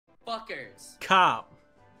fuckers. Cop.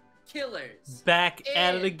 Killers. Back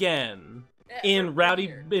at it again. In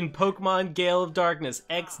Pokemon Gale of Darkness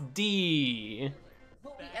XD.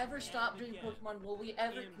 Will we ever stop doing Pokemon? Will we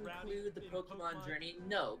ever conclude the Pokemon journey?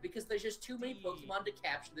 No, because there's just too many Pokemon to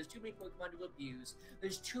capture. There's too many Pokemon to abuse.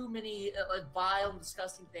 There's too many vile and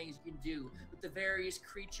disgusting things you can do with the various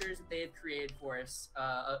creatures that they have created for us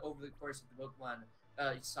over the course of the Pokemon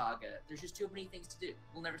saga. There's just too many things to do.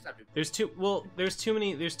 We'll never stop doing.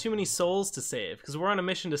 There's too many souls to save because we're on a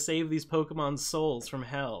mission to save these Pokemon's souls from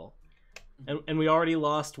hell. And we already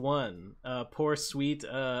lost one. Poor sweet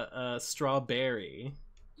Strawberry.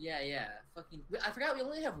 Yeah. Fucking. I forgot we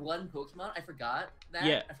only have one Pokemon. I forgot that.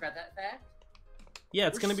 Yeah. I forgot that fact. Yeah,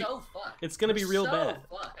 it's gonna be. It's gonna be real bad.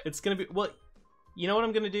 It's gonna be. Well, you know what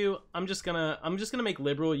I'm gonna do? I'm just gonna make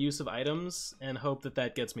liberal use of items and hope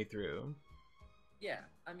that gets me through. Yeah,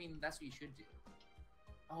 I mean that's what you should do.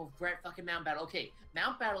 Oh, great fucking Mount Battle. Okay,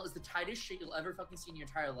 Mount Battle is the tightest shit you'll ever fucking see in your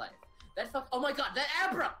entire life. Oh my god, that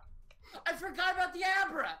Abra! I forgot about the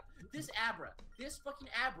Abra! This fucking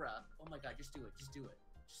Abra. Oh my god, just do it. Just do it.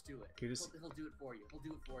 He'll do it for you. He'll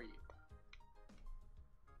do it for you.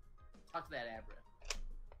 Talk to that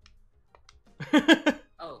Abra.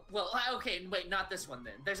 Oh, well, okay, wait, not this one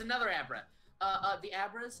then. There's another Abra. The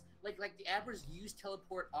Abras, like the Abras use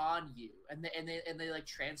teleport on you, and they like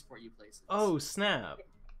transport you places. Oh, snap.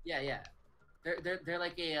 Yeah. They're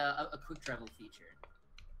like a quick travel feature.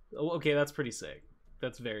 Oh, okay, that's pretty sick.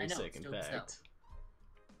 That's very sick, in fact.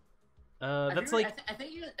 That's like I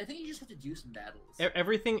think you just have to do some battles.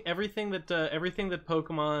 Everything that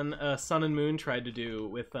Pokemon Sun and Moon tried to do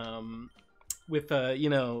with you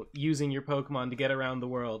know, using your Pokemon to get around the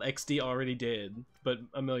world, XD already did, but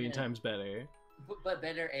a million times better. But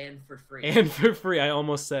better and for free. And for free. I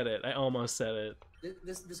almost said it.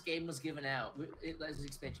 This game was given out. It was an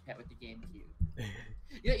expansion pack with the GameCube.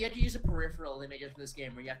 You have to use a peripheral image for this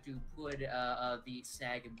game where you have to put the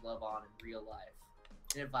snag and glove on in real life.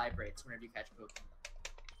 And it vibrates whenever you catch a Pokemon.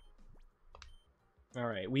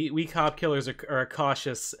 Alright, we cop killers are a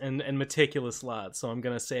cautious and meticulous lot, so I'm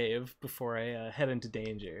gonna save before I head into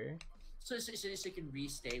danger. So you can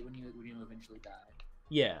restate when you eventually die.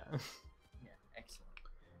 Yeah. Yeah, excellent.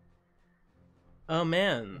 Oh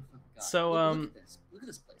man. Oh, so look at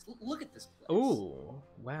this place. Look at this place. Ooh,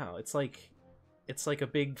 wow. It's like a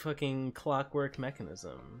big fucking clockwork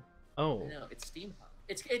mechanism. Oh. No, it's steampunk.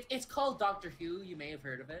 It's called Doctor Who. You may have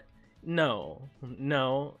heard of it. No,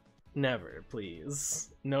 never, please.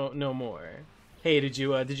 No more. Hey, did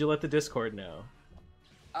you let the Discord know?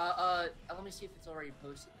 Let me see if it's already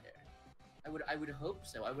posted there. I would hope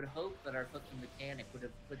so. I would hope that our fucking mechanic would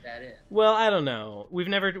have put that in. Well, I don't know. We've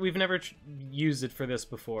never used it for this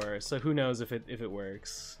before, so who knows if it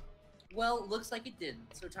works. Well, looks like it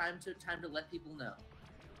didn't. So time to let people know.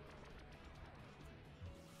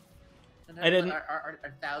 I didn't. Our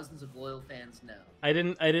thousands of loyal fans know. I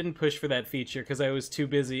didn't push for that feature because I was too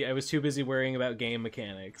busy worrying about game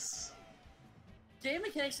mechanics. Game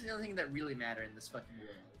mechanics are the only thing that really matter in this fucking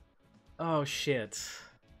world. Oh shit.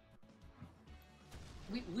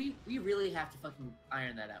 We really have to fucking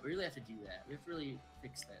iron that out. We really have to do that. We have to really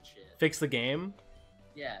fix that shit. Fix the game?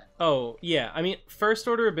 Yeah. Oh, yeah. I mean, first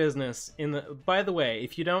order of business by the way,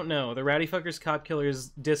 if you don't know, the Rowdy Fuckers Cop Killers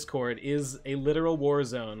Discord is a literal war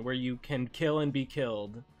zone where you can kill and be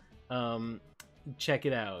killed. Check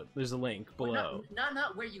it out. There's a link below. Well,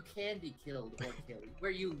 not where you can be killed or killed.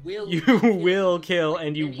 Where you will will kill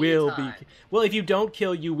and you will be. Well, if you don't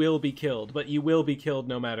kill, you will be killed, but you will be killed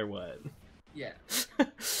no matter what. Yeah.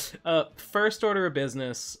 First order of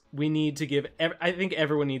business, we need to give. I think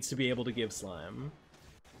everyone needs to be able to give slime.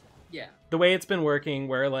 Yeah. The way it's been working,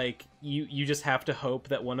 where like you just have to hope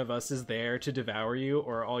that one of us is there to devour you,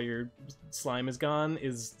 or all your slime is gone,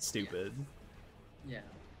 is stupid. Yeah.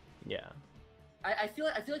 Yeah. I feel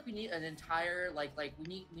like we need an entire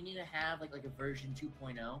we need to have like a version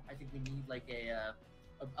 2.0. I think we need like a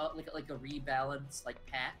rebalance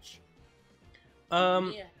patch.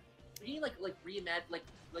 We need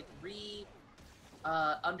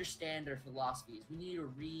understand our philosophies. We need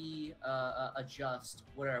to adjust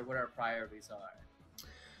what our priorities are.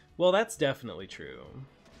 Well, that's definitely true.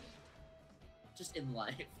 Just in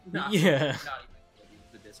life, not even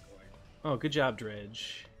the Discord. Oh, good job,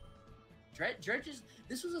 Dredge. Dredge is.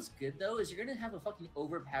 This was what's good though. Is you're gonna have a fucking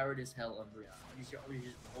overpowered as hell Umbreon. You're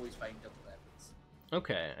just always fighting double weapons.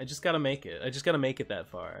 Okay, I just gotta make it. I just gotta make it that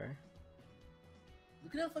far.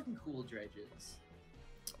 Look at how fucking cool Dredge is.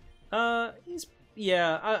 I'm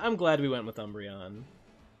glad we went with Umbreon.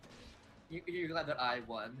 You're glad that I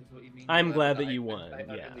won, is what you mean? I'm glad that you won, I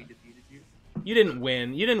yeah. defeated you. You didn't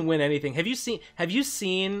win. You didn't win anything. Have you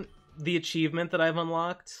seen the achievement that I've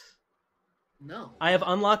unlocked? No. I have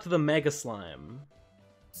unlocked the Mega Slime.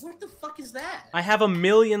 What the fuck is that? I have 1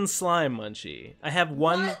 million slime, Munchie. I have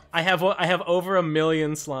one. What? I have over 1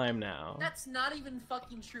 million slime now. That's not even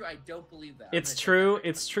fucking true. I don't believe that. It's true.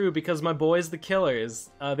 It's true because my boys, the Killers,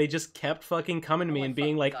 they just kept fucking coming to me and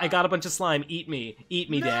being like, "I got a bunch of slime. Eat me,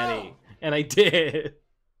 No! daddy." And I did.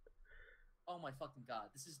 Oh my fucking god,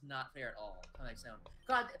 this is not fair at all. How I sound.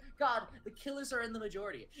 God, the Killers are in the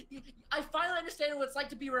majority. I finally understand what it's like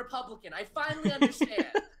to be a Republican. I finally understand.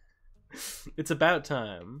 It's about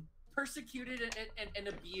time. Persecuted and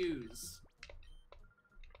abused.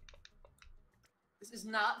 This is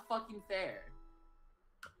not fucking fair.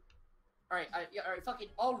 Alright, alright, fucking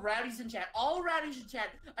all rowdies in chat. All rowdies in chat.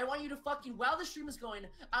 I want you to fucking, while the stream is going,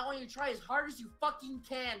 I want you to try as hard as you fucking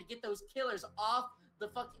can to get those Killers off the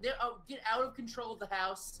fucking, get out of control of the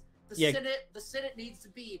House. The Senate needs to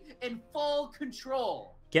be in full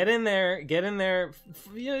control. Get in there,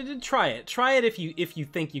 try it if you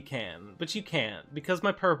think you can, but you can't, because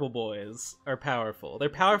my purple boys are powerful. They're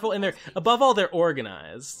powerful and above all, they're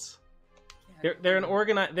organized. They're an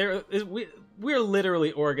organized, we're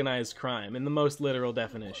literally organized crime in the most literal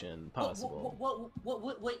definition possible.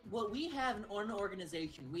 What we have in an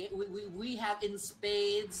organization, we have in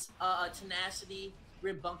spades, tenacity,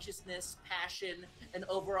 rambunctiousness, passion, and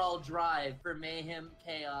overall drive for mayhem,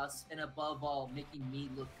 chaos, and above all, making me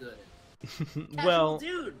look good. Well,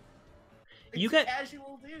 dude. You got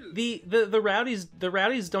casual dude. The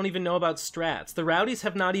rowdies don't even know about strats. The rowdies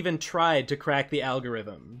have not even tried to crack the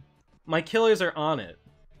algorithm. My Killers are on it.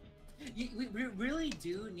 We really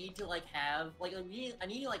do need to have I need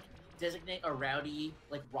to designate a rowdy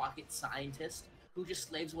rocket scientist who just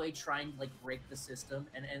slaves away trying to break the system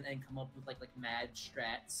and come up with mad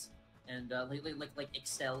strats and like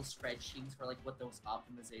Excel spreadsheets for what those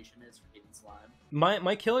optimization is for getting slime.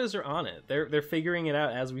 My Killers are on it. They're figuring it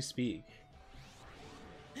out as we speak.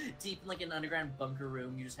 Deep in an underground bunker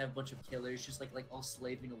room, you just have a bunch of Killers just all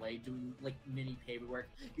slaving away, doing mini paperwork,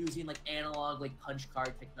 using analog punch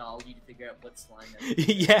card technology to figure out what slime is.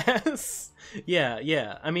 Yes.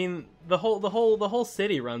 Yeah. I mean, the whole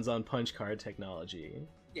city runs on punch card technology.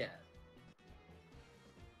 Yeah.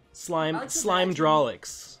 Slime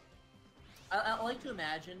drawlics. I like to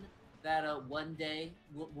imagine that one day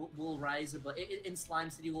we'll rise above in Slime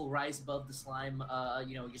City. We'll rise above the slime,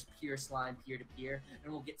 just pure slime, peer to peer,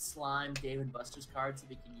 and we'll get Slime Dave & Buster's cards that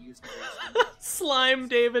we can use. Slime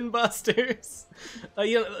Dave & Buster's.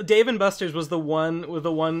 Dave & Buster's was the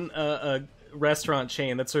one restaurant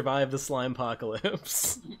chain that survived the slime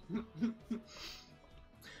apocalypse.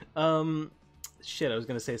 Shit, I was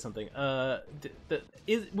gonna say something.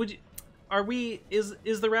 Is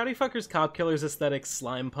the Rowdy Fuckers Cop Killers aesthetic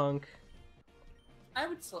slime punk? I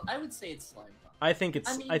would say it's slime punk. I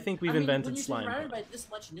think we've invented slime punk. When you're surrounded by this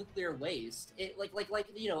much nuclear waste, it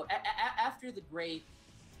after the great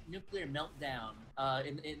nuclear meltdown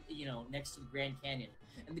next to the Grand Canyon,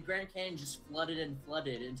 and the Grand Canyon just flooded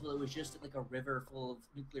until it was just a river full of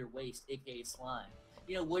nuclear waste, aka slime.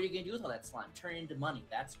 What are you gonna do with all that slime? Turn it into money.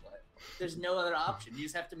 That's what. There's no other option. You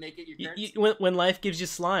just have to make it your currency. When life gives you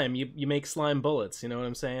slime, you make slime bullets. You know what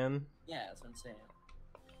I'm saying? Yeah, that's what I'm saying.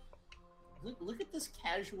 Look at this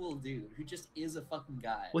casual dude who just is a fucking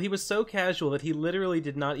guy. Well, he was so casual that he literally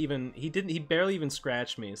did not even. He barely even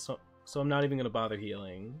scratched me. So I'm not even gonna bother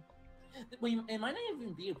healing. Well, it might not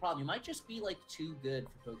even be a problem. You might just be too good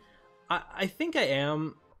for Pokemon. I think I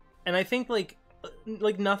am, and I think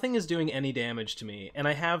nothing is doing any damage to me, and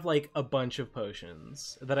I have a bunch of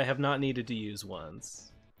potions that I have not needed to use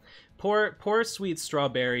once. Poor sweet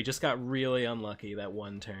Strawberry just got really unlucky that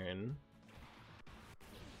one turn.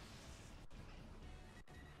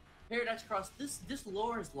 Paradox Cross, this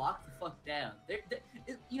lore is locked the fuck down.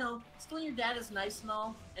 Stealing your data is nice and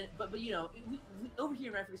all, but we over here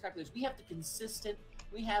in Referee's Calculus, we have the consistent.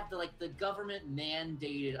 We have the government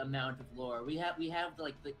mandated amount of lore. We have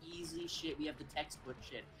the easy shit. We have the textbook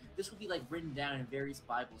shit. This will be written down in various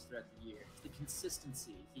Bibles throughout the year. The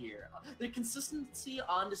consistency here, the consistency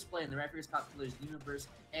on display in the Referee's Calculus universe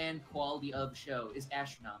and quality of the show is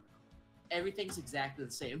astronomical. Everything's exactly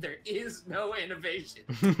the same. There is no innovation.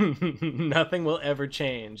 Nothing will ever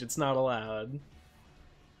change. It's not allowed.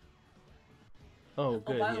 Oh,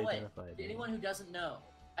 good. By the way, to anyone who doesn't know,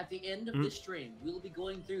 at the end of this stream, we will be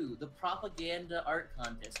going through the propaganda art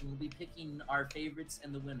contest, and we'll be picking our favorites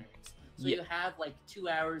and the winners. So you have 2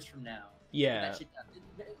 hours from now. Yeah.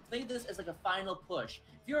 Think of this as a final push.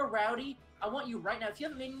 If you're a rowdy, I want you right now. If you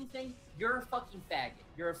haven't made anything, you're a fucking faggot.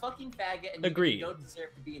 You're a fucking faggot, and you don't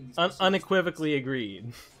deserve to be in these. Unequivocally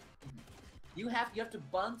agreed. You have to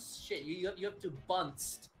bunst shit. You have to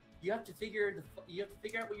bunst You have to figure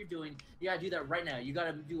out what you're doing. You gotta do that right now. You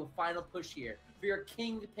gotta do a final push here for your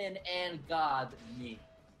kingpin and god, me.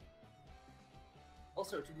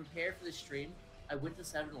 Also, to prepare for the stream, I went to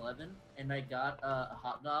 7-Eleven and I got a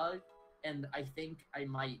hot dog, and I think I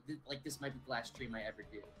might this might be the last stream I ever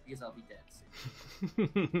do because I'll be dead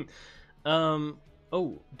soon.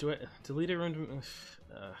 Oh, do I delete a random?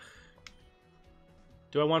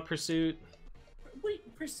 Do I want Pursuit?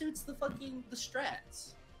 Wait, Pursuit's the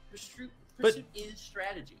strats. Pursuit is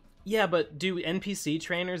strategy. Yeah, but do NPC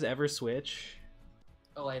trainers ever switch?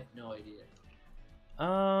 Oh, I have no idea.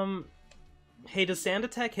 Hey, does Sand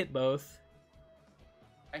Attack hit both?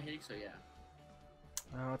 I think so, yeah.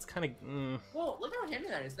 Oh, it's kind of. Well, look how handy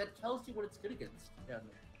that is. That tells you what it's good against down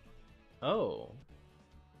there. Oh.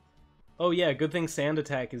 Oh yeah, good thing Sand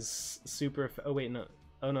Attack is super. Oh wait, no.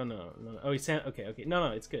 Oh no. Oh, he's sand. Okay.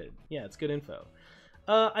 No, it's good. Yeah, it's good info.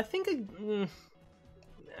 I think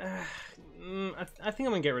I think I'm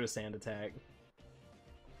gonna get rid of Sand Attack.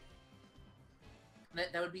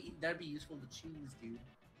 That would be useful to choose, dude.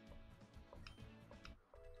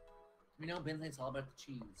 We know Bentley's all about the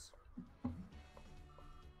cheese.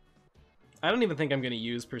 I don't even think I'm gonna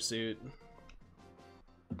use Pursuit.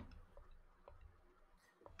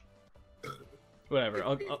 Whatever.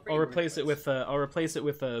 I'll replace it with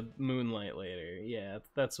a Moonlight later. Yeah,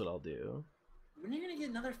 that's what I'll do. When are you gonna get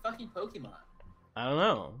another fucking Pokemon? I don't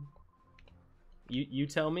know. You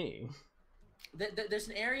tell me. There's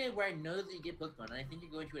an area where I know that you get Pokemon, and I think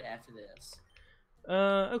you're going to it after this.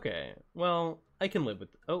 Okay. Well, I can live with.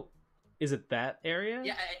 Oh, is it that area?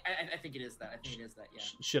 Yeah, I think it is that. I think it is that. Yeah.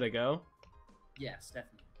 Should I go? Yes,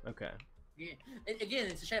 definitely. Okay. Yeah. Again,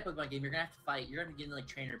 it's a Shadow Pokemon game. You're gonna have to fight. You're gonna get in like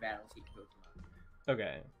trainer battles to get Pokemon.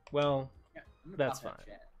 Okay. Well, yeah, that's fine.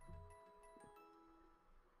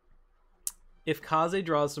 If Kaze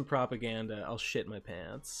draws some propaganda, I'll shit my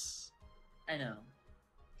pants. I know.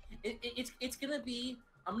 It's gonna be.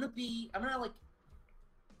 I'm gonna like.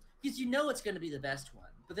 Because you know it's gonna be the best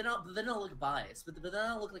one, but then I'll look biased. But then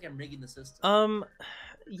I'll look like I'm rigging the system.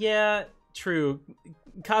 Yeah, true.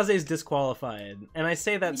 Kaze's disqualified, and I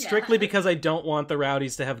say that strictly because I don't want the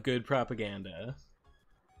Rowdies to have good propaganda.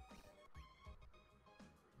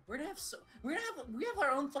 We have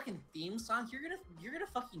our own fucking theme song. You're gonna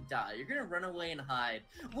fucking die. You're gonna run away and hide.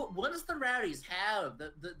 What does the Rowdies have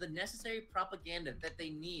the necessary propaganda that they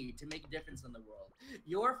need to make a difference in the world?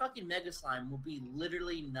 Your fucking Mega Slime will be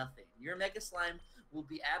literally nothing. Your Mega Slime will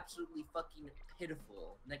be absolutely fucking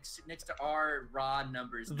pitiful next to our raw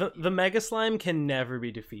numbers. The Mega Slime can never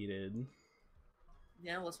be defeated.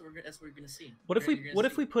 Yeah, well, that's what we're gonna see. What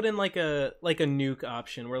if we put in like a nuke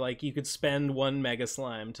option where like you could spend one Mega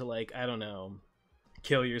Slime to like, I don't know,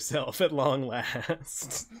 kill yourself at long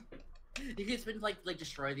last. You could spend like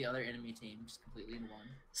destroy the other enemy team just completely in one.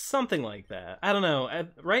 Something like that. I don't know.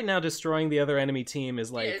 Right now, destroying the other enemy team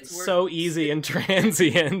is like so easy and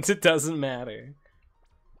transient. It doesn't matter.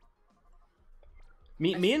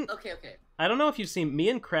 Me and okay. I don't know if you've seen, me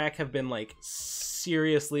and Crack have been like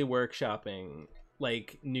seriously workshopping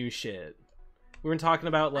like new shit. We were talking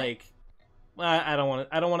about like I don't want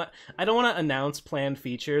to announce planned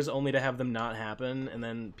features only to have them not happen and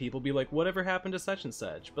then people be like, whatever happened to such and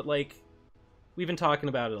such. But like we've been talking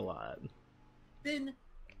about it a lot. Then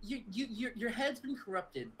your head's been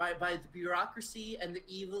corrupted by the bureaucracy and the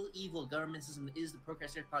evil government system that is the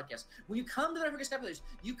Procrastinator Podcast. When you come to the African Scapulars,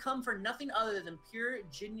 you come for nothing other than pure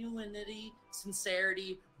genuinity,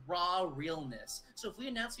 sincerity, raw realness. So if we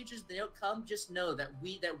announce features they don't come, just know that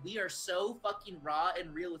we are so fucking raw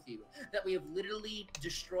and real with you that we have literally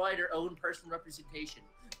destroyed our own personal representation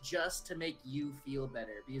just to make you feel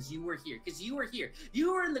better because you were here.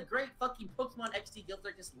 You were in the great fucking Pokemon XD Guild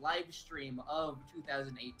Circus live stream of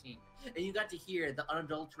 2018, and you got to hear the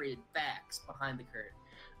unadulterated facts behind the curtain.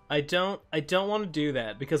 I don't want to do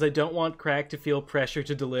that because I don't want Crack to feel pressure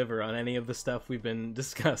to deliver on any of the stuff we've been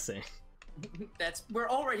discussing. We're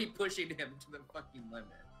already pushing him to the fucking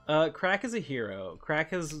limit. Crack is a hero. Crack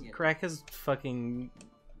has fucking,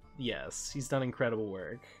 yes, he's done incredible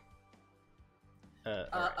work.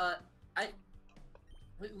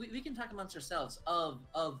 We can talk amongst ourselves of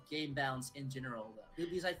game balance in general though,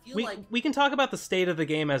 because I feel we can talk about the state of the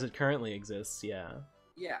game as it currently exists, yeah,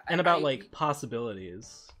 and about like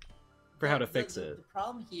possibilities for how to fix it. The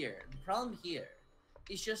problem here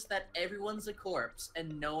is just that everyone's a corpse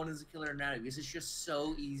and no one is a killer now because it's just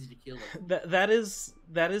so easy to kill them. That is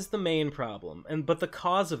the main problem, but the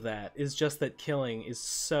cause of that is just that killing is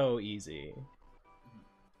so easy.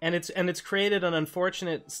 And it's created an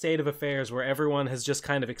unfortunate state of affairs where everyone has just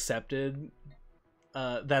kind of accepted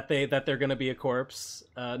that they're gonna be a corpse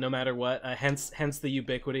no matter what. Hence the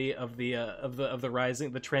ubiquity of the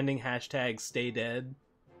rising, the trending hashtag Stay Dead,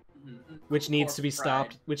 which needs to be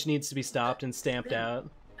stopped. Which needs to be stopped and stamped out.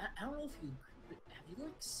 I don't know if you have you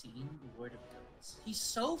like seen the Lord of Ghosts. He's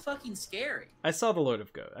so fucking scary. I saw the Lord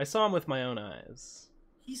of Ghosts. I saw him with my own eyes.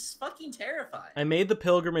 He's fucking terrifying. I made the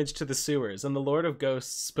pilgrimage to the sewers, and the Lord of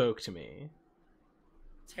Ghosts spoke to me.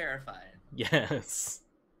 Terrifying. Yes.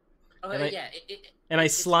 Okay, and I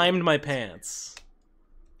slimed my pants.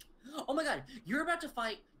 Oh my god, you're about to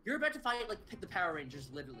fight like the Power Rangers,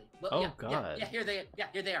 literally. Well, oh god. Yeah, here they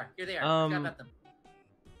are. I forgot about them.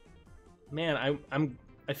 Man,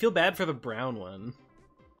 I feel bad for the brown one.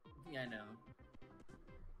 Yeah, I know.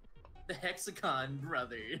 The Hexagon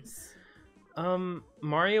brothers.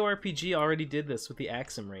 Mario RPG already did this with the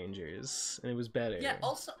Axum Rangers, and it was better. Yeah,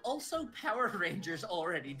 also Power Rangers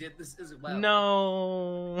already did this as well.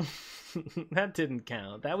 No, that didn't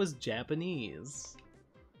count. That was Japanese.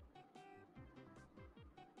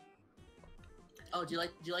 Oh, do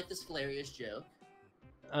you like this hilarious joke?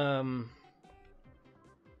 Oh,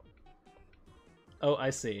 I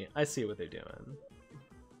see what they're doing.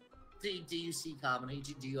 Do you see comedy?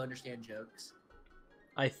 Do you understand jokes?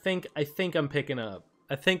 I think I'm picking up.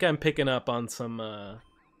 I think I'm picking up on some gas.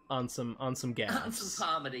 On some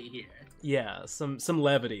comedy here. Yeah, some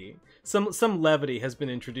levity. Some levity has been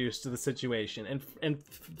introduced to the situation, and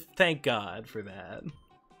thank God for that.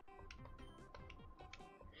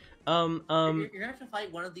 You're gonna have to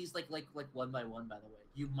fight one of these like one by one. By the way,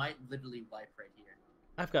 you might literally wipe right here.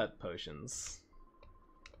 I've got potions.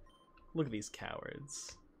 Look at these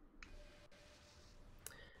cowards.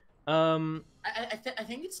 I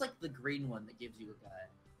think it's like the green one that gives you a guy.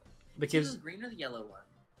 It's either the green or the yellow one.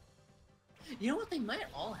 You know what? They might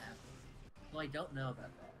all have. Well, I don't know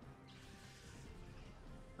about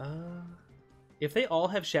that. If they all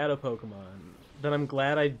have shadow Pokemon, then I'm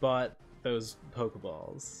glad I bought those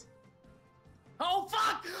Pokeballs. Oh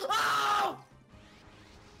fuck! Oh!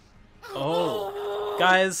 Oh,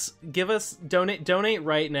 guys, donate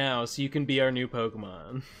right now so you can be our new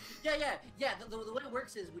Pokemon. Yeah. The way it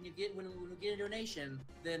works is when we get a donation,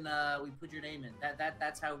 then we put your name in.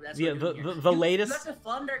 That's how. Yeah, the latest. You have to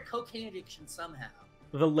fund our cocaine addiction somehow.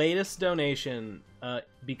 The latest donation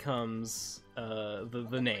becomes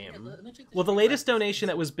the name. Well, the latest donation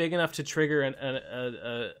that was big enough to trigger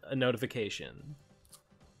a notification,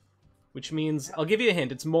 which means I'll give you a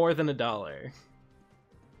hint. It's more than $1.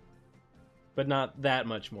 But not that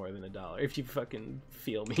much more than $1, if you fucking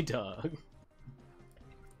feel me, dog.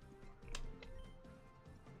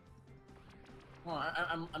 Hold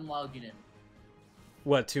on, I'm logging in.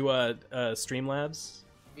 What, to Streamlabs?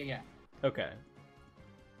 Yeah. Okay.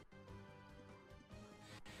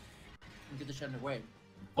 Get the shit underway.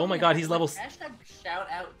 Oh my god, he's level... Hashtag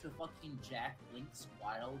shout out to fucking Jack Link's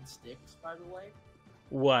Wild Sticks, by the way.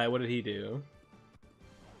 Why? What did he do?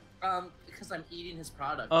 Because I'm eating his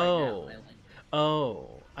product right now.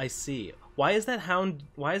 Oh, I see. Why is that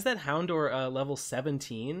Houndour level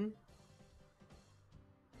 17?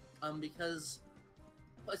 Because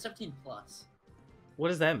it's 17 plus. What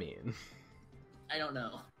does that mean? I don't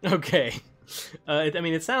know. Okay. I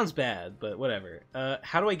mean, it sounds bad, but whatever.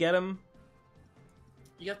 How do I get him?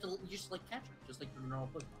 You just like catch him, just like a normal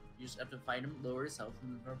Pokemon. You just have to fight him, lower his health,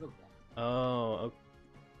 and normal Pokemon. Oh.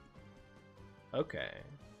 Okay.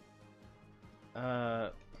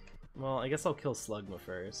 Well, I guess I'll kill Slugma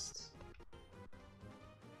first.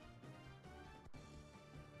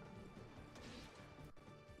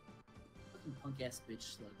 Fucking punk-ass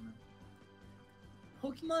bitch Slugma.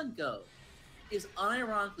 Pokemon Go is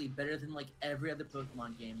unironically better than like every other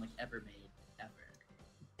Pokemon game like ever made, ever.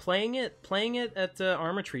 Playing it at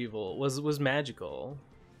Arm Retrieval was magical.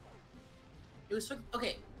 It was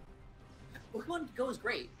okay. Pokemon Go is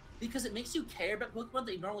great because it makes you care about Pokemon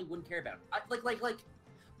that you normally wouldn't care about.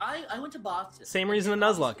 I went to Boston. Same reason the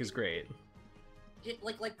Nuzlocke is great.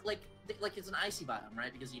 Like it's an icy biome,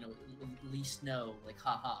 right? Because least snow, like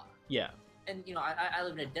haha. Yeah. And I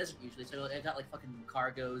live in a desert usually, so I got like fucking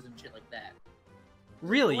cargos and shit like that.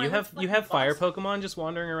 Really? You have fire Pokemon just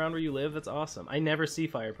wandering around where you live? That's awesome. I never see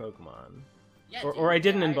fire Pokemon. Yeah, or I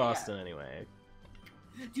didn't in Boston anyway.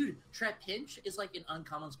 Dude, Trapinch is like an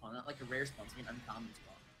uncommon spawn, not like a rare spawn, it's like an uncommon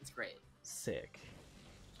spawn. It's great. Sick.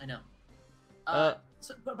 I know. But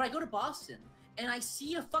I go to Boston and I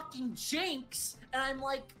see a fucking Jinx, and I'm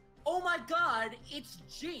like, oh my god, it's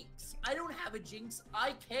Jinx. I don't have a Jinx.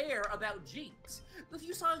 I care about Jinx. If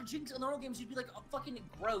you saw a Jinx in normal games, you'd be like, oh, fucking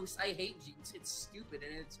gross. I hate Jinx. It's stupid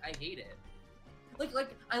and I hate it. I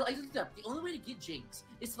looked up. The only way to get Jinx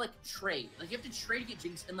is to like trade. Like you have to trade to get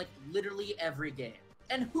Jinx in like literally every game.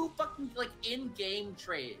 And who fucking like in-game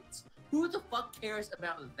trades? Who the fuck cares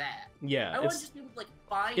about that? Yeah, I want to just be able to like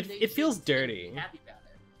find. It feels dirty. And be happy about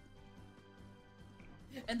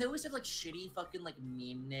it. And they always have like shitty fucking like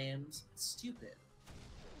meme names. It's stupid.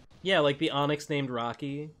 Yeah, like the Onyx named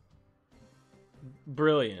Rocky.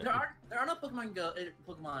 Brilliant. There are no Pokemon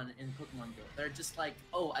in Pokemon Go. They're just like,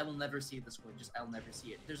 oh, I will never see this one. Just I'll never see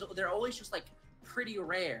it. They're always just like pretty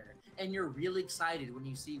rare, and you're really excited when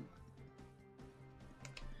you see one.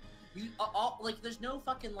 Like there's no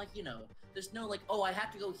fucking like there's no like, oh, I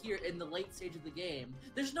have to go here in the late stage of the game.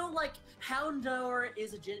 There's no like Houndour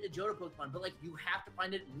is a Johto Pokemon, but like you have to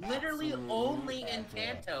find it literally only in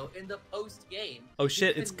Kanto in the post game. Oh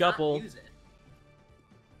shit, it's Gupple.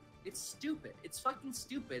 It's stupid. It's fucking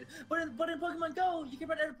stupid. But in Pokemon Go, you can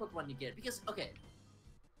buy every Pokemon you get because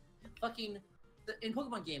in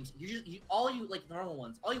Pokemon games, all you like normal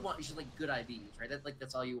ones, all you want is just like good IVs, right?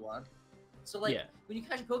 That's all you want. So like when you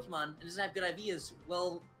catch a Pokemon and it doesn't have good IVs,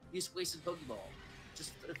 well, you just wasted Pokeball.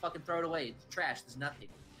 Just fucking throw it away. It's trash. There's nothing.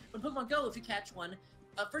 But in Pokemon Go, if you catch one,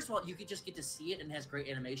 first of all, you could just get to see it and it has great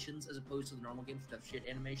animations as opposed to the normal games which have shit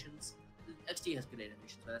animations. XD has good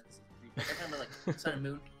animations, but that's kind of like Sun and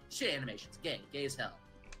Moon. Shit animations. Gay as hell.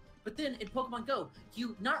 But then in Pokemon Go,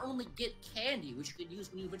 you not only get candy, which you can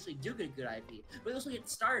use when you eventually do get a good IV, but you also get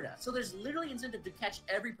Stardust. So there's literally incentive to catch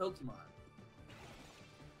every Pokemon.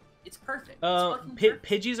 It's perfect. It's perfect.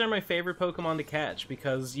 Pidgeys are my favorite Pokemon to catch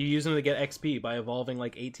because you use them to get XP by evolving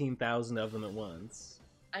like 18,000 of them at once.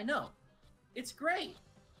 I know. It's great.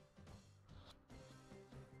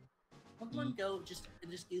 Pokemon Go just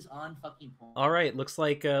is on fucking point. All right, looks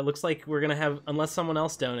like we're gonna have, unless someone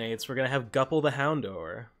else donates, we're gonna have Gupple the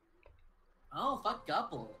Houndour. Oh fuck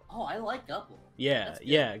Gupple! Oh, I like Gupple. Yeah,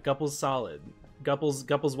 yeah, Gupple's solid.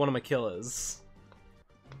 Gupple's one of my killers.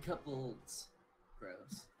 Gupple's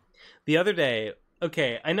gross. The other day,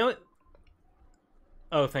 okay, I know it.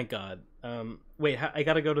 Oh, thank God. Wait, I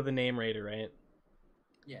gotta go to the name raider, right?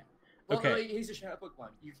 Yeah. Well, okay. No, he's a shadow Pokemon.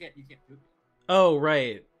 You can't do it. Oh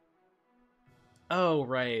right. Oh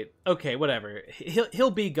right. Okay, whatever.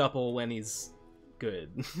 He'll be Gupple when he's good.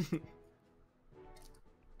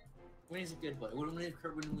 When he's a good boy. When we've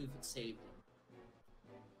saved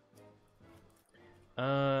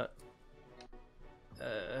him.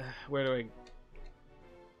 Where do I?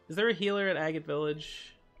 Is there a healer at Agate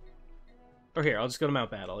Village? Or here, I'll just go to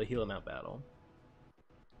Mount Battle. I'll heal at Mount Battle.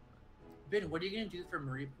 Ben, what are you gonna do for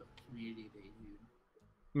Mareep Community Day, dude?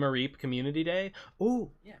 Mareep Community Day?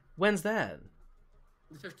 Ooh. Yeah. When's that?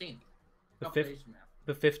 The 15th. The 15th?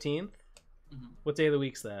 The 15th? Mm-hmm. What day of the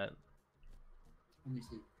week's that? Let me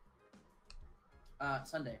see.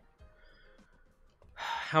 Sunday.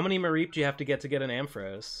 How many Mareep do you have to get an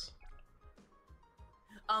Ampharos?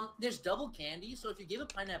 There's double candy, so if you give a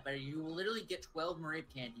pineapple, you will literally get 12 Mareep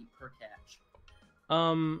candy per catch.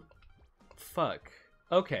 Fuck.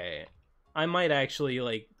 Okay. I might actually,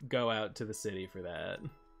 like, go out to the city for that.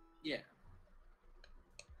 Yeah.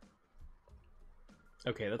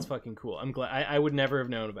 Okay, that's fucking cool. I'm glad. I would never have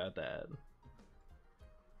known about that.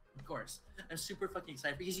 Of course. I'm super fucking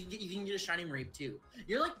excited because you can get a shiny Mareep too.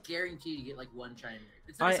 You're like guaranteed to get like one shiny Mareep.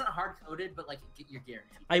 It's not hard coded, but like you're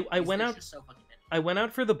guaranteed. I went out. So fucking I went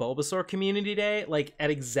out for the Bulbasaur Community Day like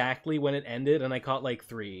at exactly when it ended, and I caught like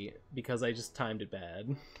 3 because I just timed it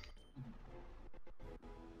bad.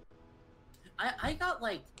 I got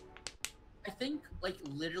like, I think like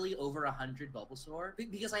literally over 100 Bulbasaur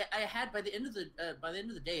because I had by the end of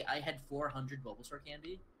the day I had 400 Bulbasaur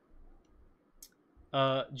candy.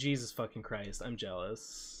 Jesus fucking Christ, I'm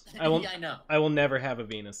jealous. Yeah, I know. I will never have a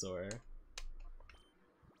Venusaur.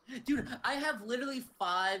 Dude, I have literally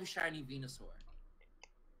 5 shiny Venusaur.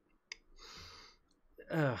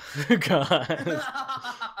 Oh, God.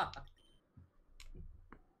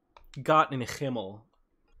 Got in Himmel.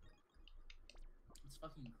 It's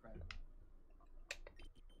fucking incredible.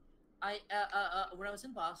 When I was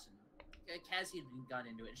in Boston, Cassie had got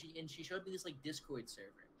into it, and she showed me this like Discord server.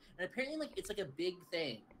 And apparently, like, it's like a big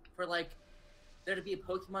thing for like there to be a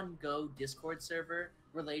Pokemon Go Discord server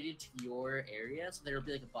related to your area. So there'll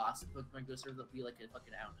be like a Boston Pokemon Go server that'll be like a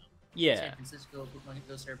fucking, I don't know, San Francisco Pokemon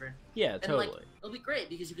Go server. Yeah, and, totally. Like, it'll be great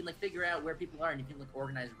because you can like figure out where people are and you can like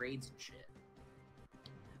organize raids and shit.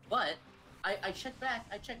 But I checked back,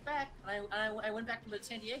 and I went back to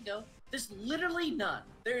San Diego. There's literally none.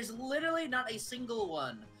 There's literally not a single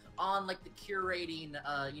one on like the curating,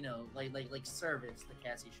 you know, like service that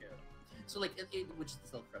Cassie showed. So like, which is the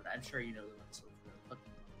Silk Road. I'm sure you know the one Silk Road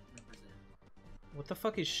fucking represent. What the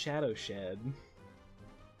fuck is Shadow Shed?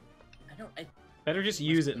 Better just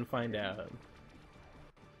use it and find out.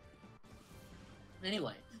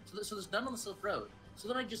 Anyway, so there's none on the Silk Road. So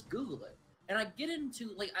then I just Google it. And I get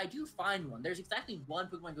into, like, I do find one. There's exactly one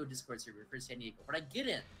Pokemon Go Discord server for San Diego. But I get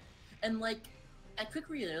in. And, like, I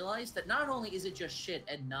quickly realized that not only is it just shit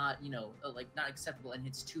and not, you know, like, not acceptable, and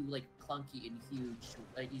it's too, like, clunky and huge to,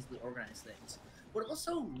 like, easily organize things, but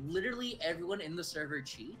also literally everyone in the server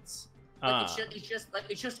cheats. Like,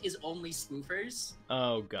 it just is only spoofers.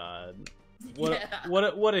 Oh, God. What, Yeah.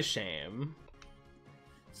 what a shame.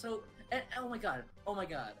 So, and, oh my god.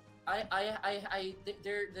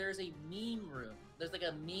 There's a meme room. There's like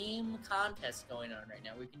a meme contest going on right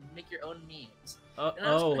now where you can make your own memes.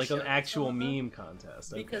 Like an actual meme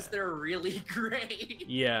contest. Okay. Because they're really great.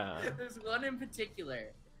 Yeah. There's one in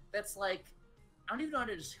particular that's like, I don't even know how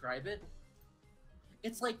to describe it.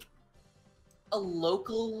 It's like a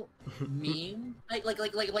local meme, like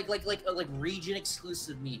region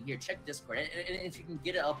exclusive meme. Here, check Discord, and if you can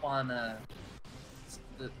get it up on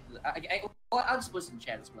I'll just post in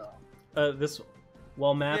chat as well.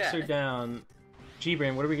 While maps are down,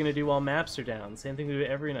 G-Brain, what are we gonna do while maps are down? Same thing we do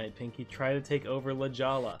every night, Pinky. Try to take over La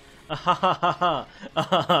Jala.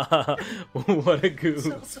 What a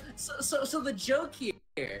goof. So the joke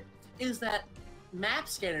here is that map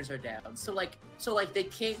scanners are down, so they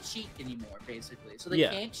can't cheat anymore, basically. So they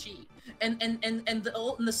can't cheat. And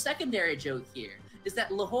the secondary joke here is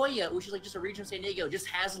that La Jolla, which is like just a region of San Diego, just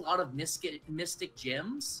has a lot of mystic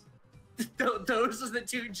gems. Those are the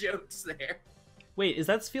two jokes there. Wait, is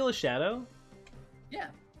that Spheal Shadow? Yeah.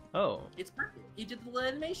 Oh. It's perfect. He did the little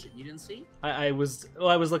animation. You didn't see? I was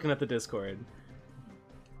looking at the Discord.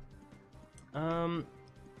 I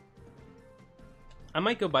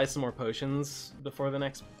might go buy some more potions before the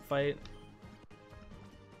next fight.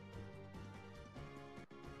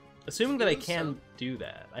 Assuming that I can do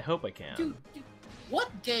that. I hope I can. Dude,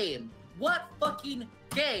 what fucking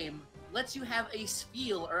game lets you have a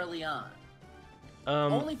Spheal early on?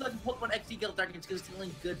 Only fucking Pokemon XD Guild Dark Games, because it's the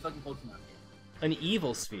only good fucking Pokemon game. An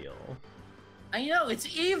evil Spheal. I know, it's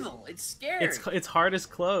evil. It's scary. It's hard as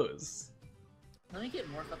clothes. Let me get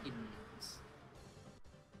more fucking memes.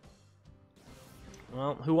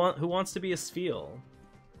 Well, who wants to be a Spheal?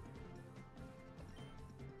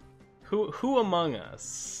 Who among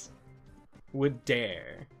us would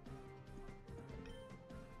dare?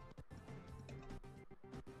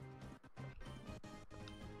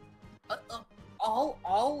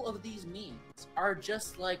 All of these memes are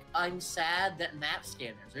just like, I'm sad that map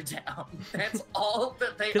scanners are down. That's all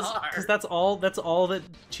that they are. Because that's all that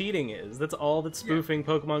cheating is. That's all that spoofing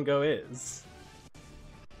Pokemon Go is.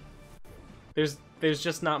 There's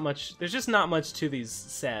just not much to these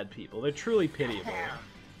sad people. They're truly pitiable.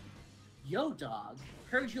 Yo, dog.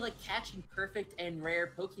 Heard you like catching perfect and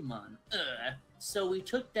rare Pokemon. So we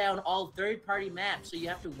took down all third-party maps, so you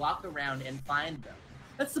have to walk around and find them.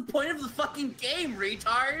 That's the point of the fucking game,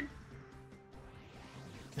 retard!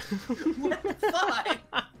 What the fuck?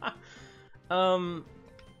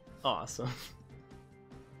 Awesome.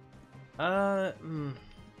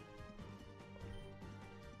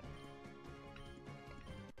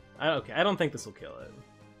 Okay, I don't think this will kill it.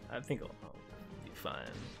 I think it'll be fine.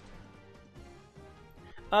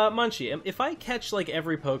 Munchie, if I catch, like,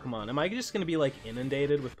 every Pokemon, am I just gonna be, like,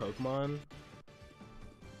 inundated with Pokemon?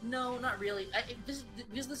 No, not really. Because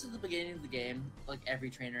this is the beginning of the game. Like, every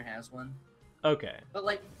trainer has one. Okay. But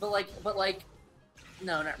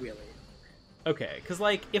no, not really. Okay, because,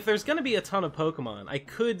 like, if there's gonna be a ton of Pokemon, I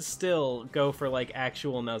could still go for, like,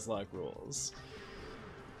 actual Nuzlocke rules.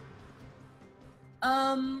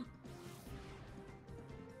 I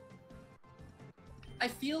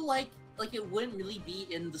feel like it wouldn't really be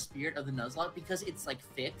in the spirit of the Nuzlocke because it's like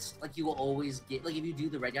fixed. Like you will always get, like if you do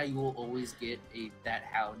the red guy, you will always get that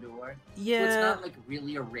Houndour. Yeah. So it's not like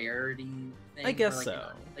really a rarity thing. I guess like,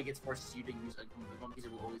 so. Like it forces you to use like one because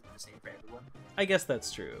it will always be the same for everyone. I guess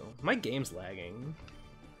that's true. My game's lagging,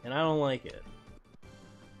 and I don't like it.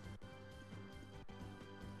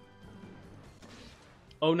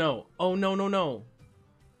 Oh no! Oh no! No no!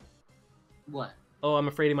 What? Oh, I'm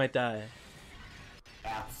afraid he might die.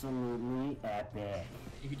 Absolutely epic.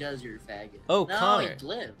 If he does, you're a faggot. Oh, no, Connor. he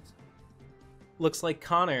lived. Looks like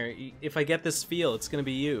Connor. If I get this Spheal, it's gonna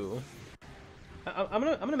be you. I'm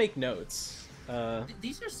gonna make notes.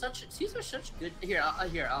 These are such good.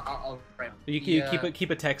 I'll write. You keep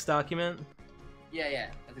a text document. Yeah.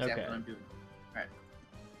 That's exactly Okay. what I'm doing. All right.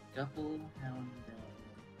 Double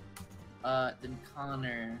Houndour. Then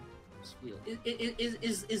Connor.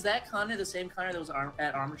 Is that Connor the same Connor that was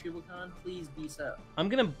at Armor Con? Please be so. I'm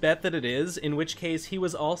gonna bet that it is, in which case he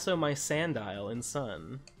was also my Sandile in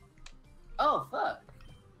Sun. Oh, fuck.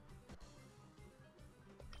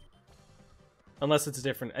 Unless it's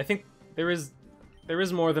different. I think there is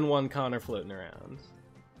more than one Connor floating around.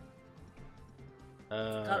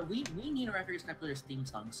 God, we need a Raptors Calculators theme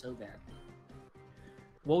song so badly.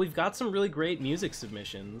 Well, we've got some really great music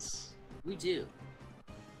submissions. We do.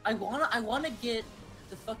 I wanna get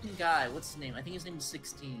the fucking guy. What's his name? I think his name is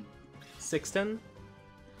 16. Sixten?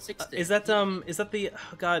 Sixten. Is that the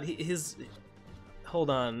oh god, his hold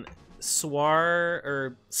on. Swar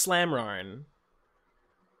or Slamrarn.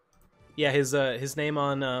 Yeah, his name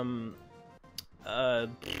on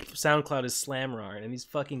SoundCloud is Slamrarn, and he's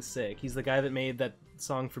fucking sick. He's the guy that made that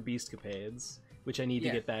song for Beastcapades, which I need to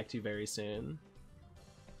get back to very soon.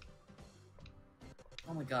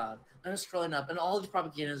 Oh my god. I'm just scrolling up, and all the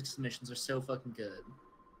propaganda submissions are so fucking good.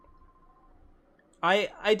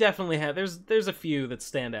 I definitely have. There's a few that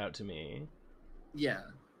stand out to me. Yeah.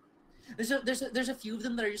 There's a few of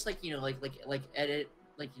them that are just like, you know,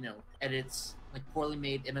 edits, like poorly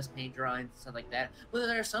made MS Paint drawings and stuff like that. But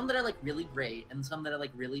there are some that are like really great and some that are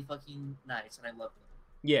like really fucking nice, and I love them.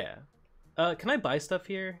 Yeah. Can I buy stuff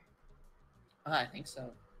here? I think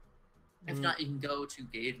so. If not, you can go to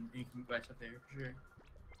Gale and you can buy stuff there for sure.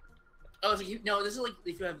 Oh, so no, this is like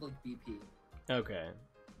if you have like BP. Okay.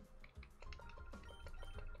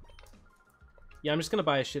 Yeah, I'm just gonna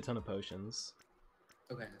buy a shit ton of potions.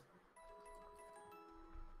 Okay.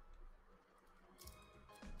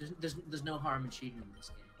 There's no harm in cheating in this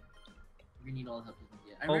game. You need all the help you can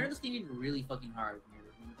get. I remember this game being really fucking hard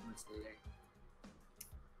when it's later.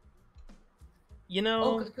 You know...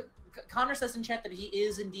 Oh, Connor says in chat that he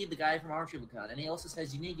is indeed the guy from ArmTribleCon, and he also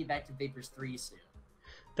says you need to get back to Vapors 3 soon.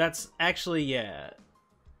 That's actually, yeah.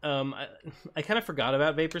 I kind of forgot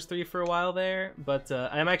about Vapors 3 for a while there, but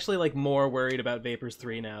I'm actually like more worried about Vapors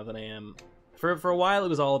 3 now than I am. For a while it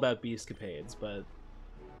was all about Beastcapades, but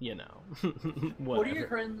you know. What are your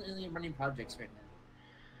currently running projects right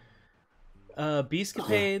now?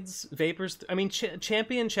 Beastcapades, Vapors. I mean,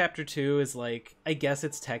 Champion Chapter 2 is like, I guess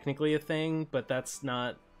it's technically a thing, but that's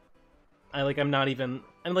not. I'm not even.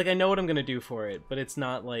 I'm like, I know what I'm gonna do for it, but it's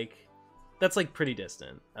not like. That's like pretty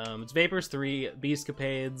distant. It's Vapors 3,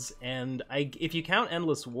 Beastcapades, and if you count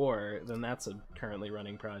Endless War, then that's a currently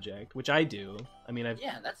running project, which I do. I mean,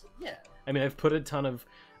 I've put a ton of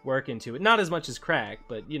work into it. Not as much as Crack,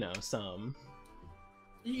 but you know, some.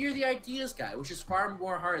 You're the ideas guy, which is far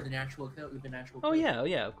more hard than actual code. Oh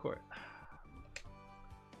yeah, of course.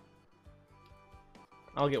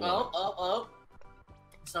 I'll get one. Oh.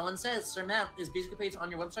 Someone says, Sir Matt, is Beastcapades on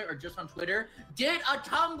your website or just on Twitter? Get a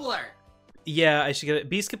Tumblr! Yeah, I should get it.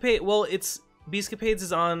 Beastcapade. Well, Beastcapades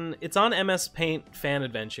is on. It's on MS Paint Fan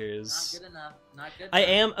Adventures. Not good enough. Not good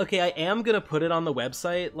enough. I am gonna put it on the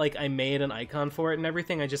website. Like, I made an icon for it and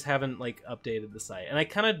everything. I just haven't like updated the site, and I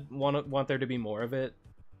kind of want there to be more of it.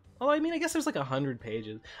 Well, I mean, I guess there's like 100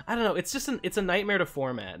 pages. I don't know. It's just it's a nightmare to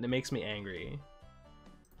format, and it makes me angry.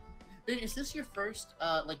 Is this your first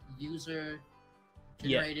like user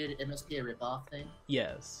generated MSPA ripoff thing?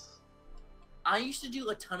 Yes. I used to do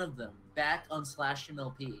a ton of them back on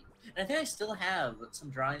 /MLP, and I think I still have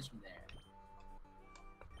some drawings from there.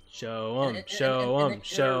 Show them.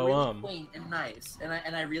 Really quaint and nice,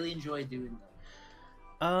 and I really enjoy doing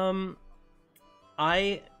them.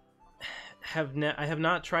 I have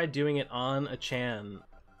not tried doing it on a Chan.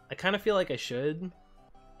 I kind of feel like I should.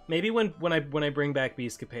 Maybe when I bring back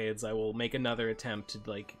Beastcapades, I will make another attempt to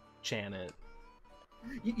like Chan it.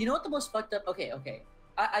 You know what the most fucked up? Okay.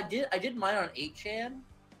 I did mine on 8chan,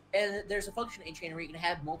 and there's a function in 8chan where you can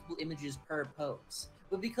have multiple images per pose.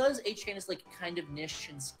 But because 8chan is like kind of niche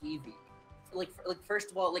and skeevy, like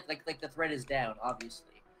first of all, like the thread is down,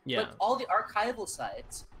 obviously. Yeah. But all the archival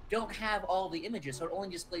sites don't have all the images, so it only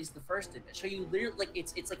displays the first image. So you literally like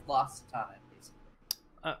it's like lost time,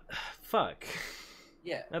 basically. Fuck.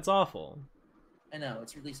 Yeah. That's awful. I know,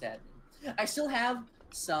 it's really sad. I still have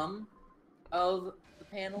some of the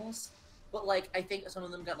panels. But like, I think some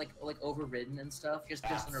of them got like overridden and stuff, just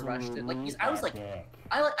in a rush to like. I was like,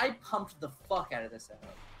 I pumped the fuck out of this out.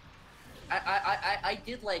 I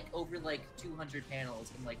did like over like 200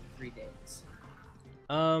 panels in like 3 days.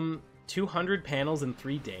 200 panels in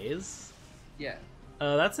 3 days? Yeah.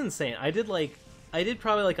 That's insane. I did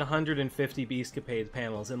probably like 150 Beastcapades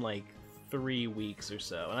panels in like 3 weeks or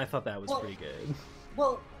so, and I thought that was pretty good.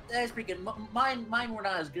 Well, that's pretty good. Mine were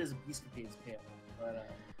not as good as a Beastcapades panel, but.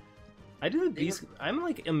 I do the Beast. I'm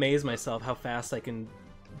like amazed myself how fast I can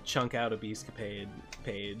chunk out a Beastcapade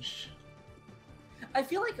page. I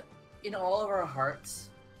feel like in all of our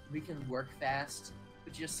hearts we can work fast,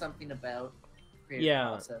 but just something about the creative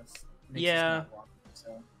process makes us not walk,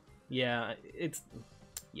 so. Yeah, it's.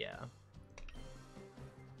 Yeah.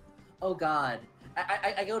 Oh god,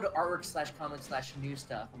 I go to artwork/comic/new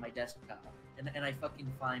stuff on my desktop, and I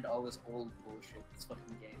fucking find all this old bullshit. These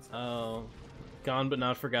fucking games. Oh, gone but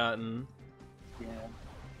not forgotten. Yeah.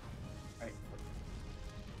 Right.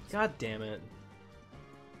 God damn it.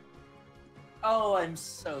 Oh, I'm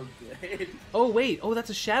so good. Oh wait, oh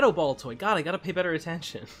that's a Shadow Ball toy. God, I gotta pay better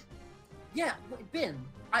attention. Yeah, Ben,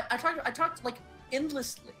 I talked like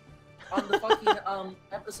endlessly on the fucking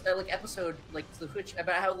episode the Twitch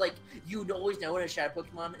about how like you always know when a Shadow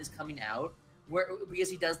Pokemon is coming out, because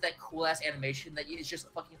he does that cool ass animation that is just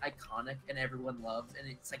fucking iconic and everyone loves, and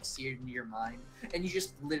it's like seared into your mind, and you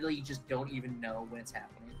just literally just don't even know when it's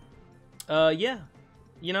happening. Yeah,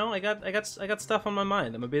 you know, I got stuff on my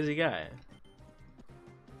mind. I'm a busy guy.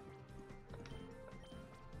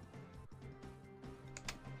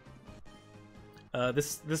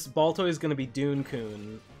 This ball toy is gonna be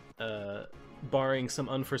Dune-kun, barring some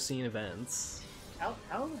unforeseen events. How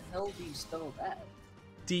the hell do you spell that?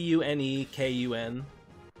 D-U-N-E-K-U-N.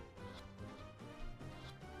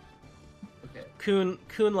 Okay.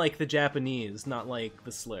 Kun like the Japanese, not like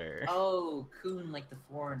the slur. Oh, Kun like the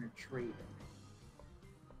foreigner trader.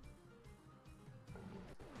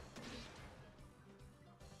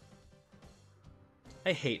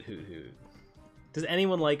 I hate Hoot Hoot. Does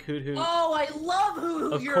anyone like Hoot Hoot? Oh, I love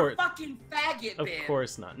Hoot Hoot! You're a fucking faggot, man! Of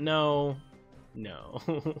course not. No. No.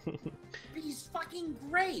 He's fucking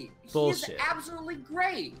great! Bullshit. He is absolutely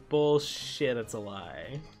great! Bullshit, it's a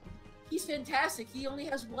lie. He's fantastic. He only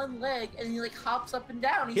has one leg, and he, like, hops up and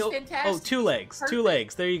down. He's fantastic. Oh, two legs. Perfect. 2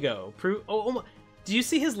 legs. There you go. Oh my... Do you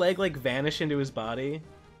see his leg, like, vanish into his body?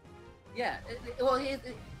 Yeah. Well, he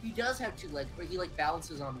does have 2 legs, but he, like,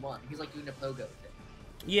 balances on one. He's, like, doing a pogo thing.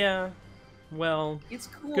 Yeah. Well, it's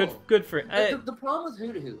cool. Good for the problem with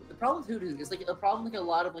Hoot Hoot. The problem with Hoot Hoot is like a problem like a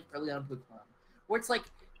lot of like early on Pokemon, where it's like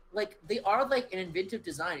they are like an inventive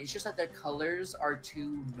design. It's just that their colors are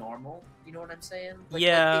too normal. You know what I'm saying?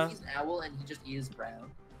 Yeah. Like he's an owl and he just is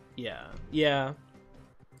brown. Yeah. Yeah.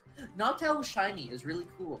 Noctowl shiny is really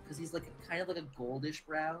cool because he's like kind of like a goldish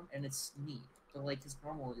brown, and it's neat. But like his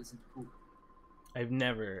normal isn't cool. I've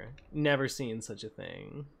never seen such a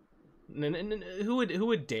thing. Who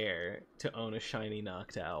would dare to own a shiny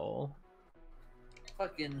Noctowl?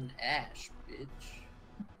 Fucking Ash, bitch.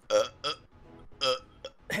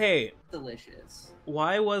 Hey. Delicious.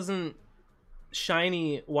 Why wasn't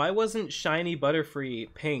shiny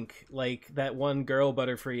Butterfree pink like that one girl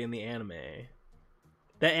Butterfree in the anime?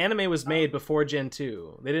 That anime was made before Gen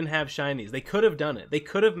 2. They didn't have shinies. They could have done it. They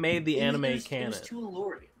could have made the anime canon. It was too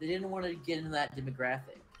alluring. They didn't want to get into that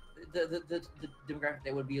demographic. The demographic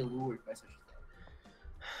that would be allured by such a thing.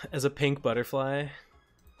 As a pink butterfly?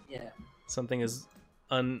 Yeah. Something as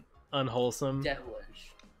unwholesome?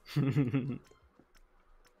 Devilish.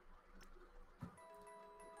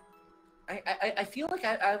 I feel like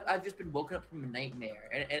I've just been woken up from a nightmare,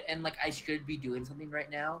 and like I should be doing something right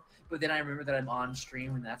now, but then I remember that I'm on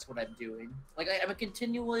stream and that's what I'm doing. Like I'm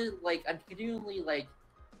continually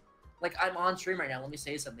I'm on stream right now. Let me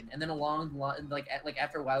say something, and then like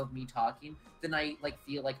after a while of me talking, then I like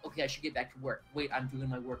feel like okay, I should get back to work. Wait, I'm doing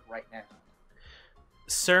my work right now.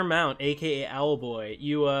 Sir Mount, aka Owlboy,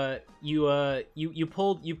 you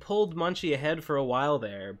pulled Munchie ahead for a while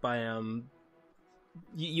there by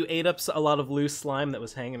you ate up a lot of loose slime that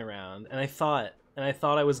was hanging around, and I thought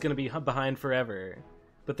I was gonna be behind forever,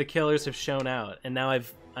 but the killers have shown out, and now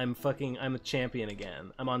I'm a champion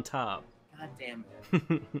again. I'm on top. God damn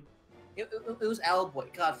it. It was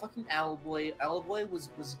Owlboy. God, fucking Owlboy. Owlboy was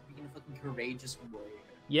being a fucking courageous warrior.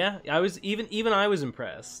 Yeah, I was even I was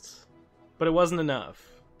impressed, but it wasn't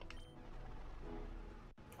enough.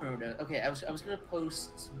 Oh no. Okay, I was gonna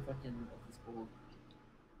post some fucking this old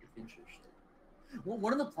adventure shit.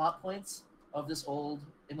 One of the plot points of this old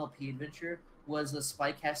MLP adventure was the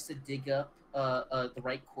Spike has to dig up the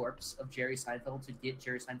right corpse of Jerry Seinfeld to get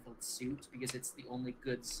Jerry Seinfeld's suit, because it's the only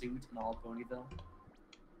good suit in all of Ponyville.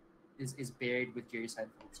 Is buried with Jerry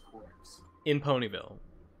Seinfeld's corpse. In Ponyville?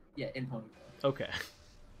 Yeah, in Ponyville. Okay.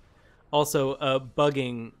 Also,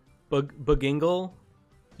 Bugingle?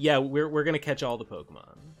 Yeah, we're gonna catch all the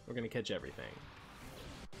Pokemon. We're gonna catch everything.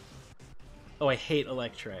 Oh, I hate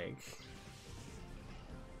Electrike.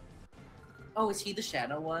 Oh, is he the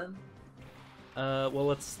Shadow one? Well,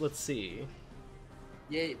 let's see.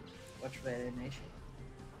 Yeah, watch for that animation.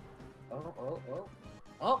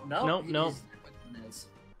 Oh, no. No.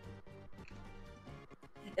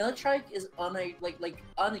 Electrike is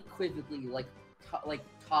unequivocally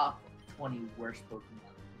top 20 worst Pokemon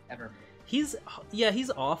ever made. He's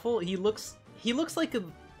awful. He looks like a...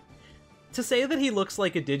 To say that he looks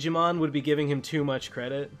like a Digimon would be giving him too much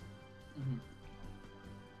credit. Mm-hmm.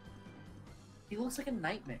 He looks like a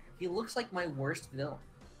nightmare. He looks like my worst villain.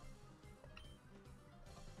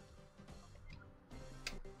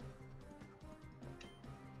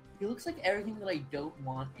 He looks like everything that I don't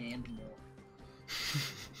want and more.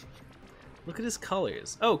 Look at his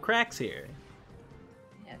colors. Oh, Crack's here.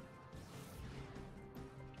 Yeah.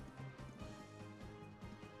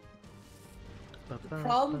 The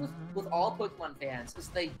problem with all Pokemon fans is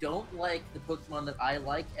they don't like the Pokemon that I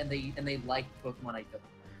like, and they like the Pokemon I don't.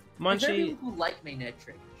 Munchie, there are people who like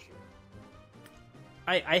Manectric.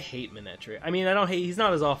 I hate Manectric. I mean, I don't hate. He's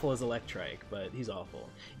not as awful as Electrike, but he's awful.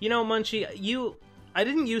 You know, Munchie, I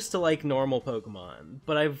didn't used to like normal Pokemon,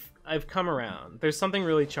 but I've come around. There's something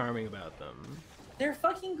really charming about them. They're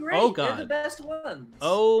fucking great. Oh god, they're the best ones.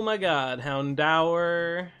 Oh my god,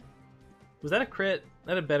 Houndour. Was that a crit?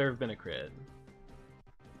 That had better have been a crit.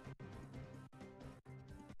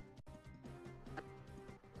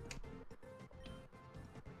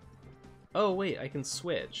 Oh wait, I can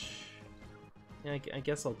switch. Yeah, I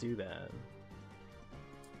guess I'll do that.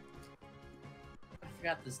 I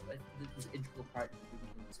forgot this integral part of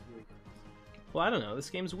this weird. Well, I don't know. This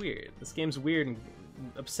game's weird. This game's weird and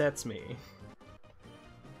upsets me.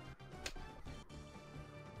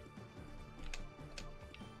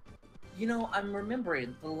 You know, I'm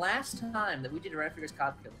remembering the last time that we did Red Figures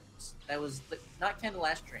Cop Killers. That was not kind of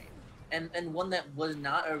last stream, and one that was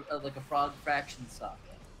not like a Frog Fraction saga.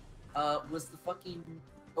 Was the fucking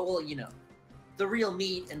well, you know, the real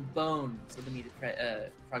meat and bones of the meat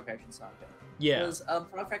Frog Fraction saga. Yeah. It was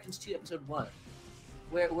Frog Fractions 2 episode 1,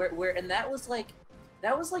 where and that was like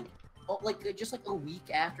just like a week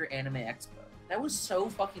after Anime Expo. That was so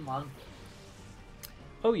fucking long ago.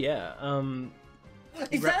 Oh yeah.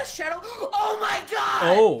 Is that a shadow? Oh my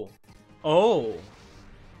god!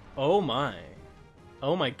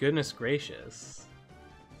 Oh my goodness gracious.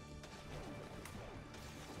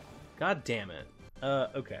 God damn it.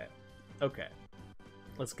 Okay.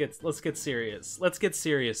 Let's get serious. Let's get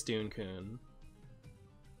serious, Dune-kun.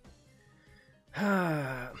 Oh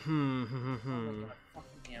my god,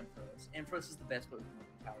 fucking Ampharos. Ampharos is the best Pokemon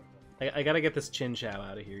in Power Play. I gotta get this Chinchou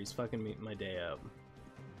out of here. He's fucking me my day up.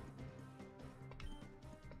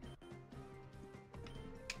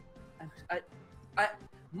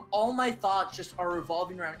 All my thoughts just are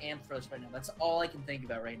revolving around Ampharos right now. That's all I can think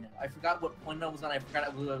about right now. I forgot what point I was on. I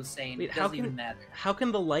forgot what I was saying. Wait, it doesn't even matter. How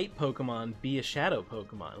can the light Pokemon be a shadow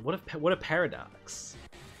Pokemon? What a paradox.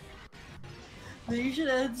 They should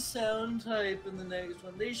add sound type in the next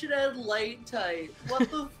one. They should add light type. What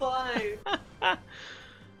the fuck?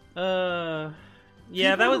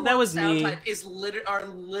 Yeah, that was sound me. Type are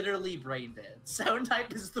literally brain dead. Sound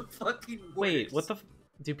type is the fucking worst. Wait, what the?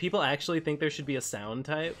 Do people actually think there should be a sound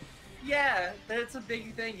type? Yeah, that's a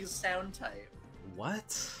big thing. Is sound type.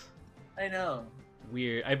 What? I know.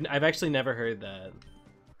 Weird. I've actually never heard that.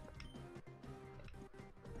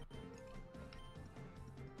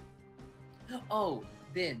 Oh,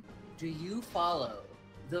 Ben, do you follow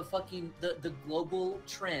the fucking the global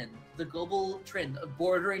trend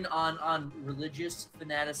bordering on religious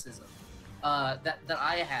fanaticism that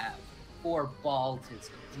I have for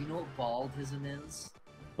baldism? Do you know what baldism is?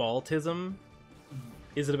 Baltism?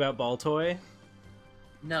 Is it about ball toy?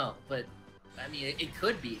 No, but I mean it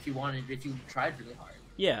could be if you tried really hard.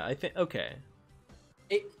 Yeah, I think okay.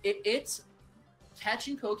 It's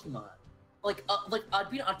catching Pokemon. Like I'd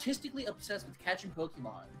be artistically obsessed with catching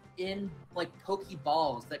Pokemon in like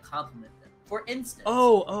Pokeballs that complement them. For instance,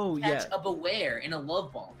 catch a Beware in a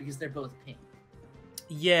Love Ball because they're both pink.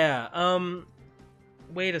 Yeah.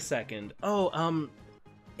 Wait a second.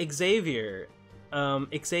 Xavier.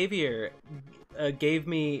 Xavier gave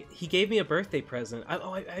me a birthday present.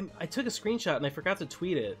 I took a screenshot and I forgot to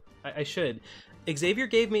tweet it. I should. Xavier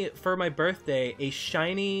gave me for my birthday a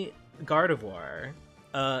shiny Gardevoir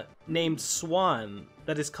named Swan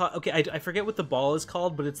that is called. Okay, I forget what the ball is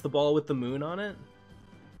called, but it's the ball with the moon on it.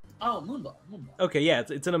 Oh, Moonball. Okay, yeah,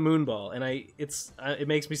 it's in a moon ball, and it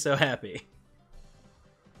makes me so happy.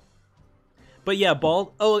 But yeah,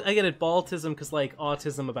 I get it, baltism, because, like,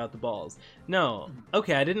 autism about the balls. No,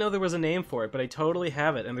 okay, I didn't know there was a name for it, but I totally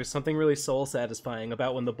have it, and there's something really soul-satisfying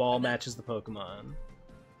about when the ball matches the Pokemon.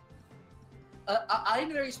 I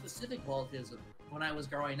had a very specific baltism when I was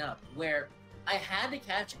growing up, where I had to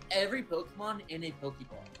catch every Pokemon in a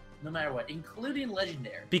Pokeball, no matter what, including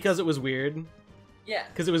Legendary. Because it was weird? Yeah.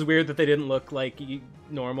 Because it was weird that they didn't look like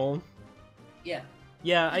normal? Yeah.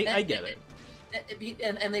 Yeah, I get it.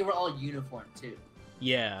 And they were all uniform too.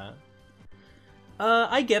 Yeah.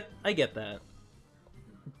 I get that.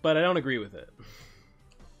 But I don't agree with it.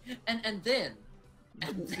 And then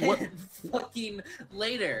And then fucking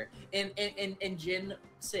later in Gen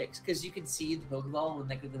 6, because you could see the Pokeball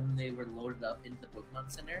when they were loaded up into the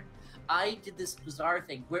Pokemon Center, I did this bizarre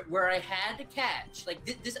thing where I had to catch, like,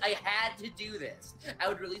 this, I had to do this. I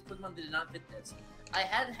would release Pokemon that did not fit this. I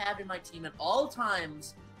had to have in my team at all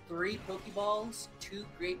times 3 Pokeballs, 2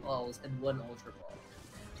 Great Balls, and 1 Ultra Ball.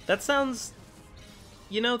 That sounds...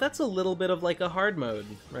 You know, that's a little bit of like a hard mode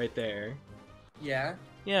right there. Yeah?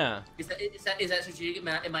 Yeah. Is that strategic?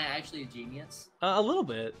 Am I actually a genius? A little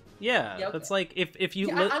bit. Yeah. Yeah, okay. That's like if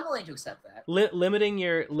you I'm willing to accept that. limiting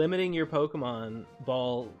your Pokemon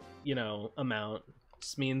ball, you know, amount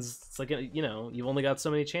just means it's like, you know, you've only got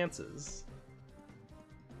so many chances.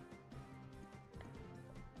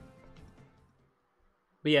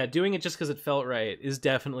 But yeah, doing it just because it felt right is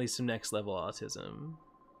definitely some next level autism.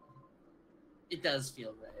 It does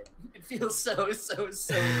feel right. It feels so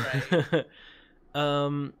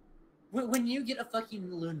right. When you get a fucking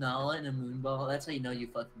Lunala and a Moonball, that's how you know you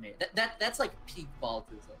fucking made it. That's like peak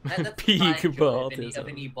baltism. That's peak baltism of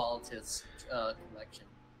any baltist collection.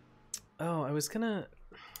 Oh, I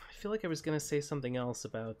feel like I was gonna say something else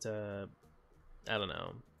about I don't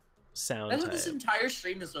know, sound. That's what this entire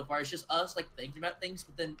stream is so far. It's just us like thinking about things,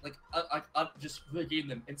 but then like just getting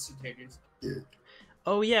them instantaneously.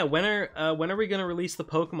 Oh yeah, when are we gonna release the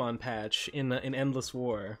Pokemon patch in Endless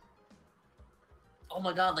War? Oh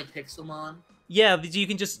my god, like Pixelmon? Yeah, you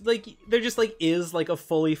can just like there just like is like a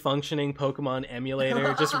fully functioning Pokemon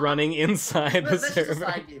emulator just running inside the server. Just a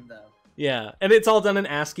side game though. Yeah, and it's all done in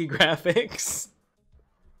ASCII graphics.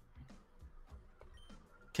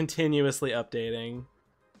 Continuously updating.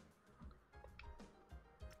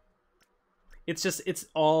 It's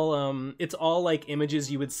all like images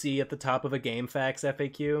you would see at the top of a GameFAQs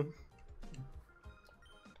FAQ.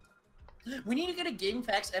 We need to get a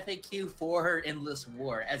GameFAQs FAQ for Endless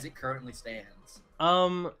War as it currently stands.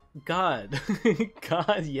 God.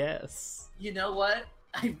 God, yes. You know what?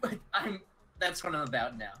 That's what I'm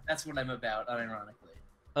about now. That's what I'm about,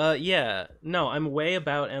 unironically. Yeah. No, I'm way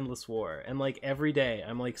about Endless War, and like every day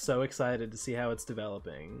I'm like so excited to see how it's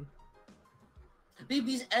developing.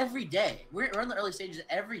 Because every day we're in the early stages.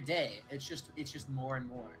 Every day it's just more and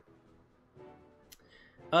more.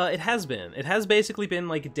 It has basically been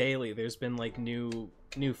like daily. There's been like new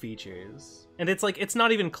features, and it's like it's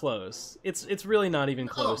not even close. It's really not even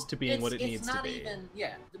close to being what it needs to be. It's not even.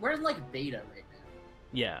 Yeah, we're in like beta right now.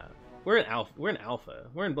 Yeah, we're in alpha.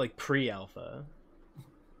 We're in like pre-alpha.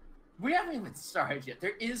 We haven't even started yet.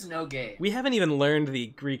 There is no game. We haven't even learned the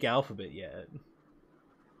Greek alphabet yet.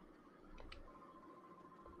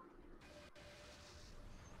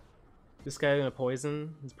 This guy gonna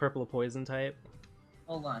poison? Is purple a poison type?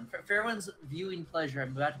 Hold on. For everyone's viewing pleasure,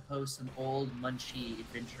 I'm about to post some old Munchie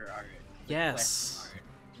adventure art. Yes. Art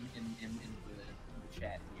in the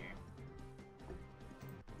chat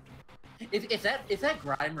here. If that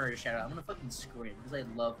Grimer is shout out, I'm gonna fucking scream because I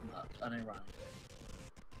love Muck, unironically.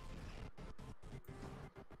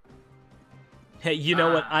 Hey, you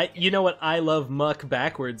know what I love Muck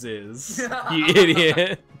backwards is, you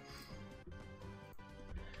idiot.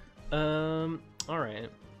 Alright.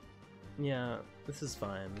 Yeah, this is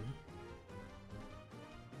fine.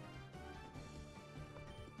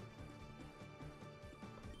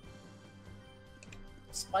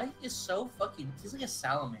 Spike is so fucking... He's like a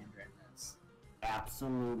salamander in this.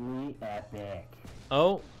 Absolutely epic.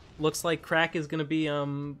 Oh, looks like Crack is gonna be,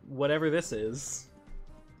 whatever this is.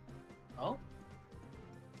 Oh?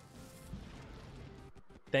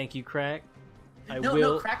 Thank you, Crack.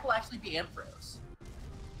 No, Crack will actually be Ampharos.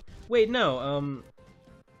 Wait, no,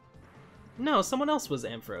 no, someone else was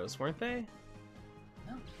Ampharos, weren't they?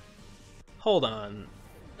 No. Hold on.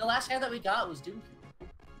 The last guy that we got was Doomku.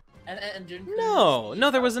 And Doomku... No,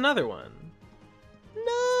 there was another one.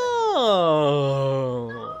 No!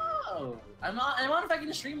 No! I'm on fucking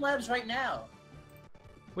Streamlabs right now.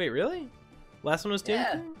 Wait, really? Last one was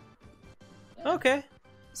Doomku? Yeah. Okay.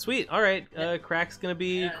 Sweet, alright, Crack's gonna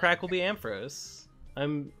be... Yeah. Crack will be Ampharos. I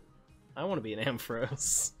want to be an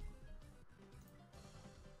Ampharos.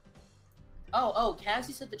 Oh,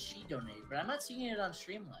 Cassie said that she donated, but I'm not seeing it on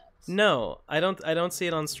Streamlabs. No, I don't see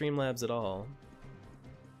it on Streamlabs at all.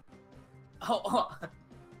 Oh.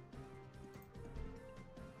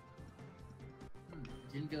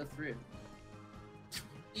 Didn't go through.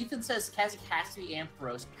 Ethan says Cassie has to be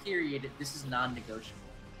Ampharos, period. This is non-negotiable.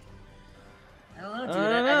 I don't know,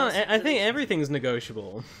 dude. I think everything's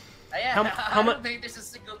negotiable. I don't think there's a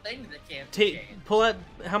single thing that can't change. Pull out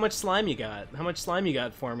how much slime you got. How much slime you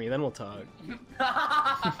got for me, then we'll talk.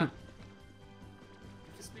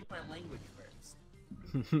 Just speak my language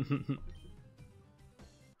first.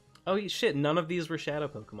 Oh shit! None of these were shadow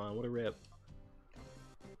Pokemon. What a rip.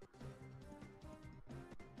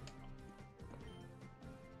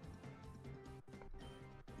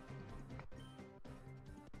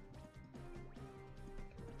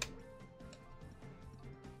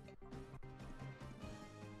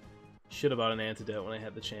 Should have bought an antidote when I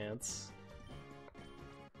had the chance.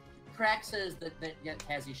 Crack says that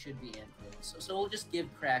Kazi should be antidote, so we'll just give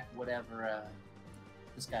Crack whatever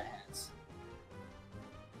this guy has.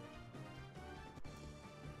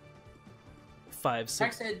 5, 6.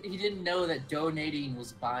 Crack said he didn't know that donating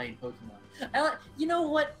was buying Pokemon. You know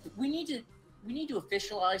what? We need to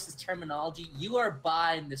officialize this terminology. You are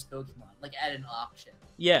buying this Pokemon, like at an auction.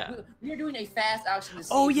 Yeah. We are doing a fast auction to see.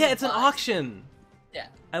 Oh yeah, it's an auction. Yeah.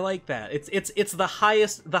 I like that. It's the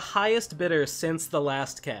highest bidder since the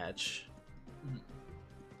last catch.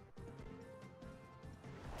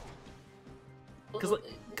 Because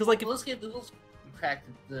like let's crack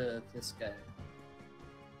this guy.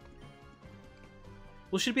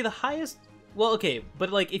 Well, should be the highest. Well, okay,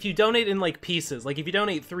 but like if you donate in like pieces, like if you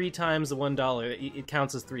donate 3 times the $1, it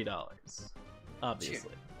counts as $3. Obviously,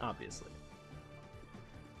 sure. Obviously,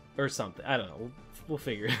 or something. I don't know. We'll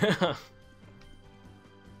figure it out.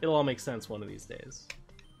 It'll all make sense one of these days.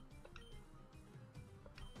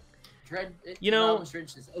 You know,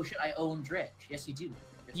 oh shit, I own Dredge. Yes, you do.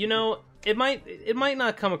 Yes, you know, it might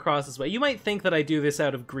not come across this way. You might think that I do this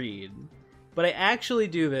out of greed, but I actually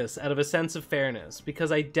do this out of a sense of fairness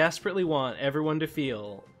because I desperately want everyone to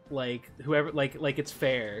feel like whoever like it's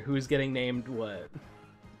fair who's getting named what.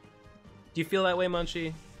 Do you feel that way,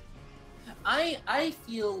 Munchie? I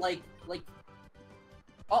feel like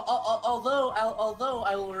although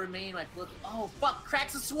I will remain my political. Oh fuck!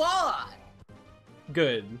 Cracks a Swallow.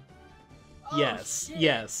 Good. Oh, yes. shit.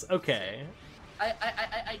 Yes. Okay.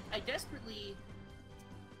 I desperately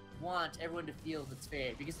want everyone to feel that's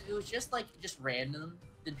fair because if it was just random,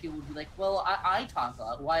 then people would be like, well, I talk a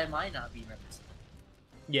lot. Why am I not being represented?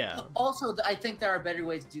 Yeah. Also, I think there are better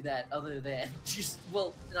ways to do that other than just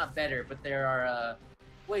not better, but there are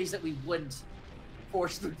ways that we wouldn't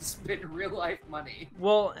force them to spend real life money.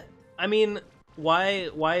 Well, I mean, why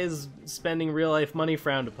is spending real life money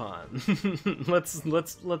frowned upon?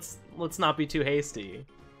 let's not be too hasty.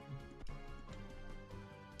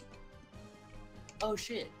 Oh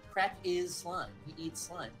shit! Crack is slime. He eats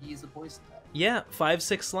slime. He is a poison type. Yeah, 5,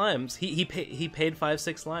 6 slimes. He paid 5,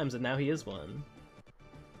 6 slimes, and now he is one.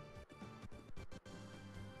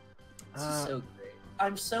 This is so great.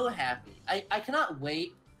 I'm so happy. I cannot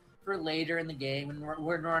wait for later in the game when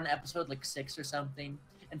we're on episode like 6 or something,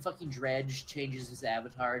 and fucking Dredge changes his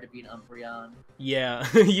avatar to be an Umbreon. Yeah,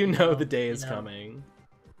 you know the day is coming.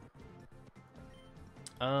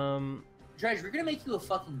 Dredge, we're gonna make you a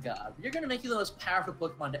fucking god. You're gonna make you the most powerful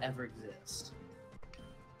Pokemon to ever exist.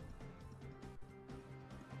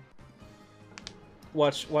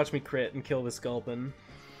 Watch me crit and kill this Gulpin.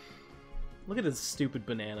 Look at his stupid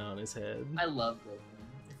banana on his head. I love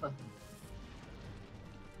Gulpin.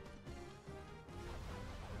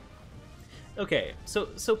 Okay, so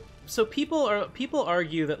people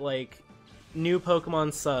argue that like new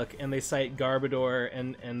Pokemon suck, and they cite Garbodor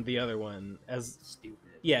and the other one as stupid.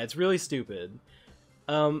 Yeah, it's really stupid.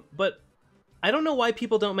 But I don't know why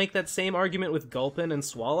people don't make that same argument with Gulpin and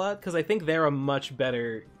Swalot, because I think they're a much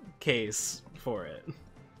better case for it.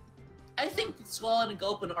 I think Swalot and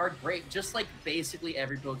Gulpin are great, just like basically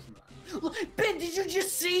every Pokemon. Ben, did you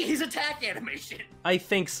just see his attack animation? I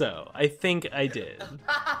think so. I think I did.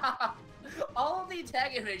 All of the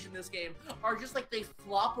attack animation in this game are just like they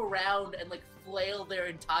flop around and like flail their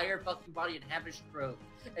entire fucking body and have a stroke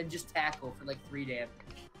and just tackle for like 3 damage.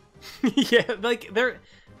 Yeah, like they're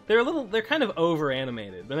kind of over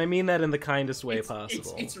animated, and I mean that in the kindest way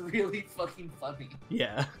possible. It's really fucking funny.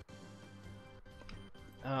 Yeah.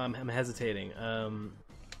 I'm hesitating. Alright,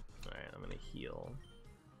 I'm gonna heal.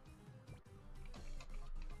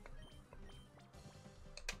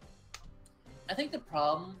 I think the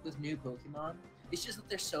problem with new Pokemon is just that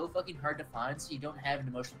they're so fucking hard to find, so you don't have an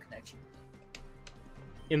emotional connection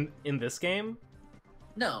with them. In this game?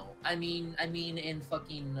 No, I mean in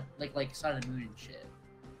fucking like Sun and Moon and shit.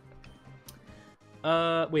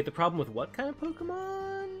 Wait, the problem with what kind of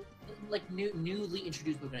Pokemon? Like newly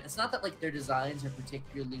introduced Pokemon. It's not that like their designs are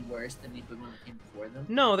particularly worse than the Pokemon that came before them.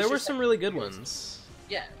 No, there were just some really good ones.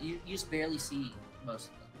 Yeah, you just barely see most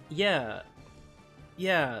of them. Yeah.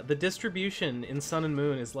 Yeah, the distribution in Sun and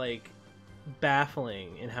Moon is like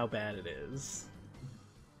baffling in how bad it is.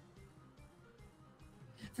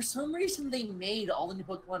 For some reason, they made all the new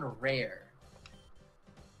Pokemon rare.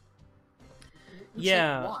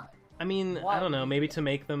 Yeah. Like, why? I mean, Why I don't would know, you maybe do to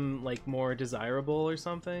make them, like, more desirable or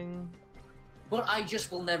something? But I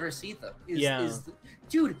just will never see them. Yeah.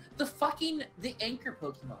 Dude, the anchor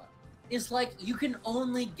Pokemon is like, you can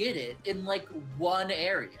only get it in, like, one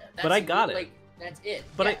area. But I got it. Like, that's it.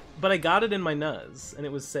 But I got it in my Nuz, and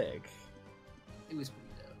it was sick. It was pretty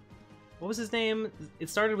dope. What was his name? It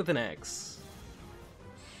started with an X.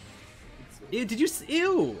 Ew, did you...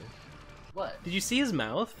 Ew! What? Did you see his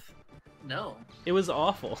mouth? No. It was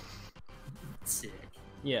awful. Sick.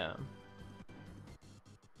 Yeah.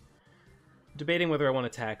 Debating whether I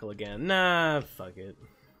want to tackle again. Nah, fuck it.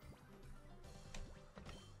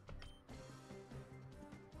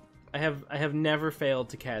 I have never failed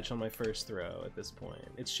to catch on my first throw at this point.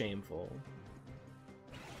 It's shameful.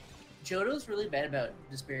 Johto's really bad about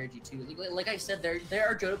disparity too. Like I said, there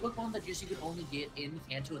are Johto Pokemon that just you can only get in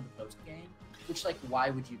Kanto in the post game. Which, like,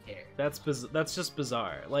 why would you care? That's just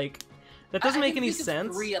bizarre. Like, that doesn't make any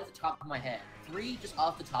sense. 3 off the top of my head. 3 just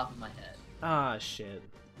off the top of my head. Ah, shit.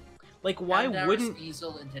 Like, why wouldn't...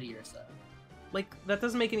 Sneasel and Teddiursa. Like, that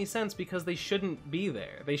doesn't make any sense because they shouldn't be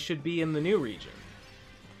there. They should be in the new region.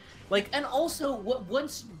 Like, and also,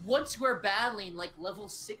 once we're battling, like, level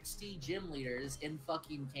 60 gym leaders in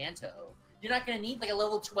fucking Kanto, you're not gonna need, like, a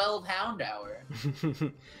level 12 Houndour.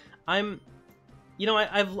 You know,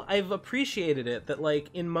 I've appreciated it that, like,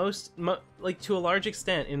 in like, to a large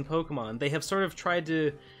extent in Pokemon, they have sort of tried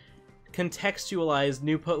to contextualize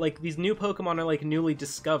these new Pokemon are, like, newly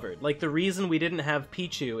discovered. Like, the reason we didn't have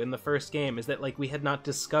Pichu in the first game is that, like, we had not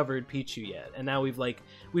discovered Pichu yet, and now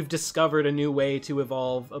we've discovered a new way to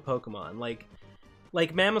evolve a Pokemon.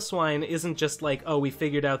 Like Mamoswine isn't just like, oh, we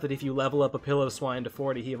figured out that if you level up a Pillow-Swine to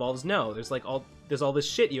 40, he evolves. No, there's all this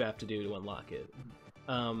shit you have to do to unlock it.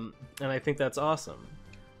 And I think that's awesome.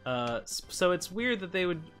 So it's weird that they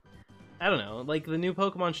would... I don't know, like, the new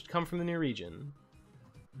Pokemon should come from the new region.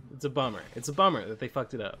 It's a bummer. It's a bummer that they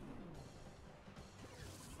fucked it up.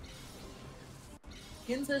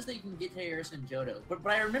 Ken says that you can get Teddiursa and Johto, but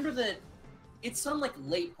I remember that it's some, like,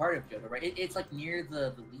 late part of Johto, right? It's, like, near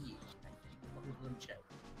the lead, I think. Let me check.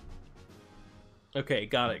 Okay,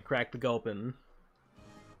 got it. Crack the gulpin.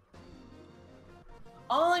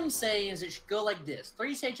 All I'm saying is it should go like this.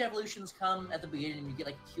 3-stage evolutions come at the beginning and you get,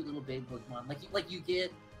 like, cute little baby Pokemon. Like you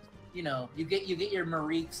get, you know, you get your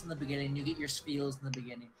Mariks in the beginning, you get your Spheals in the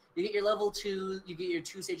beginning. You get your level 2, you get your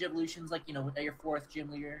 2-stage evolutions, like, you know, at your 4th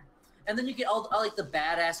gym leader. And then you get all like, the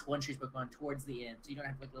badass 1-stage Pokemon towards the end, so you don't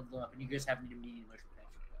have to, like, level them up, and you just have an immediate motion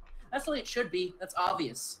protection. That's the way it should be. That's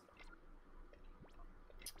obvious.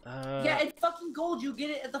 Yeah, in fucking Gold, you get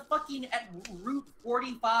it at Route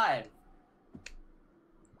 45.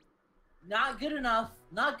 Not good enough.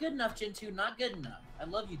 Not good enough, Gen 2. Not good enough. I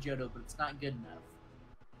love you, Johto, but it's not good enough.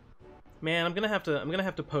 Man, I'm gonna have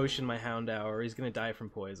to potion my Houndour, or he's gonna die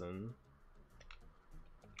from poison.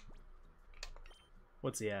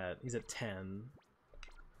 What's he at? He's at 10.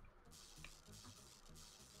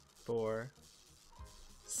 4.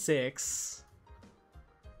 6.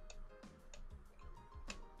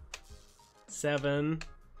 7.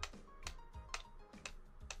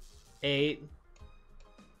 8.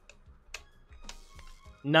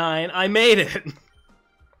 9. I made it!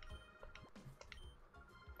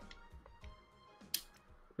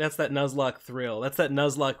 That's that Nuzlocke thrill. That's that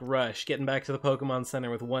Nuzlocke rush, getting back to the Pokemon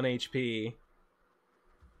Center with 1 HP.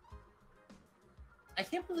 I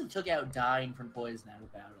can't believe they took out dying from poison out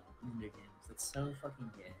of battle in their games. That's so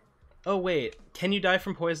fucking gay. Oh wait, can you die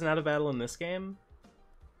from poison out of battle in this game?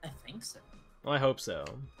 I think so. Well, I hope so.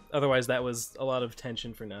 Otherwise that was a lot of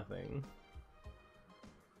tension for nothing.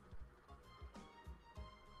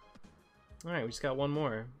 Alright, we just got one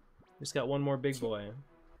more. We just got one more big boy.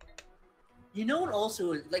 You know what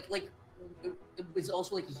also, it's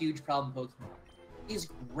also, like, a huge problem in Pokemon? Is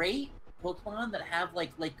great Pokemon that have,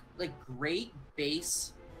 like great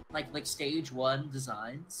base, like stage 1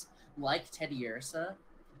 designs, like Teddiursa,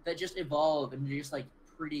 that just evolve and they're just, like,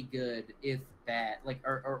 pretty good, if bad, like,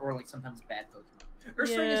 or like, sometimes bad Pokemon.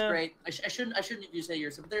 Ursaring is great. I shouldn't use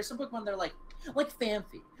Teddiursa, but there's some Pokemon that are like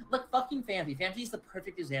Phanpy. Like fucking Phanpy. Phanpy is the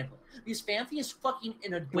perfect example. Because Phanpy is fucking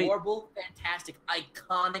an adorable, fantastic,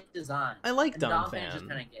 iconic design. I like Donphan. Just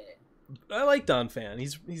kind of gay. I like Donphan.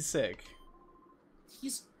 He's sick.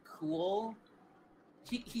 He's cool.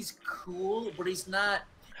 He's cool, but he's not.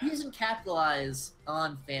 He doesn't capitalize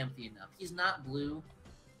on Phanpy enough. He's not blue.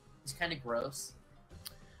 He's kind of gross.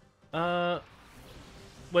 What,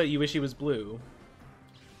 you wish he was blue?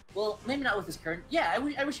 Well, maybe not with his current. Yeah, I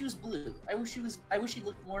wish he was blue. I wish he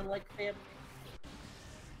looked more like Phanpy.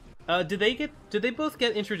 Did they both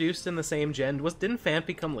get introduced in the same gen? Didn't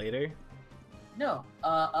Phanpy come later? No.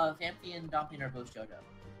 Phanpy and Donphan are both Johto.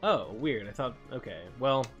 Oh, weird. I thought... Okay,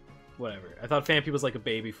 well, whatever. I thought Phanpy was like a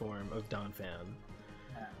baby form of Donphan.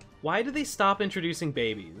 Why did they stop introducing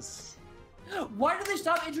babies? Why did they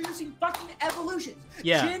stop introducing fucking evolutions?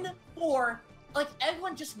 Yeah. Gen 4, like,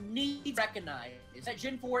 everyone just needs to recognize that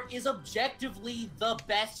Gen 4 is objectively the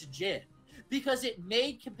best gen. Because it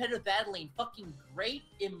made competitive battling fucking great,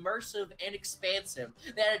 immersive, and expansive.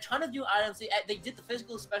 They had a ton of new items. They did the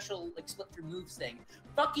physical special, like, split through moves thing.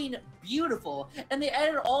 Fucking beautiful. And they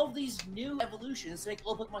added all of these new evolutions to make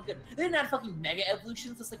old Pokemon good. They didn't add fucking Mega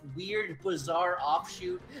Evolutions, this, like, weird, bizarre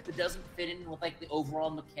offshoot that doesn't fit in with, like, the overall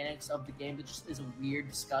mechanics of the game. That just is a weird,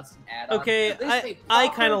 disgusting add-on. Okay, I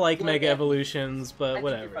kind of like Mega Evolutions, but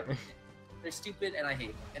whatever. They're stupid, and I hate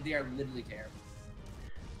them. And they are literally terrible.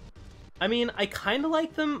 I mean, I kind of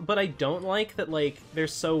like them, but I don't like that, like, they're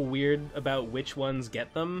so weird about which ones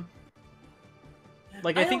get them.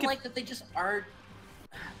 Like, I think don't like that they just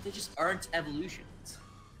aren't evolutions.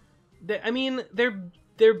 I mean,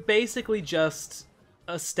 they're basically just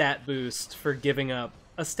a stat boost for giving up...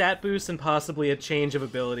 A stat boost and possibly a change of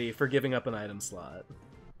ability for giving up an item slot.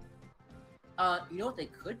 You know what they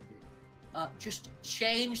could do? Just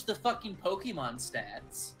change the fucking Pokemon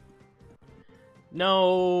stats.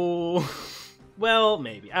 No. Well,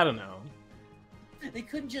 maybe. I don't know. They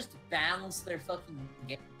couldn't just balance their fucking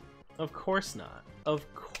game. Of course not. Of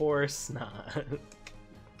course not.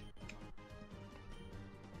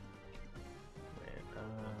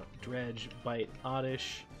 Dredge, Bite,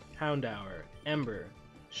 Oddish, Houndour, Ember,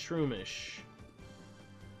 Shroomish.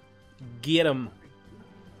 Get 'em.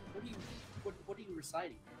 What are you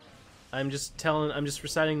reciting? I'm just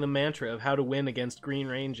reciting the mantra of how to win against Green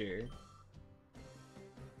Ranger.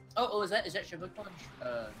 Oh, is that Shadow Punch?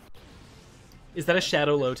 Is that a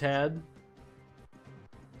Shadow Lotad?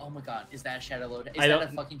 Oh my god, is that a Shadow Lotad? Is that a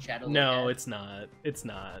fucking Shadow Lotad? No, it's not. It's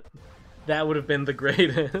not. That would have been the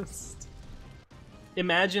greatest.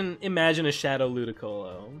 Imagine a Shadow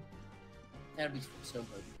Ludicolo. That would be so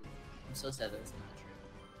good. I'm so sad that it's not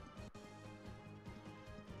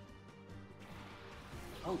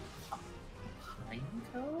true. Oh,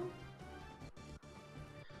 Pineco?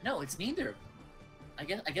 No, it's neither. I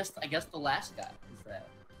guess the last guy is that.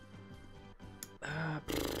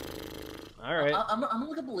 All right. I'm gonna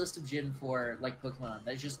look up a list of Gen 4 like Pokemon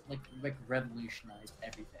that just like revolutionized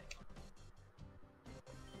everything.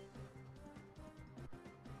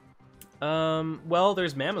 Well,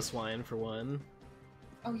 there's Mamoswine for one.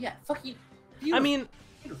 Oh yeah, fucking. I mean,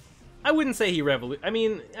 I wouldn't say he I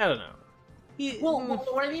mean, I don't know. Well,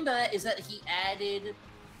 what I mean by that is that he added,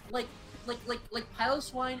 like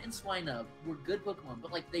Piloswine and Swinub were good Pokemon,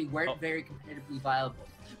 but like they weren't very competitively viable.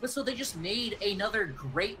 But so they just made another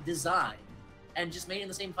great design, and just made it in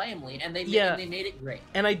the same family, and they made it great.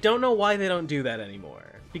 And I don't know why they don't do that anymore,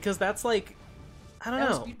 because that's like, I don't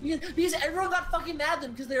know. Because everyone got fucking mad at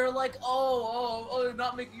them because they were like, oh,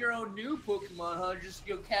 not making your own new Pokemon, huh? Just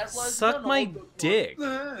capitalize. Suck my dick.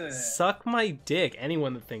 Suck my dick.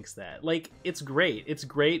 Anyone that thinks that, like, it's great. It's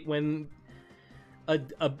great when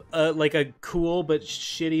like a cool but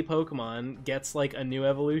shitty Pokemon gets like a new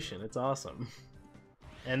evolution. It's awesome.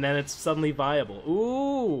 And then it's suddenly viable.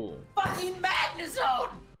 Ooh. Fucking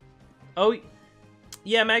Magnezone. Oh.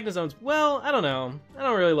 Yeah, Magnezone's... Well, I don't know. I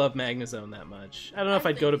don't really love Magnezone that much. I don't know if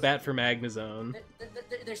I'd go to bat for Magnezone.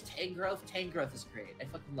 There's Tangrowth. Tangrowth is great. I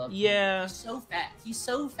fucking love him. Yeah. He's so fat. He's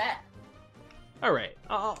so fat. Alright.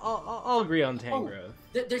 I'll agree on Tangrowth.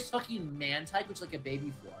 There's fucking Mantike, which is like a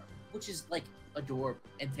baby form, which is like adorable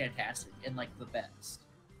and fantastic and like the best.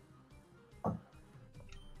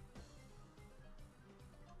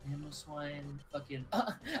 Mamoswine, fucking...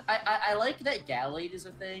 I like that Gallade is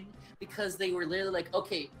a thing, because they were literally like,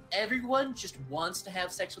 okay, everyone just wants to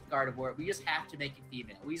have sex with Gardevoir, we just have to make it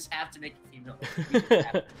female. We just have to make it female.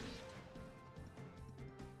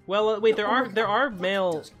 Well, wait, there are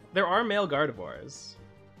male Gardevoirs.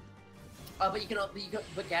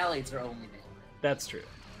 But Gallades are only male. That's true.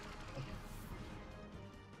 Okay.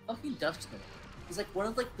 Fucking Dusknoir is like one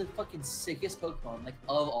of like the fucking sickest Pokemon like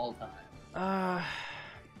of all time.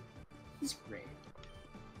 He's great.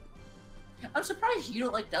 I'm surprised you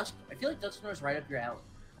don't like Dusknoir. I feel like Dusknoir is right up your alley.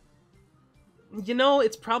 You know,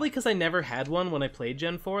 it's probably because I never had one when I played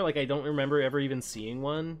Gen 4. Like, I don't remember ever even seeing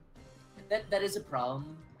one. That is a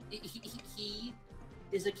problem. He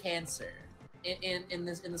is a cancer. In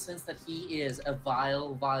the sense that he is a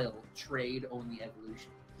vile trade-only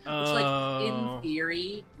evolution. Which, like, in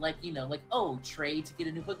theory, like, you know, like, oh, trade to get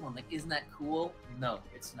a new Pokemon. Like, isn't that cool? No,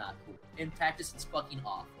 it's not cool. In practice, it's fucking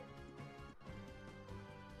awful.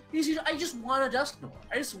 Because I just want a Dusknoir.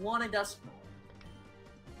 I just want a Dusknoir.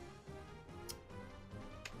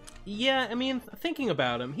 Yeah, I mean, thinking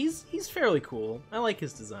about him, he's fairly cool. I like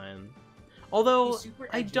his design. Although, He's super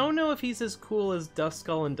I edgy. don't know if he's as cool as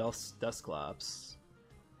Duskull and Dusclops.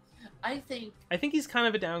 I think he's kind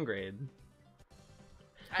of a downgrade.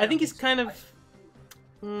 I don't think he's so. kind of...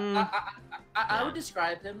 I would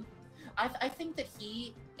describe him. I think that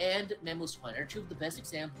he and Nemo's Twin are two of the best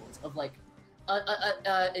examples of like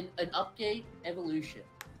an update evolution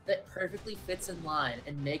that perfectly fits in line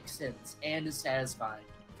and makes sense and is satisfying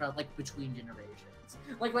from like between generations.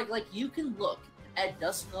 Like you can look at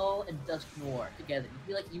Dusknull and Dusknoir together and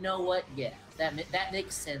be like, you know what? Yeah, that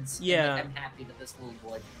makes sense. Yeah, and, like, I'm happy that this little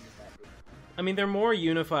boy is happy. I mean, they're more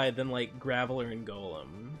unified than like Graveler and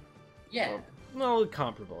Golem. Yeah. Well,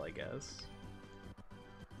 comparable, I guess.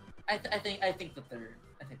 I think that they're good.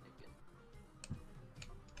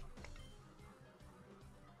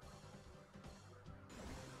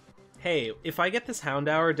 Hey, if I get this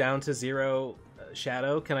Houndour down to 0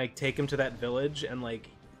 shadow, can I take him to that village and like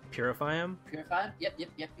purify him? Purify? Yep.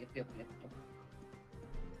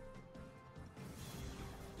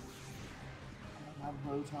 Oh my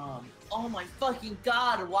Rotom. Oh my fucking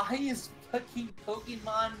god, why is fucking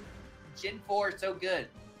Pokemon Gen 4 so good?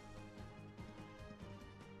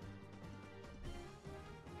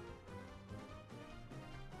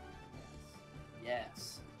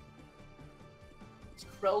 Yes. It's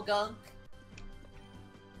Krogunk.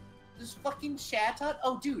 This fucking Chatot.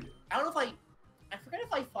 Oh, dude. I don't know if I forget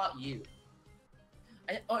if I fought you.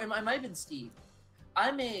 It might have been Steve.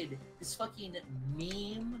 I made this fucking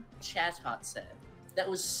meme Chatot set that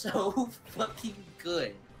was so fucking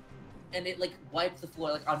good. And it, like, wiped the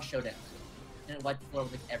floor, like, on Showdown. And it wiped the floor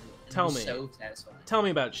with, like, everyone. And Tell it was me. so satisfying. Tell me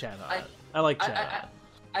about Chatot. I like Chatot.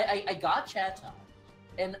 I got Chatot.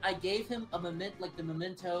 And I gave him a the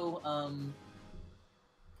memento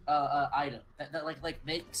item that like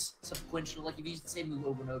makes sequential, like if you use the same move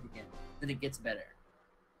over and over again, then it gets better.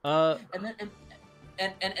 And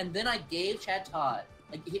then I gave Chatot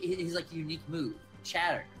like his like unique move,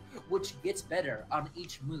 Chatter, which gets better on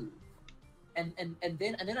each move. And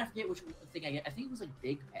then I forget which thing I get. I think it was like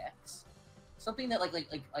Big Pecs, something that like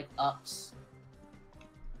ups.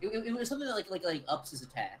 It was something that like ups his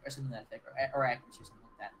attack or something like that, or accuracy or something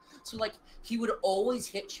like that. So like he would always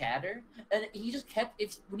hit Chatter, and he just kept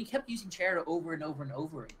when he kept using Chatter over and over and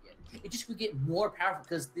over again, it just would get more powerful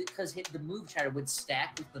because the move Chatter would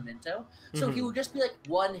stack with Memento. So he would just be like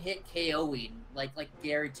one hit KOing like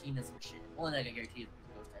Giratina and shit. Well, not Giratina, you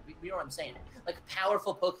know what I'm saying? Like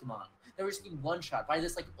powerful Pokemon that were just getting one shot by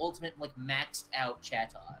this like ultimate like maxed out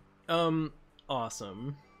Chatot.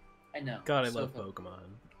 Awesome. I know. God, I love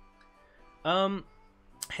Pokemon.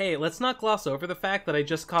 Hey, let's not gloss over the fact that I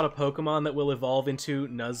just caught a Pokemon that will evolve into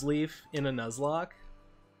Nuzleaf in a Nuzlocke,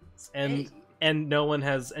 and no one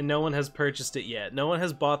has purchased it yet. No one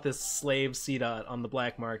has bought this slave Seedot on the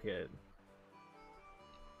black market.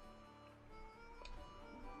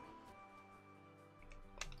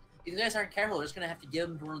 If you guys aren't careful, we're just gonna have to give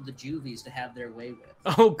them to one of the Juvies to have their way with.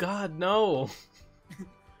 Oh God, no!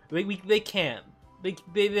 they can't.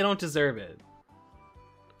 They don't deserve it.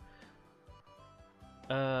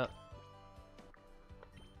 Oh,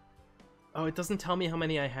 it doesn't tell me how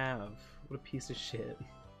many I have. What a piece of shit.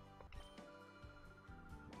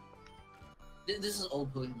 This is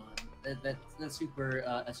old Pokemon. That's super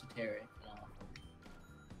esoteric.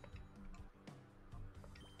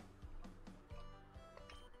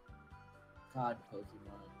 God,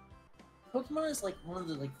 Pokemon is like one of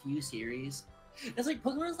the like few series. It's like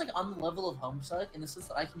Pokemon is like on the level of Homestuck in the sense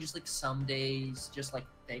that I can just like some days just like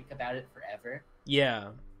think about it forever. Yeah,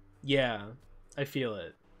 I feel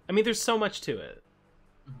it. I mean, there's so much to it.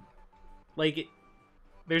 Like,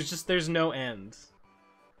 there's no end.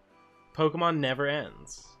 Pokemon never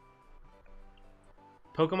ends.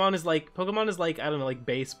 Pokemon is like I don't know, like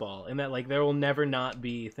baseball, in that like there will never not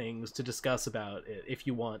be things to discuss about it if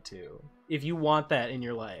you want to. If you want that in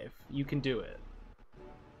your life, you can do it.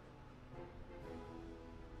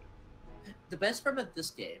 The best part of this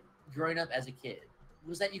game, growing up as a kid,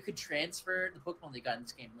 was that you could transfer the Pokemon they got in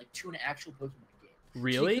this game like to an actual Pokemon game.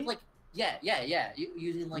 Really? So you could, like, yeah.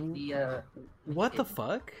 Using like the what the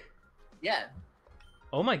fuck? Yeah.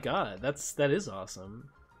 Oh my god, that is awesome.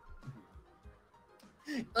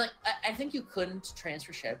 Like I think you couldn't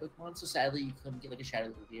transfer Shadow Pokemon, so sadly you couldn't get like a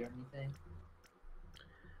Shadow Ruby or anything.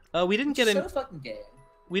 We didn't get so fucking gay.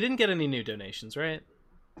 We didn't get any new donations, right?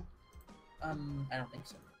 I don't think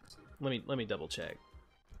so. Let me double check.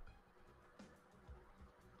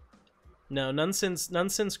 No, none since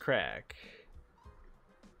crack.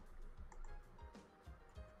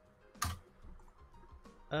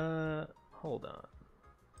 Hold on.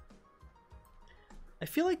 I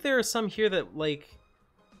feel like there are some here that, like,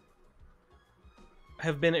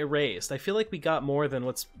 have been erased. I feel like we got more than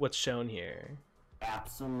what's shown here.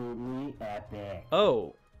 Absolutely epic.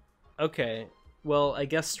 Oh, okay. Well, I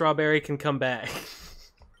guess Strawberry can come back.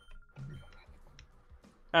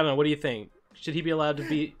 I don't know. What do you think? Should he be allowed to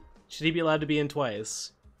be? Should he be allowed to be in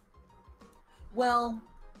twice? Well,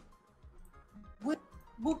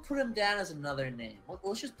 we'll put him down as another name.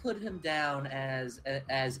 Let's just put him down as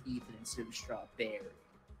Ethan instead of Strawberry.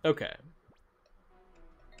 Okay.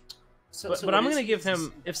 But I'm gonna give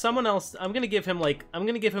him, if someone else, I'm gonna give him like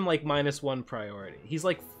 -1 priority. He's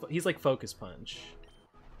like Focus Punch.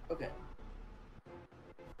 Okay.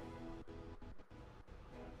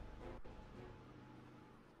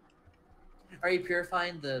 Are you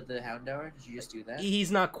purifying the Houndour? Did you just do that?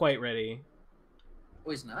 He's not quite ready.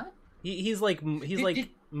 Oh, he's not? He's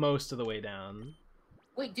most of the way down.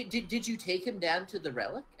 Wait, did you take him down to the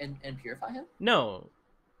relic and purify him? No.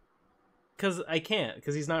 Cause I can't,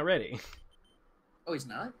 because he's not ready. Oh, he's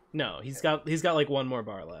not? No, he's got like 1 more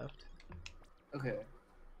bar left. Okay.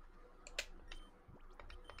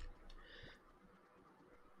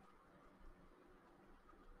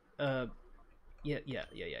 Yeah.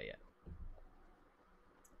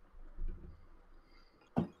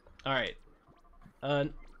 All right.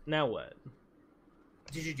 Now what?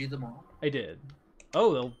 Did you do them all? I did.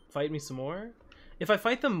 Oh, they'll fight me some more? If I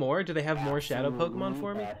fight them more, do they have more shadow Pokemon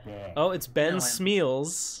for me? Oh, it's Ben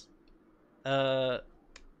Smeals.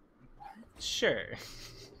 Sure.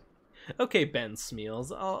 Okay, Ben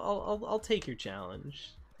Smeals. I'll take your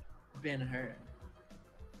challenge. Ben Hur.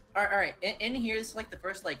 All right. In here, this is like the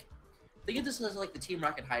first like. Think of this as like the Team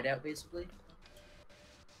Rocket hideout, basically.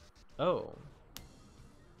 Oh.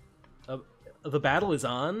 The battle is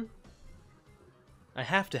on? I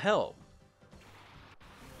have to help.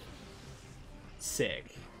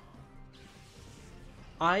 Sick.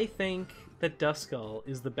 I think that Duskull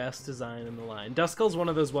is the best design in the line. Duskull's one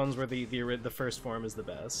of those ones where the first form is the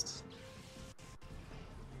best.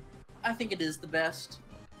 I think it is the best.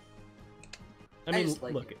 I mean,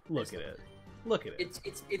 look at it. Look at it.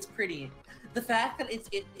 It's pretty. The fact that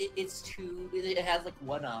it has like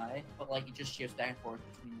 1 eye, but like it just shifts back and forth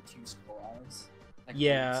between the 2 skull eyes. Like,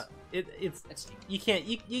 yeah, it's you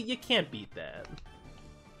can't beat that.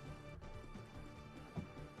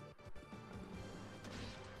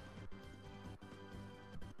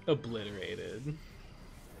 Obliterated.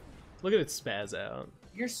 Look at it spaz out.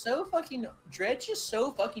 You're so fucking Dredge is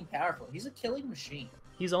so fucking powerful. He's a killing machine.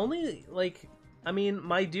 He's only like, I mean,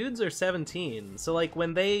 my dudes are 17, so like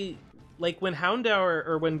when Houndour,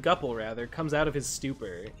 or when Gupple rather, comes out of his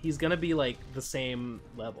stupor, he's gonna be like the same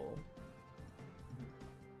level.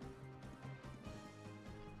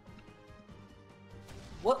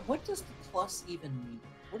 What does the plus even mean?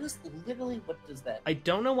 What does that mean? I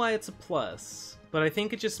don't know why it's a plus, but I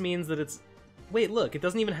think it just means that it's... Wait, look, it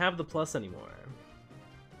doesn't even have the plus anymore.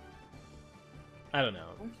 I don't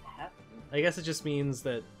know. What's happening? I guess it just means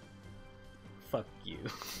that... Fuck you.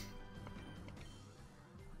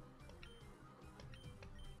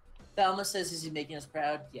 Thelma says, is he making us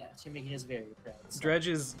proud? Yeah, she's making us very proud. So. Dredge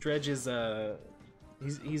is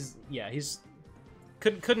he's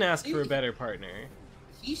couldn't ask for a better partner.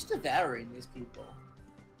 He's devouring these people.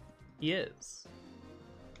 He is.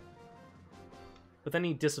 But then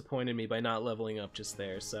he disappointed me by not leveling up just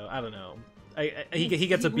there, so I don't know. He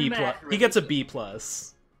gets a B plus. He gets a B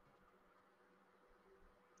plus.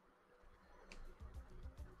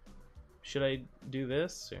 Should I do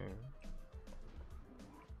this or?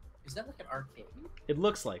 Is that like an arcade? It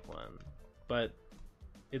looks like one, but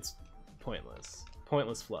it's pointless.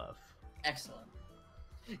 Pointless fluff. Excellent.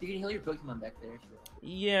 You can heal your Pokemon back there if you want.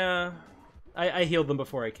 Yeah, I healed them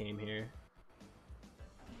before I came here.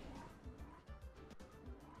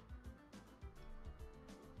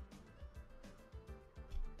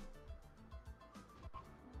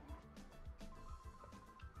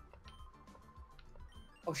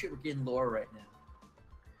 Oh shit, we're getting lore right now.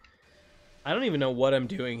 I don't even know what I'm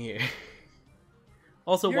doing here.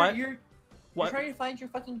 Also, You're trying to find your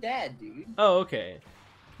fucking dad, dude. Oh, okay.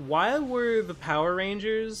 Why were the Power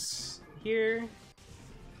Rangers here?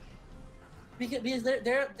 Because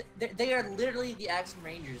they are literally the Axum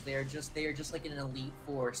Rangers. They are just like an elite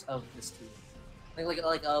force of this team.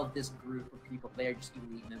 Like of this group of people. They are just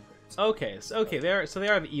elite members. Okay, so they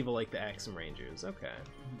are the evil like the Axum Rangers. Okay.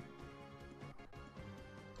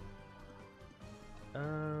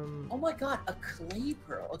 Oh my god, a clay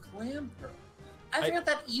pearl, a clam pearl. I forgot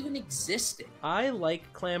that even existed. I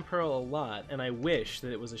like Clam Pearl a lot, and I wish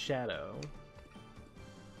that it was a shadow.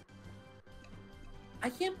 I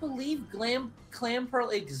can't believe Clam Pearl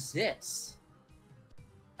exists.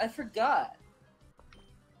 I forgot.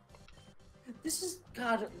 This is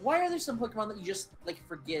God. Why are there some Pokemon that you just like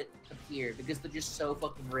forget appear because they're just so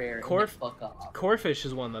fucking rare? And they fuck off. Corphish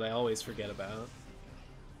is one that I always forget about.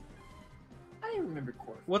 I didn't remember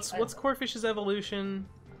Corphish. What's Corphish's evolution?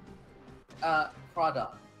 Crawdon.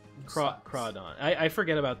 Crawdon. I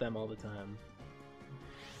forget about them all the time.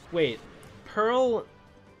 Wait, Pearl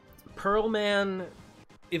Man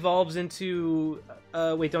evolves into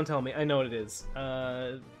wait, don't tell me. I know what it is.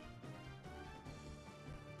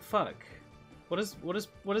 Fuck. What does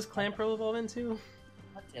Clamperl evolve into?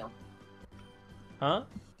 Huntail. Huh?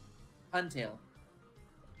 Huntail.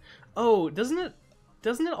 Oh, doesn't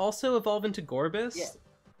it also evolve into Gorbis?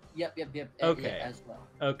 Yeah. Yep. Okay. Yeah, as well.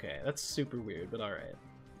 Okay, that's super weird, but alright.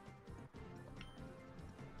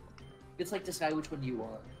 It's like decide which one you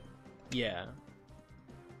want. Yeah.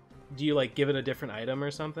 Do you like give it a different item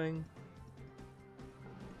or something?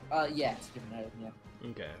 Yeah, it's a different item, yeah.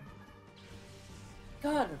 Okay.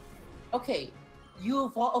 God. Okay. You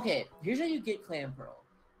evolve. Okay, here's how you get Clamperl.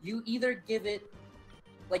 You either give it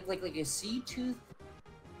like a sea tooth,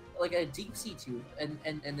 like a deep sea tooth, and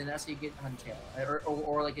then that's how you get Huntail,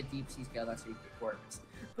 or like a deep sea scale, that's how you get Corvus.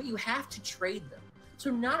 But you have to trade them.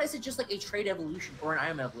 So not is it just like a trade evolution or an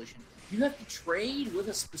item evolution. You have to trade with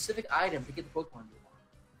a specific item to get the Pokemon you want.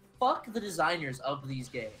 Fuck the designers of these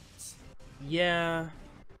games. Yeah.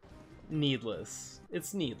 Needless.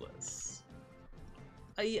 It's needless.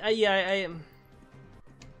 I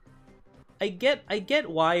get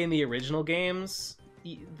why in the original games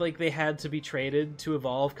like they had to be traded to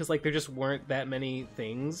evolve because like there just weren't that many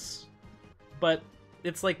things, but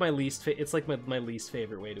it's like my least my least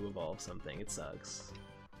favorite way to evolve something. It sucks.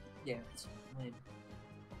 Yeah, it's lame.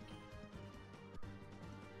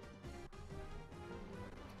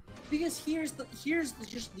 Because here's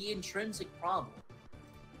just the intrinsic problem.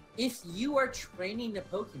 If you are training a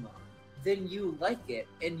Pokemon, then you like it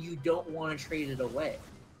and you don't want to trade it away.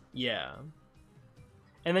 Yeah.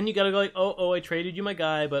 And then you gotta go like, oh, I traded you my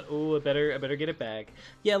guy, but oh, I better get it back.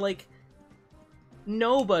 Yeah, like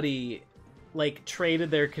nobody like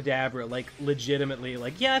traded their Kadabra like legitimately.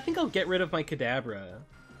 Like, yeah, I think I'll get rid of my Kadabra.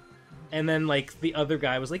 And then like the other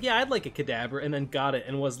guy was like, yeah, I'd like a Kadabra, and then got it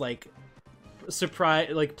and was like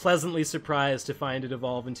surprised, like pleasantly surprised to find it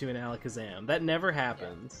evolve into an Alakazam. That never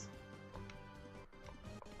happens.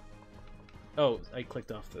 Yeah. Oh, I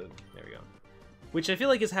clicked off the. There we go. Which I feel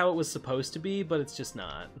like is how it was supposed to be, but it's just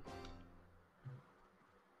not.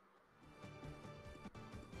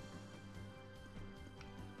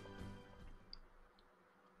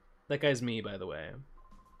 That guy's me, by the way.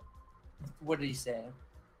 What did he say?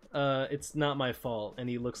 It's not my fault, and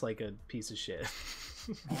he looks like a piece of shit.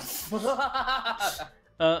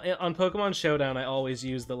 On Pokemon Showdown, I always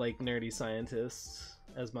use the, like, nerdy scientist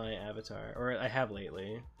as my avatar. Or I have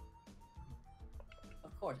lately.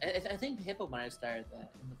 Of course. I think Hippo might have started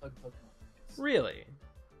that in the Pokemon. Really?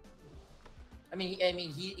 I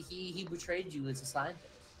mean, he betrayed you as a scientist.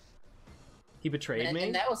 He betrayed me?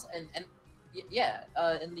 And that was... And yeah,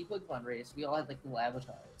 in the Pokemon race, we all had, like, little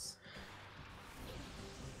avatars.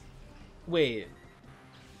 Wait.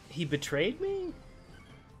 He betrayed me?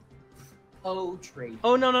 Oh, trade.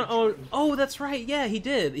 Oh, no. Oh, that's right. Yeah, he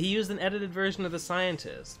did. He used an edited version of the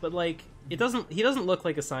scientist. But, like, he doesn't look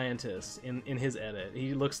like a scientist in his edit.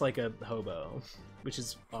 He looks like a hobo, which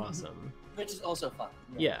is awesome. Which is also fun.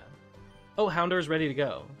 Yeah. Oh, Houndour's ready to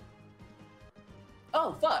go.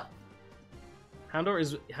 Oh, fuck. Houndour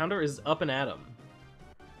is up and at him.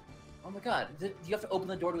 Oh my god. You have to open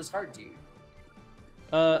the door to his heart, dude.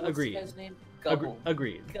 Agreed. What's the guy's name? Gubble.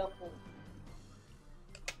 Agreed. Gubble.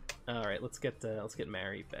 All right, let's get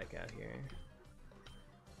Mary back out here.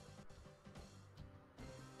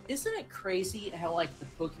 Isn't it crazy how like the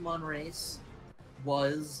Pokemon race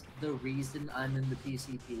was the reason I'm in the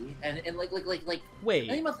PCP and like wait, I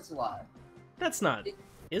think about this a lot. That's not.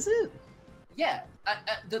 Is it? Yeah,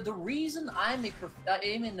 the reason I'm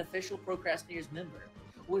an official Procrastinators member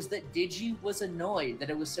was that Digi was annoyed that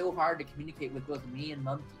it was so hard to communicate with both me and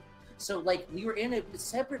Monkey. So like we were in a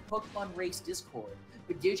separate Pokemon race Discord,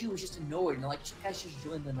 but Digi was just annoyed and like guys just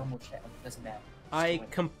join the normal chat. It doesn't matter. I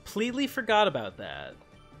completely forgot about that.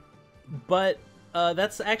 But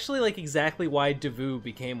that's actually like exactly why Devu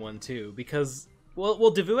became one too, because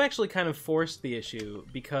well Devu actually kind of forced the issue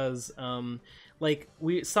because like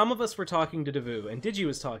some of us were talking to Devu and Digi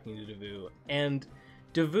was talking to Devu, and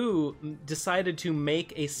Devu decided to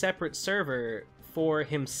make a separate server for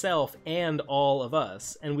himself and all of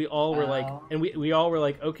us, and we all were like, and we all were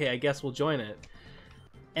like, okay, I guess we'll join it.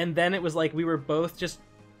 And then it was like we were both just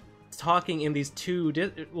talking in these two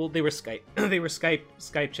they were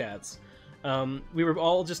Skype chats, we were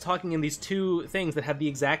all just talking in these two things that had the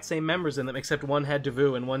exact same members in them, except one had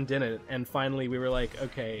Devu and one didn't. And finally, we were like,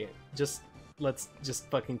 okay, let's just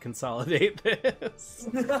fucking consolidate this.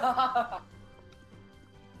 I'm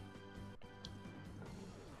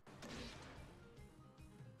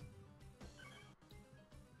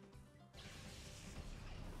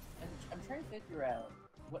trying to figure out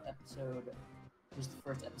what episode was the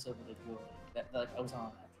first episode that I joined, that like I was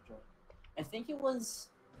on after joining. I think it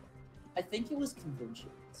was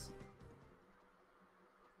Conventions.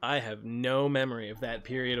 I have no memory of that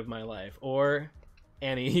period of my life, or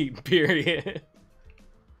any period.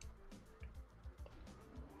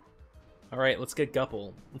 All right, let's get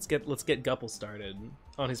Gupple. Let's get Gupple started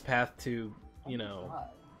on his path to, you know, God.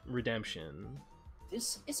 redemption.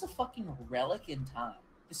 This is a fucking relic in time.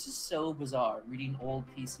 This is so bizarre, reading old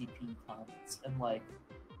PCP comments and like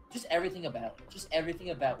just everything about it. Just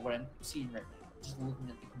everything about what I'm seeing right now. Just looking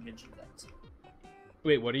at the Conventions episode.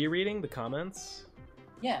 Wait, what are you reading? The comments?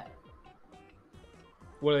 Yeah.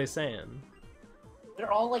 What are they saying?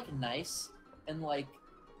 They're all like nice and like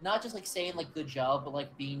not just like saying like good job, but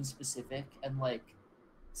like being specific and like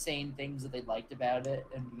saying things that they liked about it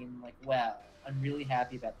and being like, wow, I'm really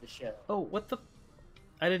happy about the show. Oh, what the?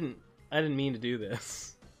 I didn't mean to do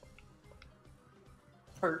this.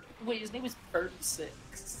 Wait, his name is Pert6.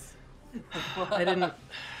 I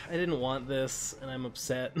didn't want this, and I'm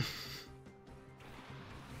upset.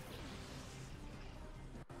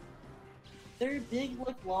 They're big,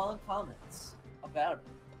 like, long comments about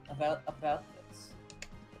this.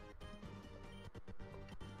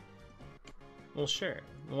 Well, sure.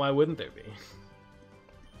 Why wouldn't there be?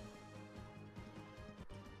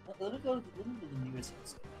 Let me go to the newest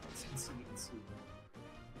episode and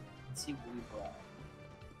see what we brought.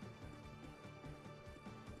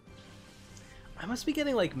 I must be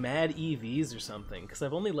getting like mad EVs or something, because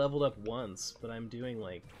I've only leveled up once, but I'm doing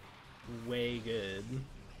like way good.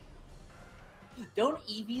 Don't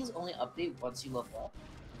EVs only update once you level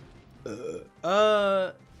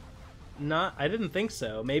up? Not. I didn't think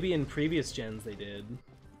so. Maybe in previous gens they did.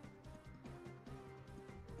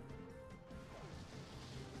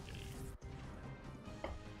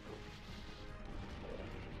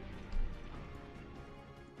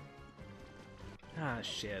 Ah,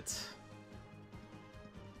 shit.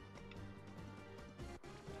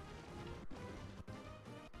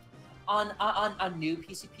 On new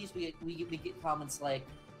PCPs, we get comments like,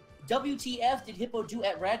 "WTF did Hippo do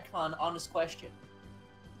at RadCon? Honest question,"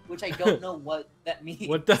 which I don't know what that means.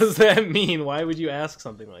 What does that mean? Why would you ask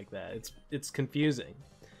something like that? It's confusing.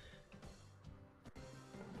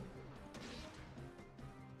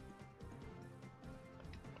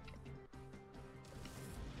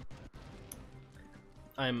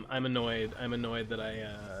 I'm annoyed. I'm annoyed that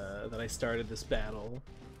I started this battle.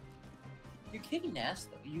 You're kicking ass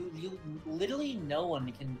though. You literally no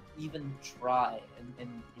one can even try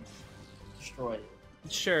and destroy it.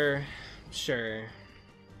 Sure.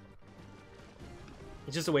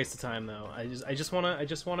 It's just a waste of time though. I just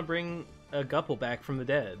wanna bring a Gupple back from the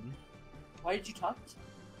dead. Why did you talk to him?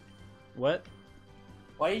 What?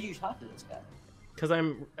 Why did you talk to this guy? Because I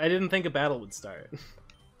didn't think a battle would start.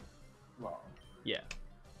 Well. Yeah.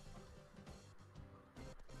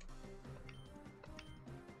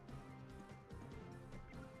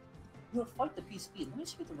 You know, fight the PCP. Let me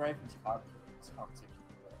see what the Rifles conversation is.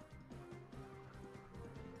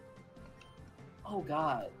 Oh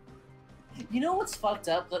god. You know what's fucked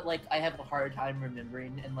up that like I have a hard time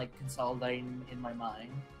remembering and like consolidating in my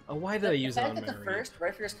mind? Oh, why did I use it on the fact that memory? the first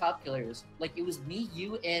Rifles Cop Killers, like it was me,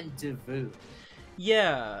 you, and Devu.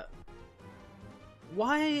 Yeah.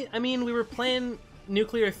 Why? I mean, we were playing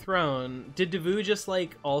Nuclear Throne. Did Devu just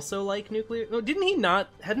like also like Nuclear? No, didn't he not?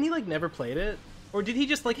 Hadn't he like never played it? Or did he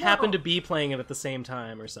just like happen to be playing it at the same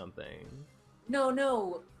time or something?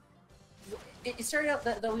 No. It started out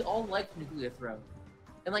that we all liked Nuclear Throne,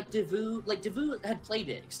 and like Devu had played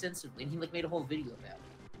it extensively, and he like made a whole video about it.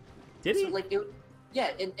 Did he? So, like it,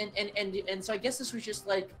 yeah, and so I guess this was just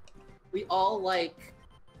like we all like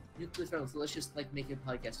Nuclear Throne, so let's just like make a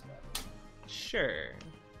podcast about it. Sure.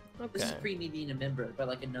 Okay. This is pre me being a member by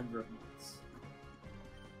like a number of months,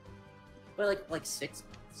 by like 6 months.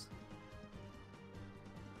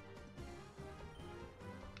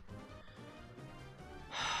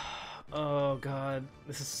 Oh god,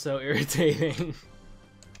 this is so irritating.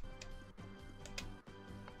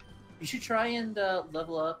 You should try and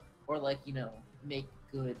level up, or like make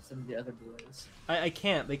good some of the other boys. I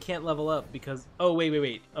can't. They can't level up because. Oh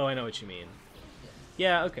wait. Oh, I know what you mean.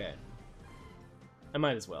 Yeah. Okay. I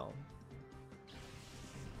might as well.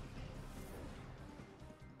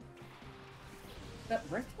 But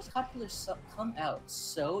Breakfast Copulars come out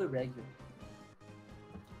so irregularly.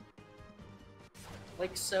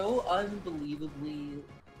 Like, so unbelievably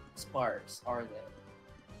sparse are they?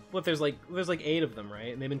 What, there's like 8 of them,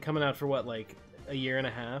 right? And they've been coming out for what, like a year and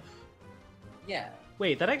a half? Yeah.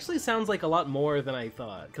 Wait, that actually sounds like a lot more than I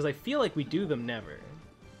thought, because I feel like we do them never.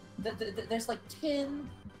 There's like 10,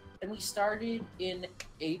 and we started in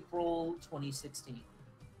April 2016.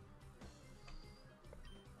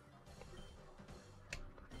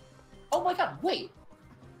 Oh my god, wait!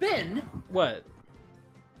 Ben! What?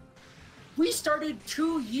 We started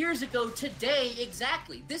 2 years ago today,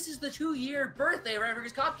 exactly. This is the 2-year birthday of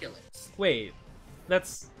Africa's Copulars. Wait,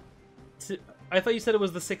 that's... I thought you said it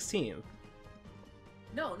was the 16th.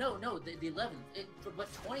 No, the 11th.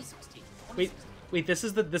 But 2016. Wait, this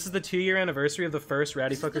is the 2-year anniversary of the first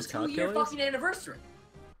Rowdy Fuckers Cop Killers? 2-year fucking anniversary.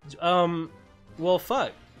 Well,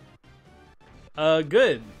 fuck.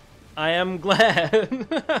 Good. I am glad.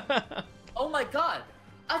 Oh my god.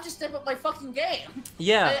 I just stepped up my fucking game.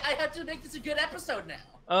 Yeah. I have to make this a good episode now.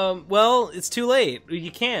 Well, it's too late.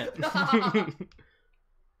 You can't.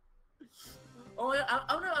 Oh,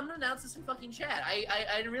 I'm gonna announce this in fucking chat. I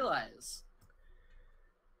didn't realize.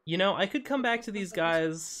 You know, I could come back to these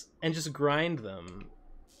guys and just grind them.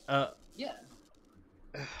 Yeah.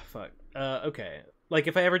 Fuck. Okay. Like,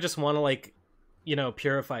 if I ever just want to, like, you know,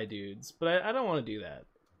 purify dudes. But I don't want to do that.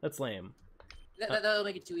 That's lame. That'll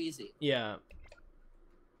make it too easy. Yeah.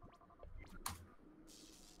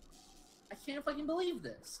 I can't fucking believe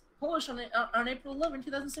this. Published on April 11,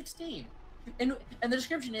 2016. And the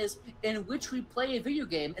description is, in which we play a video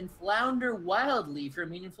game and flounder wildly for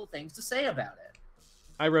meaningful things to say about it.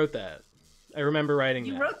 I wrote that. I remember writing that.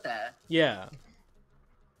 You wrote that? Yeah.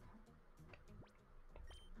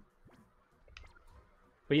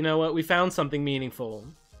 But you know what? We found something meaningful.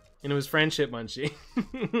 And it was friendship, Munchie.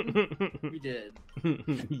 We did.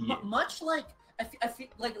 Yeah. Much like, I feel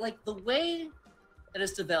like the way that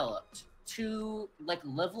it's developed to, like,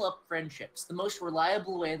 level up friendships, the most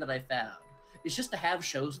reliable way that I found is just to have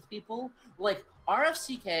shows with people. Like,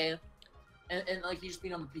 RFCK, and like, you just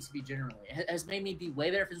being on the PCB generally, has made me be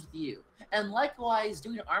way better friends with you. And likewise,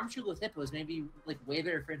 doing an arm shoot with Hippo has made me, like, way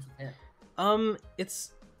better friends with him.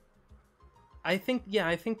 I think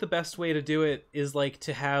the best way to do it is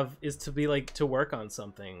to work on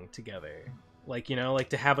something together. Like, you know, like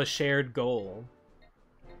to have a shared goal.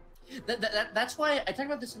 That's why I talked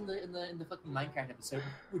about this in the fucking Minecraft episode,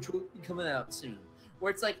 which will be coming out soon.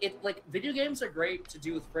 Where it's like video games are great to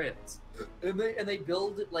do with friends, and they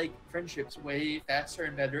build like friendships way faster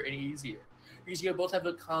and better and easier because you both have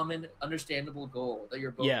a common, understandable goal that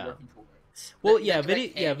you're both working towards. Well,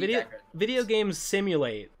 video games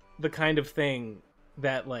simulate the kind of thing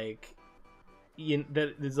that like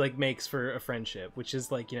that is like makes for a friendship, which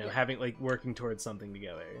is like, you know, having like working towards something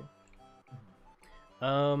together.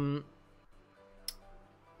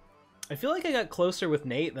 I feel like I got closer with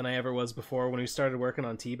Nate than I ever was before when we started working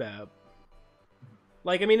on T-Bab.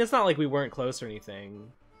 Like, I mean, it's not like we weren't close or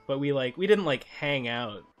anything, but we didn't like hang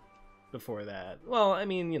out before that. Well, I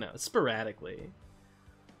mean, you know, sporadically.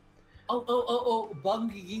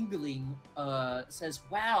 Bungy Yingling says,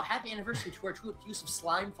 wow, happy anniversary to our two abusive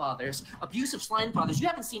slime fathers. Abusive slime fathers, you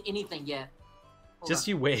haven't seen anything yet. Just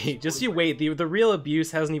you wait. The real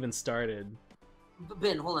abuse hasn't even started.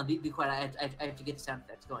 Ben, hold on, be quiet. I have to get the sound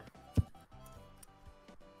effects going. I'm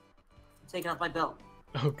taking off my belt.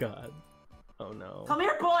 Oh god. Oh no. Come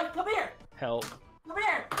here, boy! Come here! Help. Come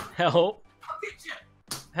here! Help. I'll get you!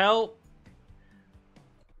 Help!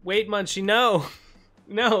 Wait, Munchie, no!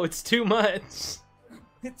 No, it's too much.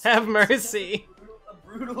 Have mercy. A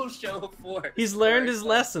brutal show of force. He's learned his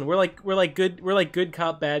lesson. We're like good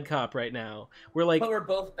cop, bad cop right now. We're like, but we're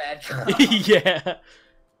both bad cops. Yeah.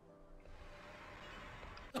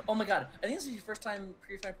 Oh my god! I think this is the first time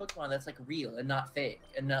purified Pokemon that's like real and not fake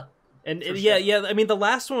and not. And yeah. I mean, the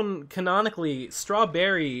last one canonically,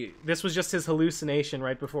 Strawberry. This was just his hallucination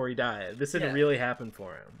right before he died. This didn't really happen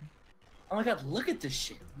for him. Oh my god! Look at this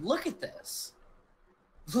shit. Look at this.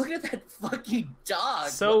 Look at that fucking dog.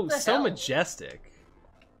 So majestic.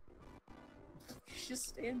 He's just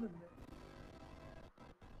standing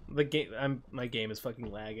there. My game is fucking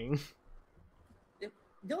lagging.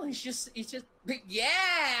 No, he's just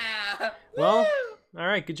yeah. Well, Woo! all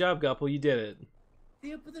right, good job, Gupple. You did it.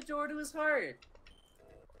 He opened the door to his heart.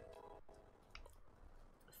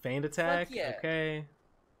 Feigned attack. Yeah. Okay.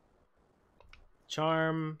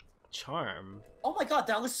 Charm. Oh my god,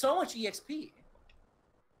 that was so much EXP.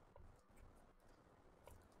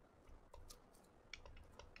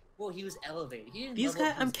 Well, he was elevated. These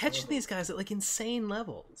guys, I'm catching these guys at like insane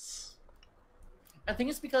levels. I think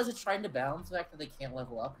it's because it's trying to balance the fact that they can't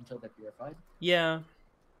level up until they're purified. Yeah.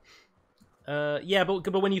 Yeah,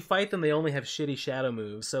 but when you fight them, they only have shitty shadow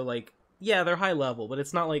moves. So like, yeah, they're high level, but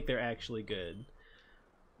it's not like they're actually good.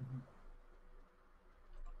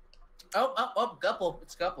 Oh, Gupple.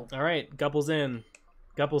 It's Gupple. All right, Gupple's in.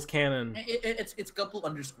 Gupple's canon. It's Gupple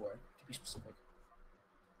underscore to be specific.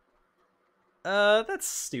 That's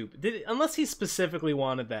stupid. Unless he specifically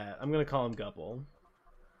wanted that, I'm gonna call him Gupple.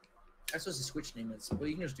 That's what his Switch name is. Well,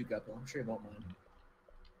 you can just do Gupple. I'm sure he won't mind.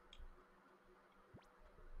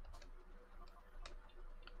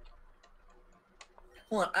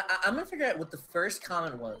 Hold on, I'm gonna figure out what the first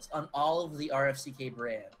comment was on all of the RFCK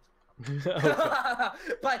brand.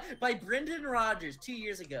 by Brendan Rogers 2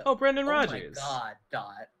 years ago. Oh, Brendan Rogers. Oh my god,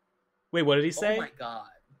 Dot. Wait, what did he say? Oh my god.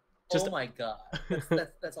 Just... Oh my god.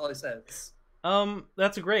 That's all he says.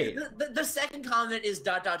 That's great. The second comment is ...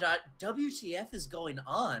 WTF is going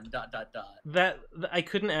on ... That I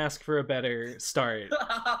couldn't ask for a better start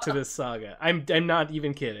to this saga. I'm not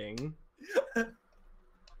even kidding.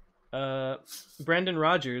 Brendan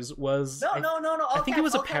Rogers was No. I think he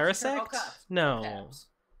was a Parasect. No. Caps.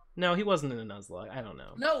 No, he wasn't in a Nuzlocke. I don't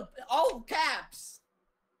know. No, all caps.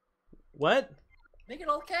 What? Make it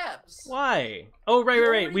all caps. Why? Oh,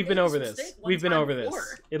 right. We've been over this. We've been over this.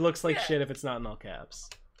 It looks like shit if it's not in all caps.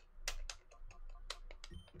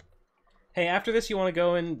 Hey, after this, you want to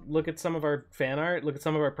go and look at some of our fan art? Look at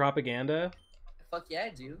some of our propaganda? Fuck yeah, I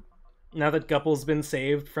do. Now that Gupple's been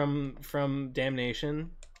saved from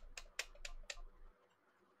damnation.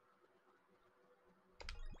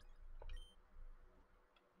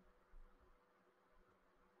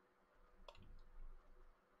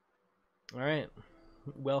 All right,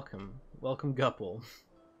 welcome, Gupple.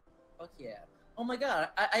 Fuck yeah! Oh my god,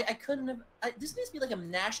 I couldn't have. This needs to be like a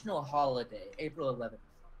national holiday, April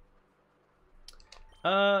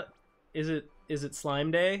 11th. Is it Slime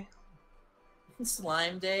Day?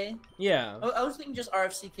 Slime Day? Yeah. I was thinking just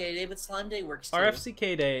RFCK Day, but Slime Day works too.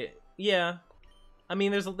 RFCK Day, yeah. I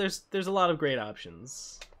mean, there's a lot of great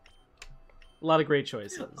options, a lot of great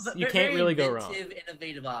choices. You can't really go wrong.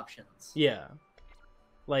 Innovative options. Yeah,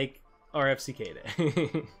 like RFCK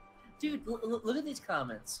Day. Dude, look at these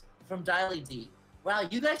comments from Diley D. Wow,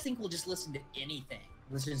 you guys think we'll just listen to anything?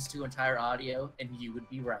 Listens to entire audio, and you would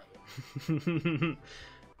be right.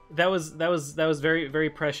 that was very, very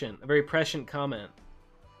prescient. A very prescient comment.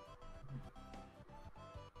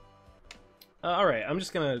 All right, I'm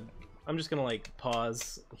just gonna like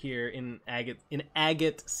pause here in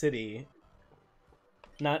Agate City,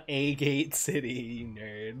 not Agate City, you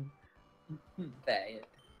nerd. Bad.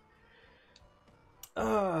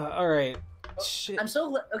 All right. Shit. I'm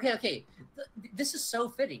so okay. This is so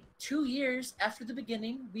fitting. 2 years after the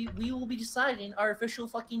beginning, we will be deciding our official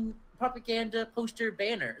fucking propaganda poster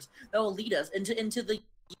banners that will lead us into the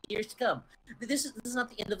years to come. This is not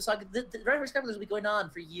the end of the saga. The Driver's Scrapbook will be going on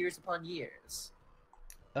for years upon years.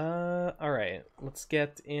 All right. Let's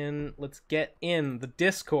get in the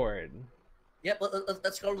Discord. Yep.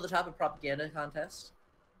 Let's go to the top of propaganda contest.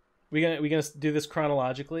 We gonna do this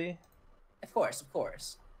chronologically? Of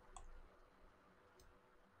course.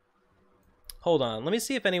 Hold on, let me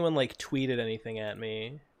see if anyone like tweeted anything at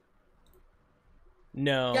me.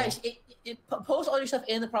 No. Guys, post all your stuff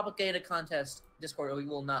in the propaganda contest Discord, or we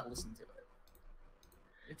will not listen to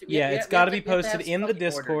it. It's got to be posted in the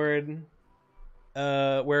Discord,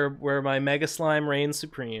 where my Mega Slime reigns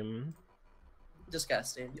supreme.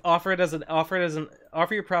 Disgusting. Offer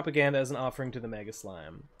your propaganda as an offering to the Mega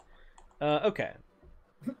Slime. Okay.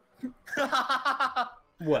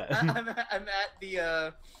 What?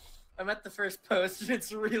 I'm at the first post, and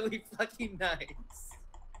it's really fucking nice.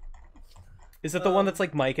 Is it the one that's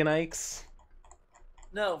like Mike and Ike's?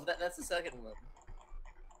 No, that's the second one.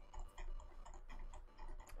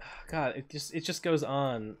 God, it just goes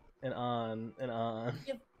on and on and on.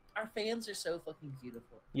 Yeah, our fans are so fucking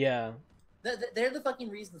beautiful. Yeah. They're the fucking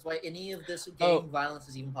reasons why any of this gang violence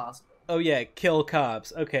is even possible. Oh yeah, kill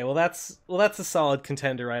cops. Okay, well that's a solid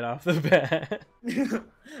contender right off the bat.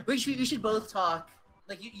 We should both talk.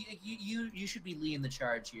 Like you should be leading the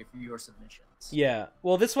charge here for your submissions. Yeah.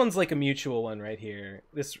 Well, this one's like a mutual one right here.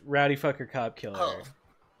 This rowdy fucker cop killer. Oh.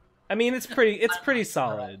 I mean, it's pretty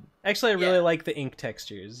solid. Actually, I really like the ink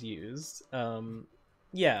textures used.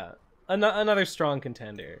 Yeah, another strong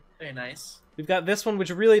contender. Very nice. We've got this one, which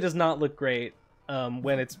really does not look great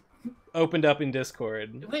when it's opened up in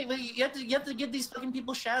Discord. Wait, you have to give these fucking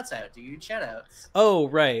people shouts out, dude. Shout outs. Oh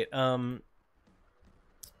right. Hold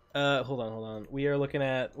on. We are looking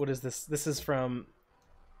at, what is this? This is from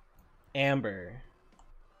Amber,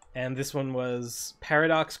 and this one was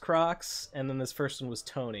Paradox Crocs, and then this first one was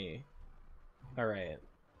Tony. All right.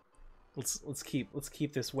 Let's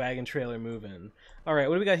keep this wagon trailer moving. All right,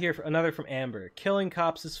 what do we got here? Another from Amber. Killing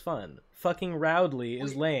cops is fun. Fucking Rowdly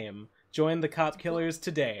is lame. Join the cop killers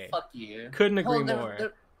today. Fuck you. Couldn't agree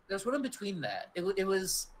more. There's one in between that. It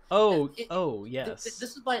was. Oh, yes. This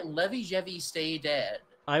is by Levy Jevy Stay Dead.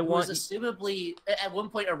 I want. Was assumably at one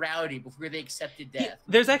point a rowdy before they accepted death.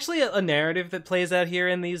 There's actually a narrative that plays out here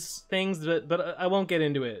in these things, but I won't get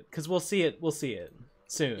into it because we'll see it. We'll see it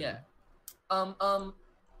soon. Yeah.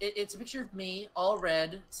 It's a picture of me, all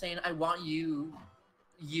red, saying, "I want you."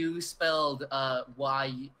 You spelled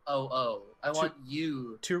Y-O-O. I want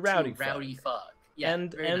you to rowdy fuck. Yeah,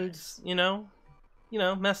 and nice. you know,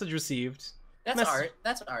 message received. That's art.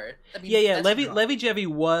 That's art. I mean, yeah. Levy Jevy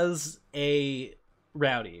was a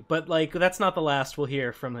rowdy, but like that's not the last we'll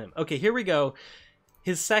hear from him. Okay, here we go.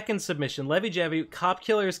 His second submission, Levy Jevy, cop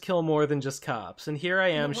killers kill more than just cops, and here I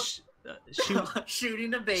am.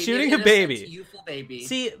 Shooting a baby. Shooting a baby. Youthful baby.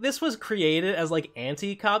 See, this was created as like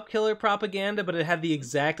anti-cop killer propaganda, but it had the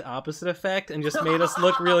exact opposite effect and just made us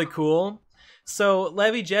look really cool. So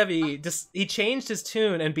Levy Jevy he changed his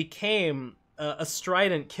tune and became a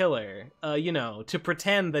strident killer. To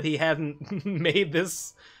pretend that he hadn't made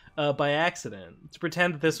this by accident, to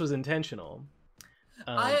pretend that this was intentional.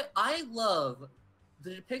 I love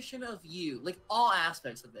the depiction of you, like all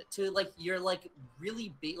aspects of it, to like your like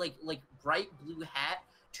really big, like bright blue hat,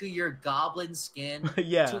 to your goblin skin,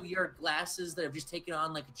 yeah, to your glasses that have just taken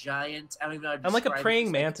on like giant. I don't even know. I'm like a praying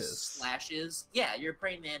mantis. Slashes. Yeah, you're a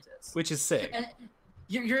praying mantis, which is sick. And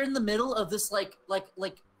you're in the middle of this like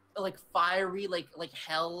fiery like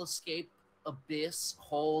hellscape abyss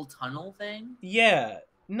hole tunnel thing. Yeah,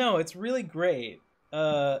 no, it's really great.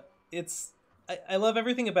 I love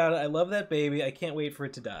everything about it. I love that baby. I can't wait for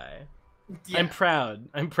it to die. Yeah. I'm proud.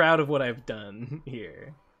 I'm proud of what I've done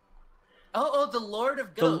here. Oh, the Lord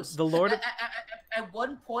of Ghosts. The Lord of... At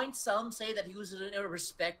one point, some say that he was a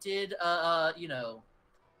respected, YouTuber.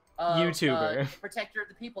 Protector of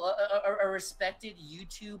the people. A respected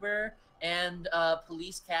YouTuber and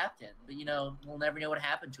police captain. But, we'll never know what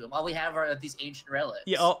happened to him. All we have are these ancient relics.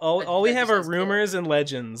 Yeah, all we have are rumors and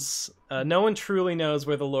legends. No one truly knows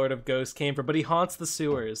where the Lord of Ghosts came from, but he haunts the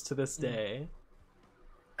sewers to this day.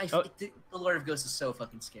 The Lord of Ghosts is so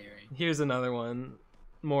fucking scary. Here's another one.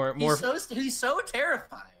 More. He's so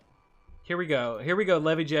terrifying. Here we go.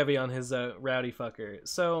 Levy Jevy on his rowdy fucker.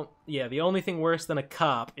 So yeah, the only thing worse than a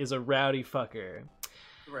cop is a rowdy fucker.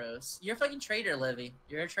 Gross. You're a fucking traitor, Levy.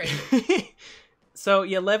 You're a traitor. So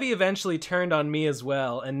yeah, Levy eventually turned on me as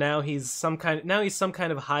well, and now he's some kind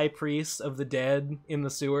of high priest of the dead in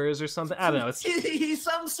the sewers or something. I don't know. He's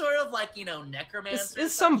some sort of like necromancer.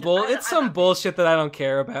 It's some bullshit that I don't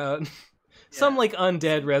care about. Yeah. Some like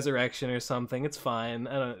undead resurrection or something. It's fine.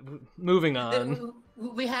 Moving on.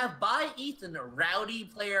 We have by Ethan Rowdy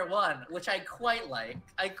Player 1, which I quite like.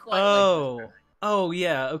 Oh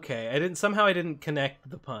yeah. Okay. I didn't connect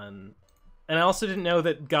the pun. And I also didn't know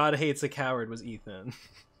that God Hates a Coward was Ethan.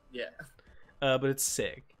 Yeah. But it's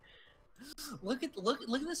sick. Look at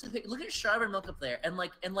this. Look at Strawberry Milk up there, and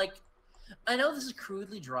like, I know this is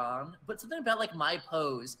crudely drawn, but something about like my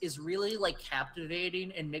pose is really like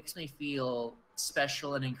captivating and makes me feel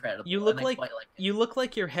special and incredible. You look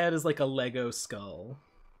like your head is like a Lego skull.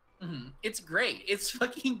 Mm-hmm. It's great. It's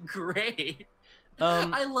fucking great.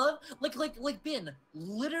 I love like Ben.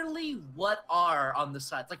 Literally, what are on the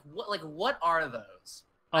sides? What are those?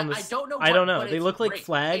 I don't know. I don't know. They look like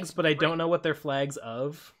flags, but I don't know what they're flags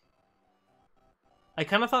of. I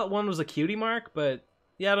kind of thought one was a cutie mark, but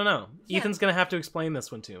yeah, I don't know. Yeah. Ethan's gonna have to explain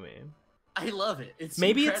this one to me. I love it.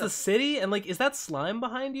 Maybe incredible. It's the city, and like, is that slime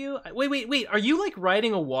behind you? Wait. Are you like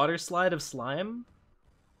riding a water slide of slime?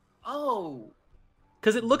 Oh,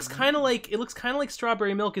 because it looks kind of like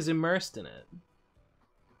Strawberry Milk is immersed in it.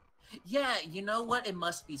 Yeah, you know what? It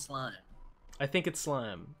must be slime. I think it's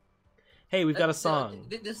slime. Hey, we've got a song.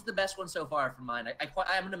 This is the best one so far for mine.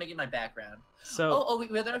 I'm gonna make it my background. So. We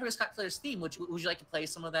have the Scott Clare's theme. Would you like to play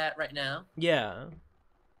some of that right now? Yeah.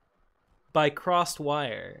 By Crossed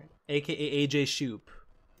Wire, aka AJ Shoop.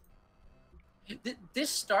 This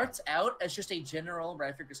starts out as just a general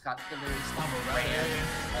Radford Scott Clare's song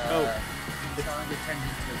that turns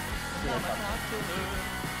into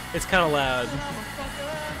it's kind of loud.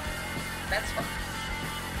 That's fine.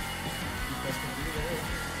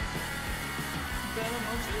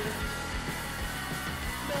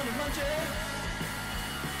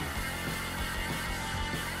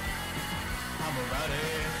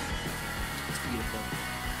 It's beautiful.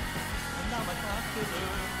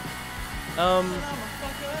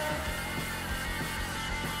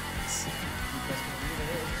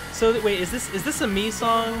 So wait, is this a me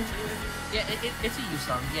song? Yeah, it's a you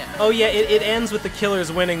song. Yeah. Oh yeah, it ends with the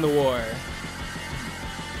killers winning the war.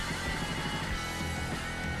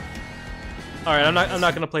 All right, I'm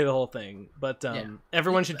not gonna play the whole thing, but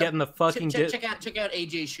everyone should get in the fucking check out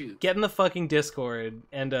AJ Shoot. Get in the fucking Discord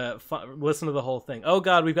and listen to the whole thing. Oh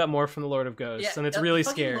god, we've got more from the Lord of Ghosts, and it's really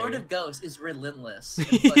scary. Lord of Ghosts is relentless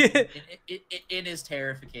in his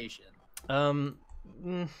terrification.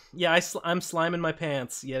 Yeah, I'm sliming my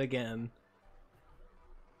pants yet again.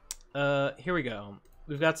 Here we go.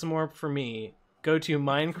 We've got some more for me. Go to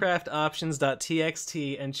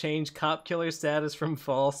minecraftoptions.txt and change cop killer status from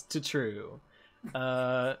false to true.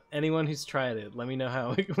 Anyone who's tried it, let me know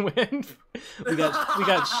how it went. we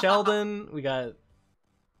got Sheldon, we got,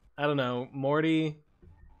 I don't know, Morty.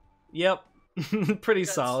 Yep. Pretty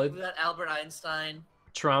solid. We got Albert Einstein.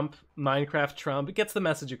 Trump, Minecraft Trump. It gets the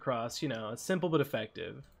message across, you know, it's simple but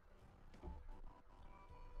effective.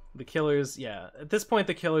 The killers, yeah. At this point,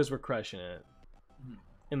 the killers were crushing it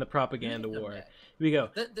in the propaganda war. Here we go.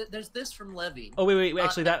 There's this from Levy. Oh, wait.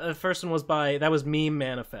 Actually, the first one was that was Meme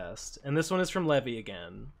Manifest. And this one is from Levy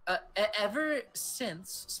again. Ever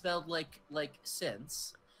since, spelled like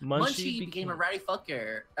since, Munchie became a rowdy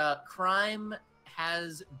fucker. Crime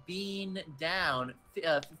has been down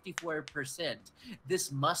 54%.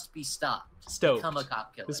 This must be stopped. Stoked. Become a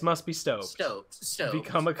cop killer. This must be stoked. Stoked.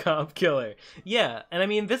 Become a cop killer. Yeah, and I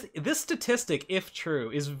mean this statistic, if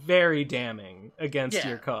true, is very damning against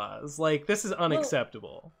your cause. Like, this is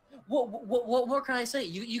unacceptable. What more can I say?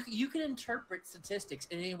 You can interpret statistics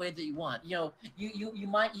in any way that you want. You know, you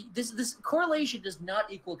might this correlation does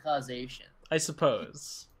not equal causation. I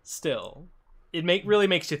suppose. Still, it really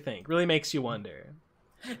makes you think. Really makes you wonder.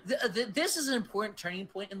 This is an important turning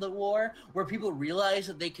point in the war where people realize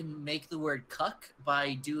that they can make the word cuck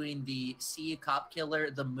by doing the C of cop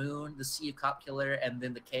killer, the moon, the C of cop killer, and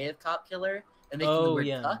then the K of cop killer, and making the word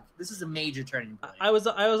cuck. This is a major turning point. I was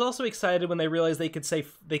also excited when they realized they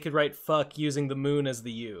could write fuck using the moon as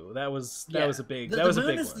the U. That was a big the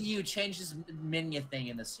moon as the U changes many a thing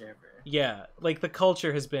in the server. Yeah, like the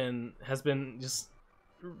culture has been just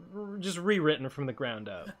rewritten from the ground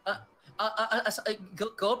up.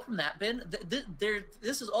 Go up from that, Ben.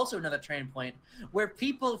 This is also another turning point where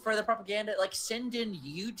people, for the propaganda, like send in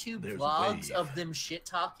YouTube vlogs of them shit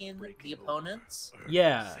talking the opponents.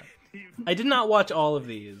 Yeah, I did not watch all of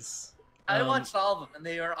these. I watched all of them, and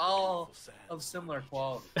they are all of similar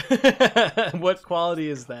quality. What quality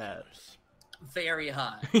is that? Very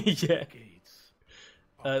high. Yeah.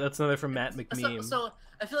 That's another from Matt McMeme. So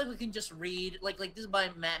I feel like we can just read, like this is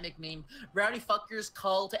by Matt McMeme. Rowdy fuckers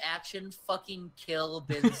call to action, fucking kill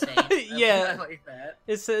Ben Saint. Yeah. I like that.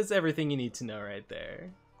 It says everything you need to know right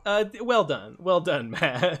there. Well done,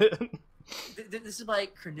 Matt. This is by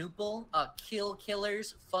Kernuple. Kill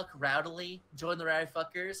killers, fuck rowdily, join the rowdy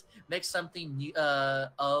fuckers, make something new,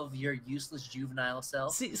 of your useless juvenile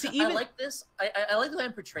self. See, even, I like this. I like the way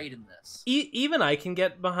I'm portrayed in this. Even I can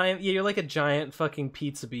get behind. Yeah, you're like a giant fucking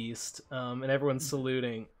pizza beast, and everyone's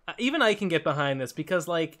saluting. Even I can get behind this because,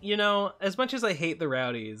 like, you know, as much as I hate the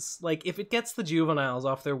rowdies, like, if it gets the juveniles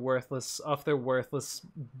off their worthless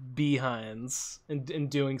behinds and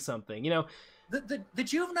doing something, you know. The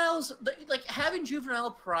juveniles, like, having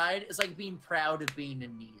juvenile pride is like being proud of being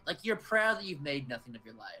in need. Like, you're proud that you've made nothing of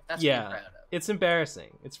your life. That's what you're proud of. It's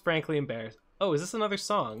embarrassing. It's frankly embarrassing. Oh, is this another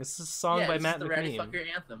song? This is a song by Matt McMeme. the Rowdy Fucker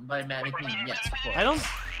Anthem by Matt McMeme. Yes, of course. I don't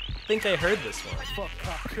think I heard this one. Fuck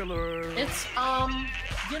cop killer. It's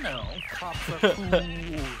you know, cops are cool.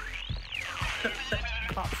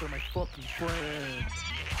 Cops are my fucking friends.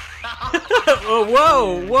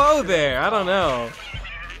 Whoa there. I don't know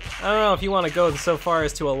if you want to go so far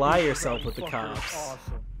as to ally yourself with the cops.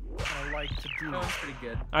 Awesome. I like to do. That's pretty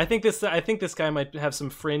good. I think this guy might have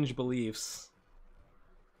some fringe beliefs.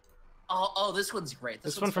 Oh, this one's great.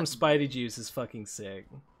 This one from Spidey Juice is fucking sick.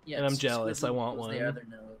 Yeah, and I'm jealous. I want one.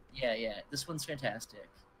 Yeah. This one's fantastic.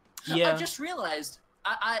 Yeah. I just realized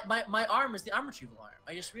my arm is the arm retrieval arm.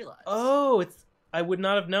 I just realized. Oh, I would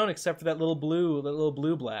not have known except for that little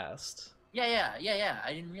blue blast. Yeah.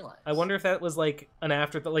 I didn't realize. I wonder if that was like an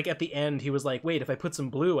afterthought. Like at the end, he was like, "Wait, if I put some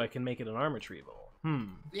blue, I can make it an arm retrieval."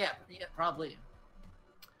 Yeah, probably.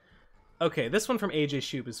 Okay, this one from AJ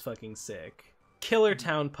Shoop is fucking sick. Killer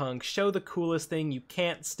Town Punk, show the coolest thing you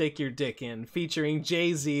can't stick your dick in, featuring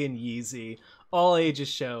Jay-Z and Yeezy. All ages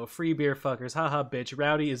show, free beer fuckers, haha bitch,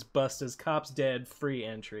 Rowdy is busted, cops dead, free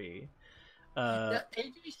entry. AJ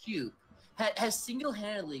Shoop has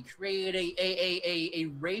single-handedly created a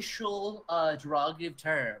racial derogative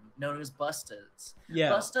term known as bustas. Yeah.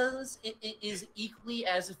 Bustas is equally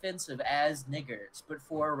as offensive as niggers, but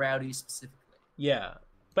for rowdies specifically. Yeah.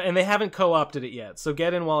 and they haven't co-opted it yet, so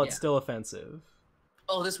get in while it's still offensive.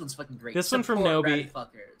 Oh, this one's fucking great. This one from Nobi.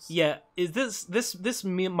 Yeah, is this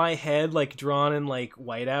my head like drawn in like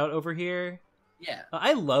whiteout over here? Yeah.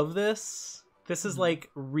 I love this. This is like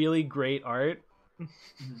really great art.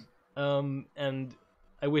 And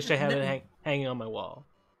I wish I had it hanging on my wall.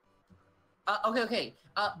 Okay.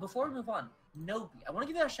 Before we move on, Nobi. I want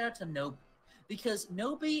to give a shout out to Nobi because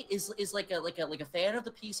Nobi is like a fan of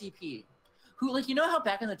the PCP. Who, like, you know how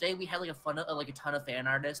back in the day we had like a ton of fan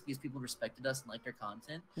artists because people respected us and liked our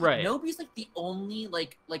content. Right. Nobi's like the only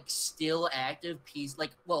like still active piece,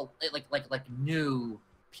 like new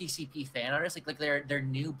PCP fan artists, like their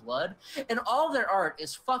new blood, and all of their art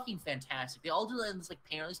is fucking fantastic. They all do it in this like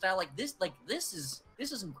painterly style. This is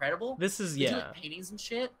incredible. This is they do, like, paintings and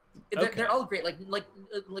shit. They're all great. Like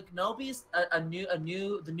Nobi's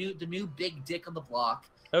the new big dick on the block.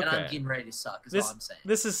 Okay. And I'm getting ready to suck. Is all I'm saying.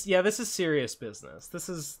 This is serious business. This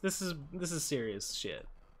is serious shit.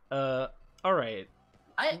 All right.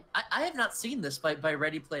 I have not seen this by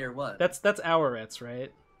Ready Player One. That's Hourets,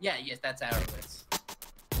 right? Yeah, yes, that's Hourets.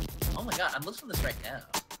 Oh my god, I'm listening to this right now.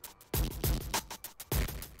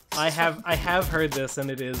 I have heard this and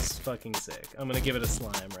it is fucking sick. I'm gonna give it a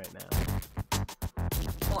slime right now.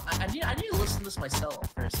 Well, I need to listen to this myself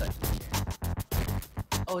for a second here.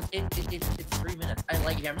 Oh, it's 3 minutes. I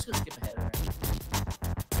like it. I'm just gonna skip ahead. Right?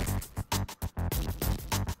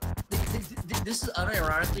 This is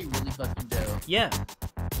unironically really fucking dope. Yeah,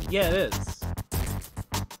 it is.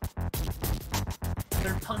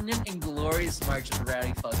 Their pungent and glorious march of the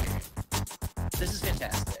rowdy fucker. This is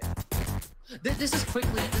fantastic. This is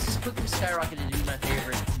quickly skyrocketed to be my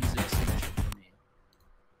favorite music submission for me.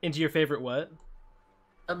 Into your favorite what?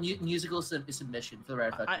 A musical submission for the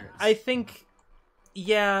rowdy fuckers. I think.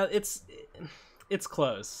 Yeah, it's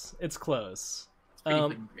close. It's close. It's pretty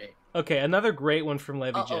fucking great. Okay, another great one from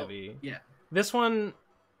Levy Jevy. Yeah. This one,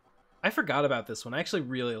 I forgot about this one. I actually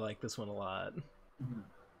really like this one a lot. Mm-hmm.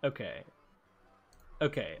 Okay.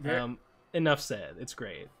 Enough said. It's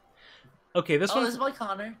great. Okay, this one. This is by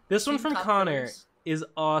Connor. This one from Connor is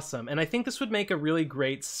awesome, and I think this would make a really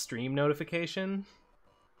great stream notification.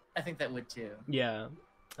 I think that would too. Yeah.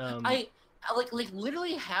 I like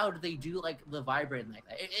literally how do they do like the vibrating like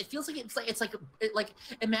that? It feels like it's like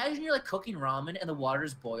imagine you're like cooking ramen and the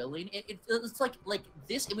water's boiling. It's like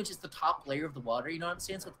this image is the top layer of the water. You know what I'm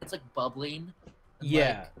saying? So it's like bubbling.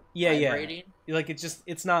 And, vibrating. Like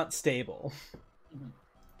it's not stable.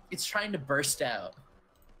 It's trying to burst out.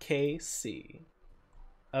 KC.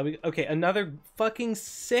 Okay, another fucking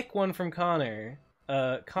sick one from Connor.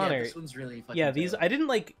 Connor. Yeah, this one's really fucking these dope.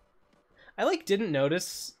 I didn't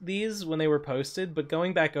notice these when they were posted, but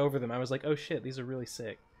going back over them, I was like, oh shit, these are really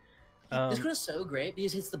sick. This one is so great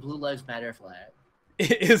because it's the Blue Lives Matter flag.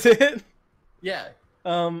 Is it? Yeah.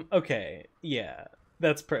 Okay. Yeah.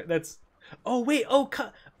 That's. Oh wait.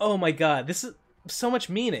 Oh my god. This is so much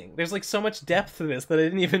meaning. There's like so much depth to this that I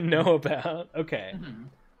didn't even know about. Okay. Mm-hmm.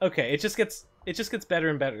 Okay. It just gets better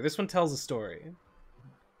and better. This one tells a story.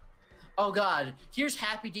 Oh god, here's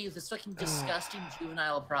Happy D with this fucking disgusting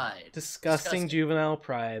juvenile pride. Disgusting juvenile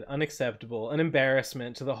pride, unacceptable, an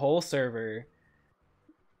embarrassment to the whole server.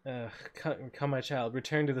 Come my child,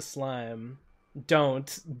 return to the slime.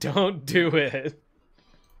 Don't do it.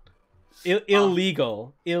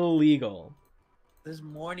 Illegal. There's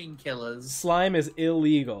morning killers. Slime is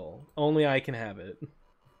illegal. Only I can have it.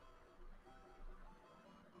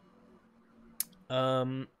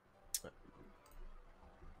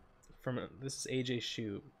 This is AJ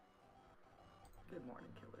Shoot. Good morning,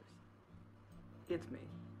 killers. It's me,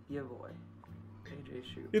 your boy, AJ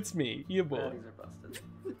Shoot. It's me, your boy. Rowdies are busted.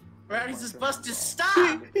 Rowdies is busted.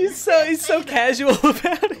 Stop! He's so casual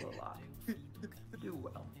about it. Do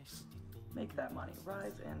well. Make that money.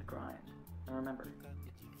 Rise and grind. And remember,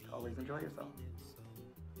 always enjoy yourself.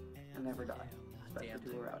 And never die,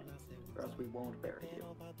 especially to a rowdy, or else we won't bury you.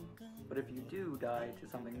 But if you do die to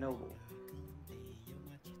something noble,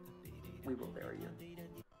 we will bury you.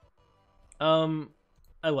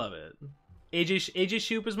 I love it. AJ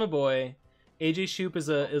Shoop is my boy. AJ Shoop is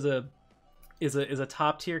a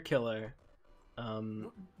top tier killer.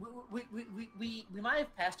 We might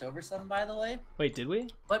have passed over some, by the way. Wait, did we?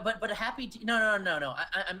 But a Happy D, no.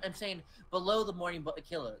 I'm saying below the morning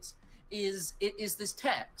killers is this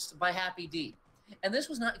text by Happy D, and this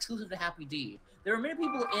was not exclusive to Happy D. There were many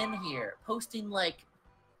people in here posting like,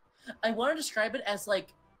 I want to describe it as like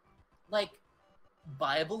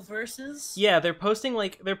Bible verses. Yeah, they're posting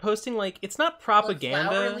like it's not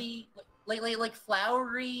propaganda. Like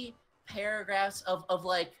flowery paragraphs of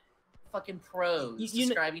like fucking prose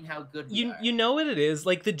describing how good we are. You know what it is?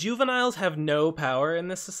 Like, the juveniles have no power in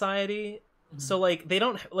this society. So like they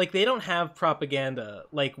don't have propaganda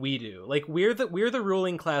like we do. Like we're the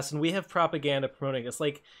ruling class and we have propaganda promoting us.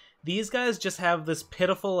 Like these guys just have this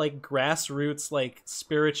pitiful like grassroots like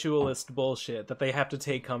spiritualist bullshit that they have to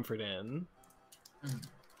take comfort in.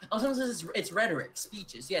 Also, it's rhetoric,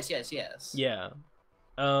 speeches. Yes. Yeah.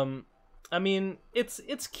 I mean,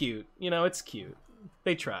 it's cute. You know, it's cute.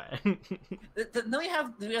 They try. Then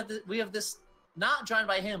we have this not drawn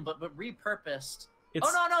by him, but repurposed. It's,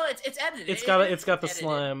 no, it's edited. It's got the edited.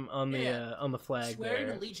 Slime on the flag. Swearing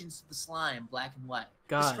there. allegiance to the slime, black and white.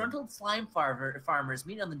 God. Disgruntled slime farmers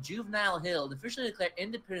meet on the Juvenile Hill to officially declare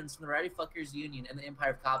independence from the Rowdy Fuckers Union and the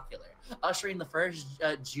Empire of Cop Killer, ushering the first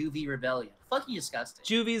Juvie rebellion. Fucking disgusting.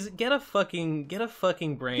 Juvies, get a fucking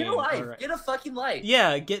brain. Get a life. Right. Get a fucking life.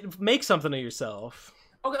 Yeah, make something of yourself.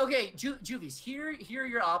 Okay. Juvies, here are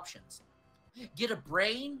your options. Get a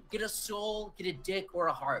brain, get a soul, get a dick, or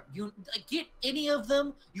a heart. You get any of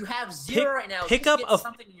them. You have zero right now. Pick up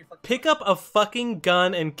a fucking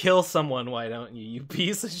gun and kill someone. Why don't you? You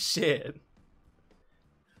piece of shit.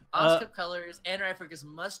 Oscar Colors and Africans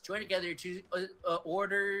must join together to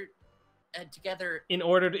order together in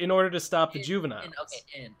order to stop the juveniles.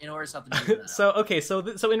 In order to stop the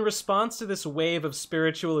juveniles. So in response to this wave of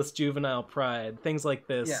spiritualist juvenile pride, things like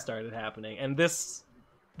this started happening, and this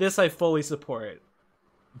I fully support.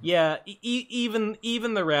 Yeah, even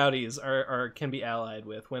the rowdies can be allied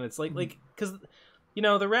with when it's like because you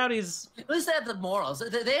know the rowdies. At least they have the morals.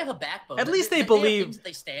 They have a backbone. At least they believe.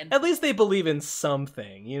 They stand. At least they believe in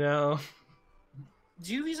something. You know.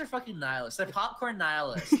 Juvies are fucking nihilists. They're popcorn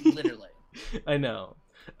nihilists, literally. I know.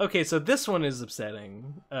 Okay, so this one is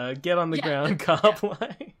upsetting. Get on the ground, cop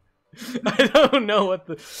line. I don't know what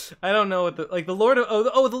the like the Lord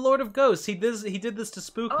of the Lord of Ghosts. He did this to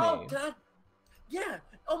spook me. Oh God, yeah.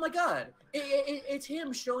 Oh my God, it's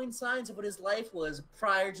him showing signs of what his life was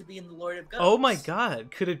prior to being the Lord of Ghosts. Oh my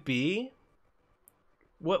God, could it be?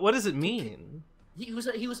 What does it mean? He must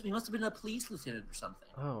have been a police lieutenant or something.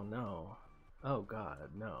 Oh no, oh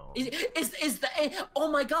God, no. Oh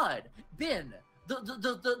my God, Ben.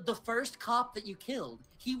 The first cop that you killed,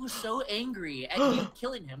 he was so angry at you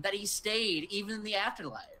killing him that he stayed even in the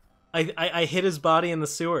afterlife. I hid his body in the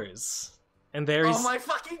sewers, and there he's. Oh my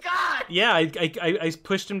fucking God! Yeah, I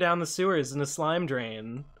pushed him down the sewers in a slime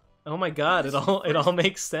drain. Oh my God, it all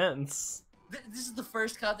makes sense. This is the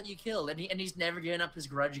first cop that you killed, and he's never given up his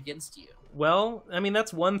grudge against you. Well, I mean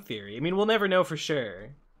that's one theory. I mean we'll never know for sure,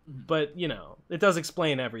 but you know it does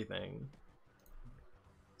explain everything.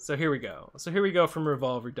 So here we go from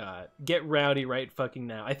Revolver Dot. Get rowdy right fucking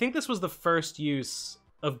now. I think this was the first use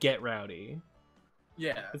of get rowdy.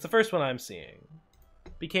 Yeah. It's the first one I'm seeing.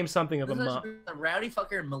 Became something of a rowdy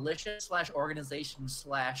fucker militia / organization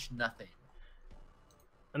 / nothing.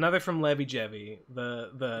 Another from Levy Jevy.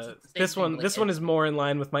 This one is more in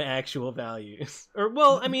line with my actual values. Or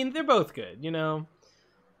well, I mean they're both good, you know.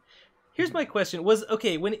 Here's my question: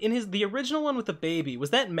 when in the original one with the baby, was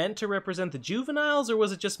that meant to represent the juveniles, or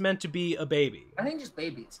was it just meant to be a baby? I think just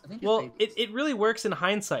babies. It really works in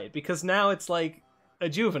hindsight because now it's like a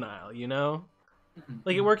juvenile, you know,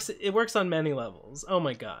 like it works on many levels. Oh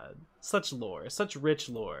my God, such lore, such rich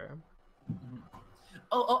lore.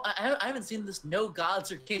 I haven't seen this. No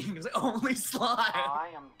gods or kings, only slime. I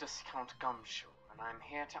am Discount Gumshoe, and I'm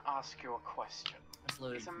here to ask you a question.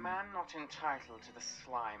 Is a man not entitled to the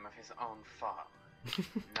slime of his own farm?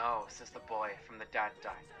 No, says the boy from the Dad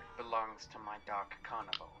Diner. It belongs to my dark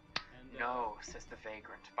carnival. No, says the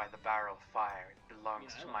vagrant by the barrel fire. It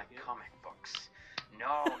belongs to my comic books.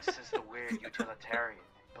 No, says the weird utilitarian.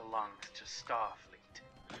 It belongs to Starfleet.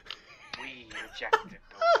 We rejected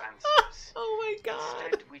those answers. Oh my God.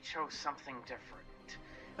 Instead, we chose something different.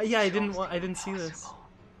 Yeah, I didn't see this.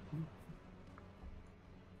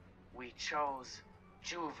 We chose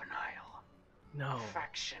juvenile. No. A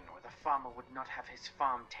faction where the farmer would not have his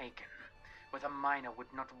farm taken, where the miner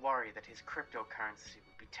would not worry that his cryptocurrency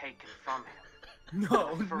would be taken from him.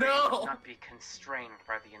 No, the free would not be constrained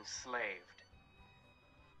by the enslaved.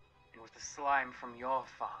 And with the slime from your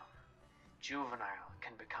farm, juvenile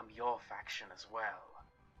can become your faction as well.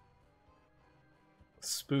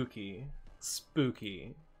 Spooky.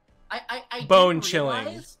 I bone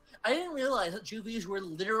chilling. I didn't realize that juvies were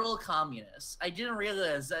literal communists. I didn't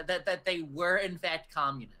realize that they were in fact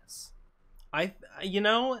communists. I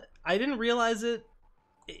didn't realize it.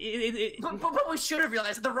 But we should have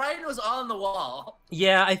realized it. The writing was on the wall.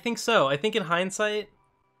 Yeah, I think so. I think in hindsight.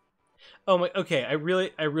 Oh my. Okay, I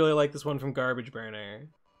really like this one from Garbage Burner.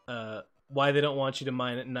 why they don't want you to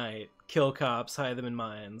mine at night, kill cops, hide them in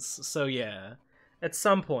mines. So yeah, at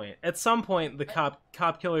some point, the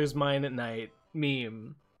cop killers mine at night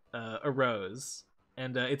meme arose,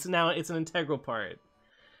 and it's an integral part.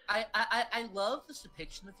 I love this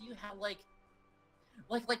depiction of you, how like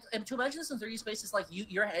and to imagine this in 3D space is like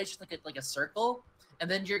your head is just like a circle, and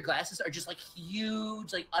then your glasses are just like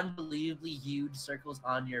huge, like unbelievably huge circles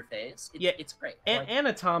on your face. It's great.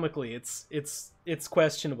 Anatomically, it's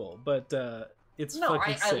questionable, but it's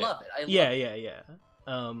fucking sick. I love it. Yeah.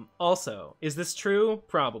 Also, is this true?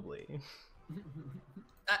 Probably.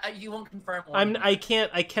 You won't confirm. I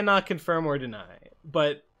cannot confirm or deny,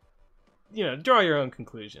 but draw your own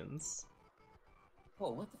conclusions.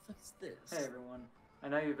 Whoa, what the fuck is this? Hey everyone, I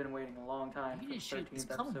know you've been waiting a long time for the 13th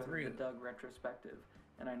episode of the Doug Retrospective,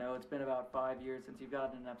 and I know it's been about 5 years since you've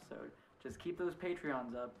gotten an episode. Just keep those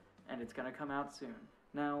Patreons up, and it's gonna come out soon.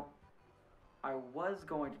 Now, I was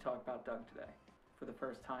going to talk about Doug today, for the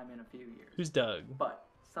first time in a few years. Who's Doug? But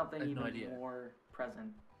something even more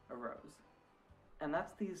present arose. And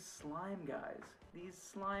that's these slime guys, these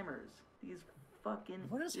slimers, these fucking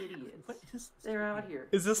idiots. They're out here.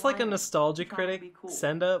 Is this like a nostalgia critic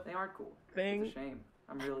send up? They aren't cool. Thing? It's a shame.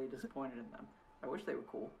 I'm really disappointed in them. I wish they were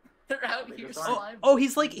cool. They're out here. Oh,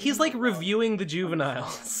 he's like reviewing the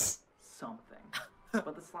juveniles. Something.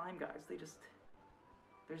 But the slime guys,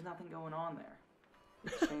 there's nothing going on there.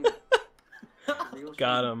 It's a shame. Real shame.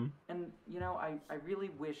 Got him. And I really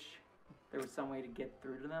wish there was some way to get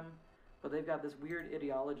through to them, but they've got this weird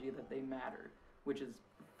ideology that they matter, which is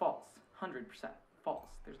false. 100% false.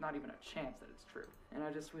 There's not even a chance that it's true. And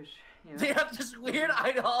I just wish, They have this weird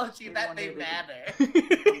ideology that they matter.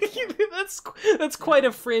 That's quite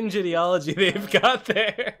a fringe ideology they've got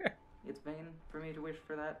there. It's vain for me to wish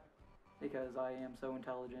for that, because I am so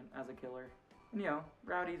intelligent as a killer. And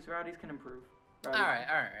rowdies can improve. Alright.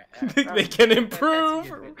 They can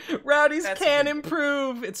improve! Rowdies can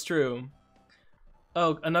improve! It's true.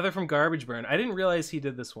 Oh, another from Garbage Burn. I didn't realize he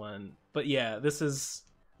did this one. But yeah, this is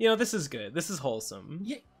good. This is wholesome.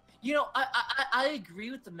 I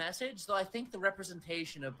agree with the message, though I think the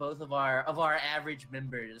representation of both of our average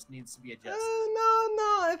members needs to be adjusted.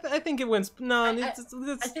 No, I think it wins. No, I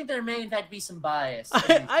think there may in fact be some bias.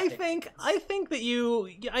 I think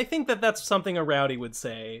that's something a rowdy would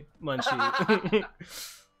say, Munchie.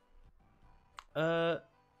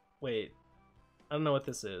 Wait, I don't know what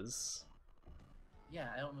this is. Yeah,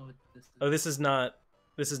 I don't know what this is. Oh, this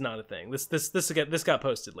is not a thing. This got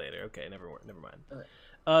posted later. Okay, never mind.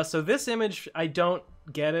 Okay. So this image, I don't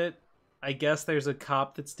get it. I guess there's a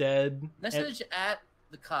cop that's dead. Message at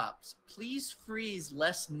the cops: please freeze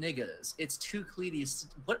less niggas. It's too cleaties.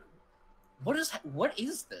 What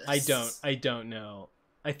is this? I don't know.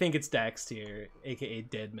 I think it's Daxtier, aka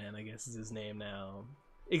Deadman, I guess is his name now.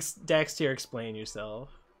 Daxtier, explain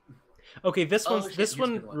yourself. Okay, this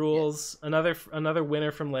one rules. Yeah. Another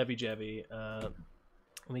winner from Levy Jevy. Let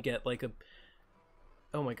me get like a.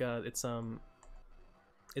 Oh my god,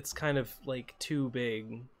 it's kind of like too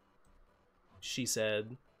big. She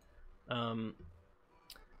said.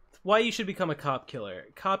 Why you should become a cop killer.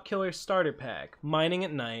 Cop killer starter pack. Mining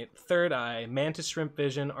at night. Third eye. Mantis shrimp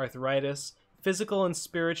vision. Arthritis. Physical and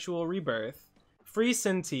spiritual rebirth. Free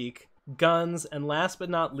Cintiq. Guns. And last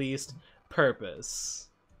but not least, purpose.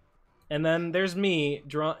 And then there's me,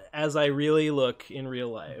 drawn as I really look in real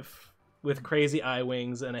life. With crazy eye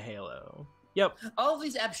wings and a halo. Yep. All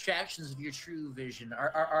these abstractions of your true vision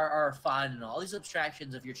are fine and all. These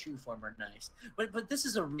abstractions of your true form are nice. But this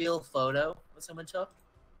is a real photo. What someone took?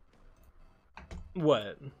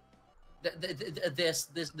 What? This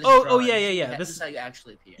Oh yeah. This is how you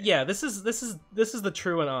actually appear. Yeah, this is the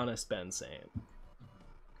true and honest Ben Saint.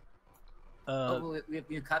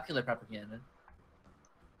 We have cop killer propaganda.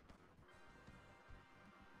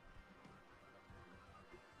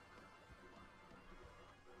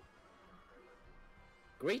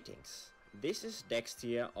 Greetings. This is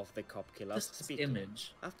Dexter of the Cop Killers speaking.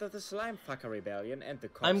 Image. After the Slime Fucker Rebellion and the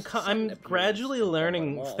cops' I'm gradually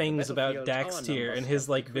learning things about Dexter and his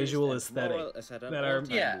like visual aesthetic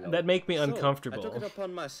that make me uncomfortable. I took it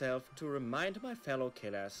upon myself to remind my fellow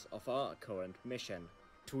killers of our current mission: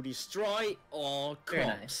 to destroy all cops. Very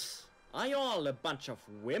nice. Are you all a bunch of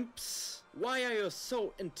wimps? Why are you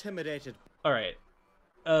so intimidated? All right.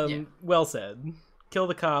 Well said. Kill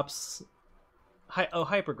the cops.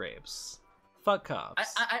 Hyper grapes. Fuck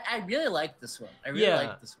cops. I really like this one. I really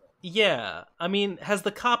like this one. Yeah. I mean, was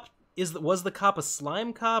the cop a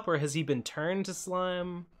slime cop, or has he been turned to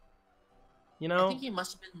slime? You know? I think he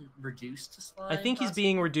must have been reduced to slime. I think he's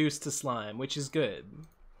being reduced to slime, which is good.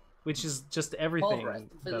 Which is just everything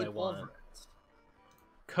that I want.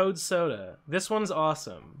 Code Soda. This one's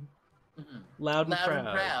awesome. Loud and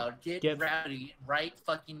proud. Get rowdy right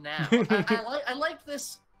fucking now. I like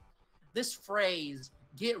this phrase,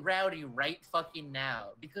 get rowdy right fucking now,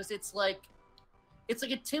 because it's like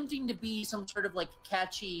attempting to be some sort of like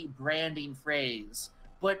catchy branding phrase,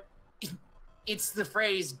 but it's the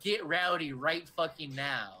phrase get rowdy right fucking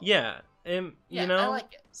now. Yeah. You know, I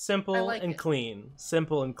like it. Simple and clean.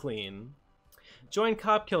 Simple and clean. Join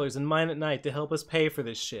cop killers and mine at night to help us pay for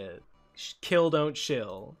this shit. Kill, don't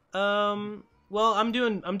chill. Well, I'm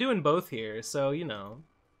doing both here, so you know.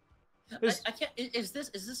 I can't. Is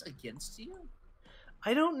this against you?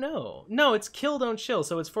 I don't know. No, it's kill, don't chill,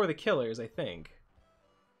 so it's for the killers, I think.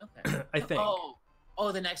 Okay. I think.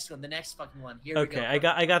 Oh, the next one, the next fucking one. Here okay, we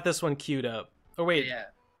go. I got this one queued up. Oh wait. Yeah.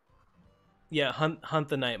 Yeah, hunt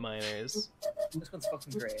the night miners. This one's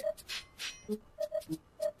fucking great.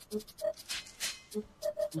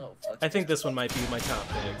 Oh, fuck. I think this one might be my top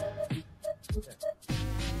pick.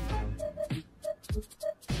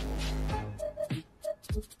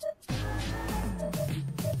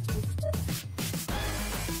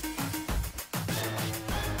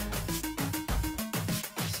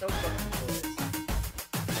 So fucking cool.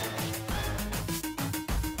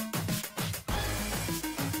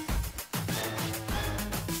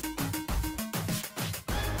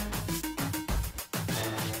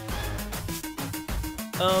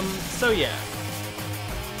 So yeah.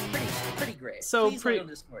 Pretty great. So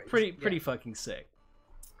Please pretty fucking sick.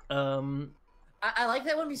 I like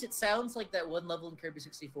that one because it sounds like that one level in Kirby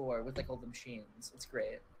 64 with like all the machines. It's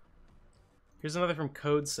great. Here's another from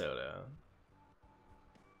Code Soda.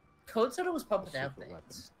 Code Soda was pumping out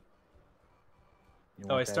things.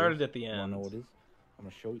 Oh, I started at the end. You wanna know what it is? I'm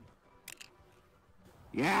gonna show you.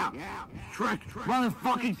 Yeah, Trick,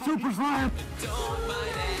 motherfucking Super Slam!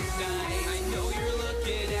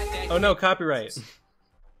 Oh no, copyright.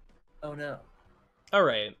 Oh no.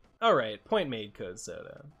 Alright, point made, Code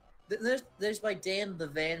Soda. There's by Dan the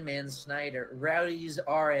Van Man Snyder, Rowdies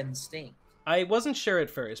are and stink. I wasn't sure at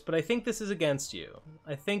first, but I think this is against you.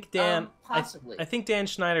 I think Dan possibly. I think Dan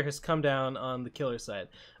Schneider has come down on the killer side.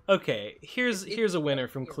 Okay, here's a winner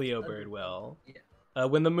from Cleo Birdwell. Yeah.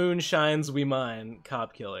 When the moon shines, we mine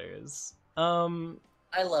cop killers.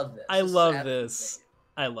 I love this. I love this.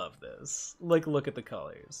 I love this. Like, look at the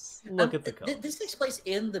colors. Look at the colors. This takes place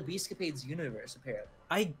in the Beastcapades universe, apparently.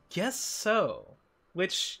 I guess so.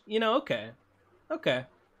 Which, you know, okay.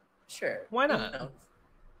 Sure. Why not? You know.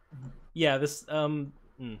 Yeah, this, But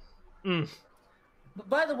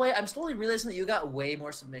by the way, I'm slowly realizing that you got way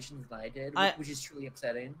more submissions than I did, which is truly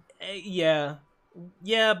upsetting. Yeah,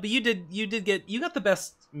 but you got the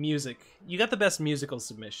best music. You got the best musical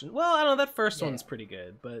submission. Well, I don't know, that first one's pretty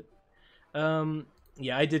good, but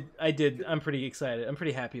yeah, I did. I'm pretty excited. I'm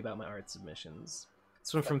pretty happy about my art submissions.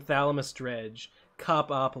 This one from Thalamus Dredge.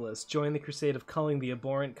 Copopolis. Join the crusade of culling the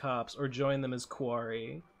abhorrent cops, or join them as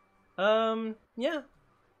quarry. Yeah.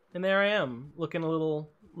 And there I am, looking a little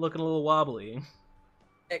wobbly.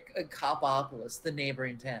 Copopolis, the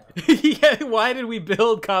neighboring town. Yeah, why did we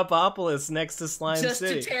build Copopolis next to Slime City? Just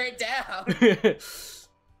to tear it down.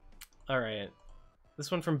 Alright.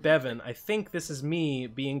 This one from Bevan. I think this is me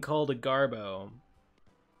being called a Garbo.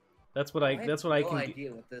 That's what I can no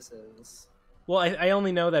idea what this is. Well, I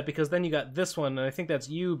only know that because then you got this one, and I think that's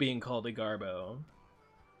you being called a Garbo.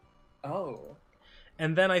 Oh.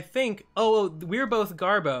 And then I think, we're both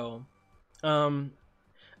Garbo.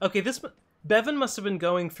 Okay, Bevan must have been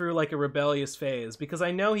going through like a rebellious phase because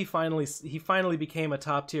I know he finally became a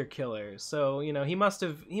top tier killer. So you know he must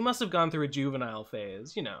have gone through a juvenile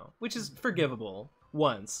phase, you know, which is forgivable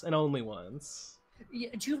once and only once. Yeah,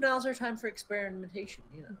 juveniles are time for experimentation,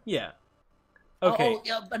 you know. Yeah. Okay. Oh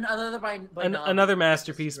yeah, another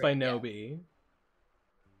masterpiece by yeah. Nobi.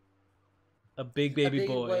 A big baby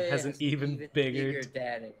boy has an even bigger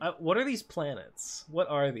daddy. What are these planets? What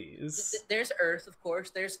are these? There's Earth, of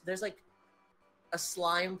course. There's like a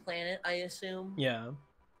slime planet, I assume. Yeah.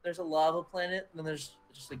 There's a lava planet, and then there's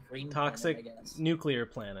just a green toxic planet, I guess. Nuclear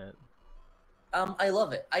planet. I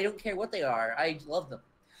love it. I don't care what they are. I love them.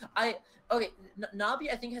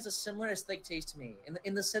 Nabi I think has a similar aesthetic taste to me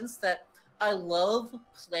in the sense that I love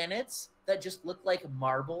planets that just look like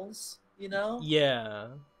marbles, you know? Yeah.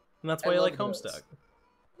 And that's why I like Homestuck.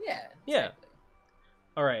 Yeah. Yeah. Exactly.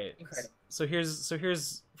 All right. Incredible. So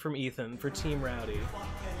here's from Ethan for Team Rowdy.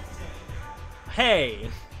 Hey,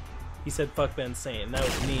 he said "fuck Ben Sane." That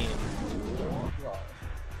was mean.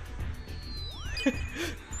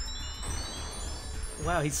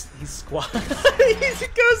 Wow, he's squat. He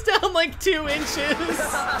goes down like 2 inches.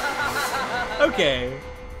 Okay.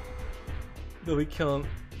 They'll be killing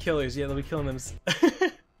killers. Yeah, they'll be killing them.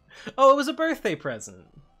 Oh, it was a birthday present.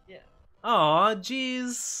 Yeah. Aw,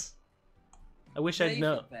 jeez. I wish Now I'd you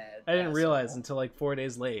known. feel bad, I didn't realize asshole. until like 4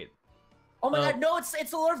 days late. Oh my god, no, it's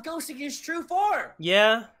the Lord of Ghosting in his true form!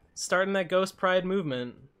 Yeah, starting that Ghost Pride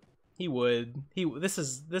movement. He would. This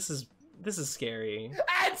is scary.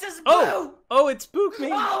 Ah, it says boo! Oh, it spooked me.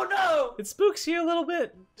 Oh no! It spooks you a little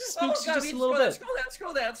bit. Spooks you just a little bit.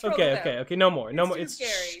 Scroll down. Okay. No more. No more. It's too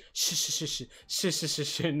scary.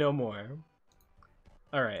 Shh. No more.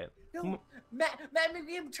 All right. No, Matt made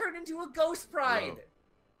him turn into a Ghost Pride.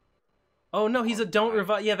 Oh no, he's a don't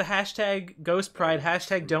revive. Yeah, the hashtag Ghost Pride,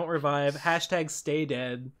 hashtag don't revive, hashtag stay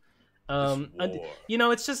dead. You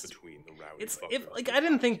know, it's just, like I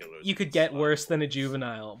didn't think you could get worse than a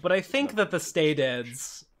juvenile, but I think that the stay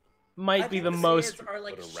deads might be the most. Stay-deads are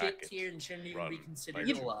like shit tier and shouldn't even be considered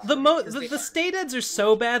alive. The stay deads are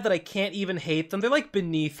so bad that I can't even hate them. They're like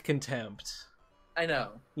beneath contempt. I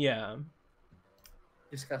know. Yeah.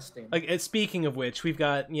 Disgusting. Like, speaking of which, we've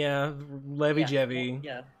got Levy Jevy.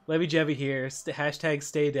 Yeah. Levy Jevy here. Hashtag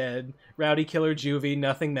stay dead. Rowdy killer juvie.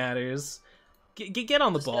 Nothing matters. Get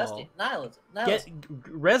on the ball. Nihilism.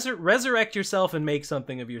 Resurrect yourself and make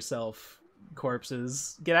something of yourself.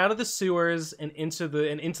 Corpses. Get out of the sewers and into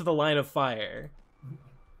the line of fire.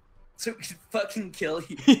 So we should fucking kill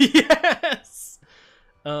you. Yes.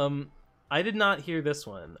 I did not hear this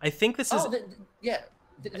one. I think this is. Yeah.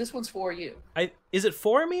 This one's for you. Is it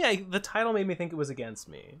for me? The title made me think it was against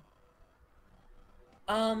me.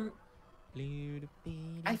 I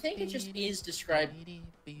think it just is described.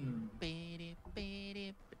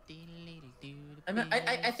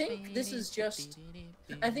 I think this is just.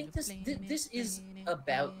 I think this is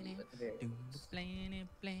about you at the very least.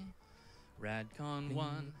 Radcon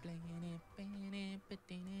 1.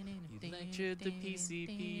 You lectured the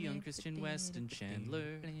PCP on Christian West and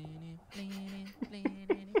Chandler.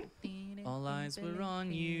 All eyes were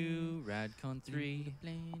on you, Radcon 3.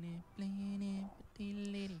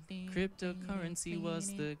 Cryptocurrency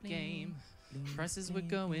was the game. Prices were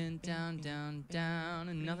going down, down, down,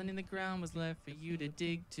 and nothing in the ground was left for you to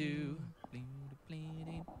dig to.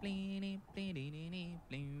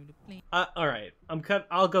 All right,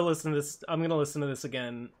 I'll go listen to this. I'm gonna listen to this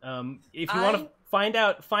again. If you want to find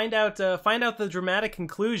out the dramatic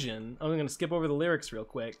conclusion, I'm gonna skip over the lyrics real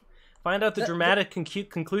quick. Find out the dramatic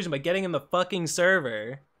conclusion by getting in the fucking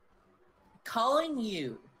server. Calling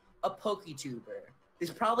you a PokeTuber is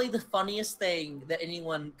probably the funniest thing that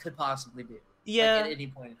anyone could possibly do. Yeah. Like, at any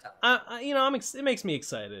point in time. It makes me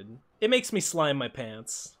excited. It makes me slime my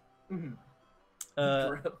pants. Mm-hmm.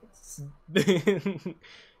 Gross.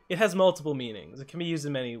 It has multiple meanings. It can be used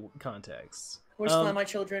in many contexts. Or slime my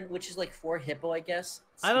children, which is like for hippo, I guess.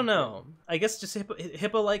 I don't know. I guess just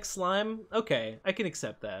hippo-like slime? Okay, I can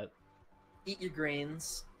accept that. Eat your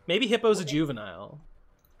grains. Maybe hippo's a juvenile.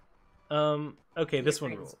 Okay, this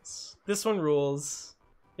one rules. This one rules.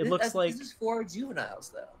 It looks like... This is for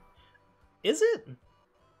juveniles, though. Is it?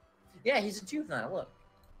 Yeah, he's a juvenile, look.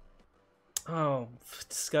 Oh,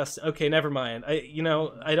 disgusting. Okay, never mind.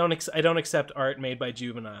 I don't accept art made by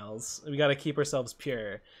juveniles. We gotta keep ourselves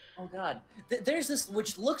pure. Oh god. There's this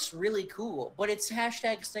which looks really cool, but it's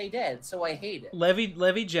hashtag stay dead, so I hate it.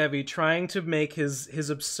 Levy Jevy trying to make his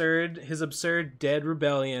absurd dead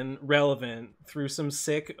rebellion relevant through some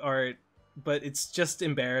sick art, but it's just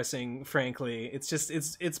embarrassing, frankly.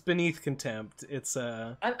 It's beneath contempt. It's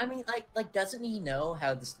I mean, like doesn't he know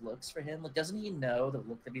how this looks for him? Like, doesn't he know the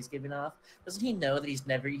look that he's giving off? Doesn't he know that he's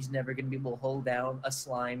never gonna be able to hold down a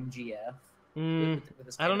slime GF?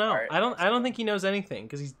 With I don't know. I don't think he knows anything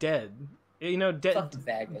because he's dead.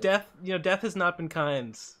 Death has not been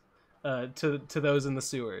kind to those in the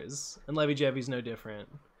sewers, and Levy Jevy's no different.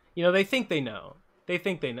 They think they know. They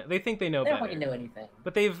think they know. They think they know better. They don't know anything.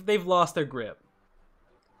 But they've lost their grip.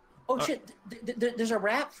 Oh shit! There's a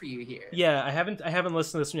rap for you here. Yeah, I haven't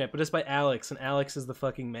listened to this one yet, but it's by Alex, and Alex is the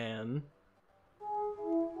fucking man.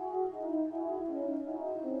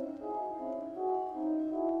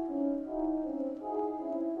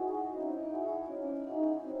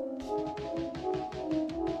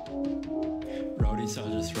 Rowdies are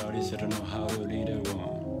just rowdies, you don't know how to lead a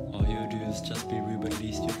war. All you do is just be real, but at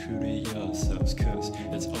least you're true to yourselves, cause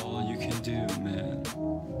it's all you can do, man.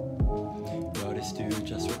 Rowdies do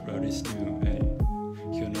just what rowdies do, hey.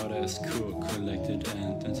 You're not as cool, collected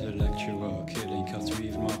and intellectual, killing cause we're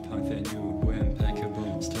even more punk than you. We're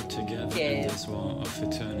impeccable, stuck together in this war of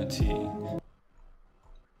eternity.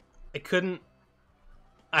 I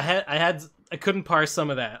couldn't parse some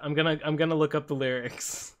of that. I'm gonna look up the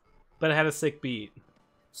lyrics. But it had a sick beat.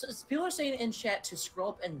 So people are saying in chat to scroll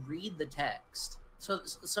up and read the text. So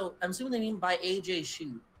I'm assuming they mean by AJ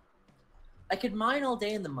Shoot. I could mine all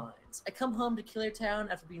day in the mines. I come home to Killer Town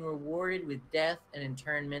after being rewarded with death and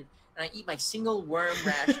internment, and I eat my single worm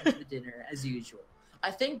ration for the dinner, as usual.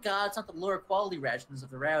 I thank God it's not the lower quality rations of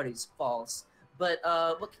the rowdies. False. But,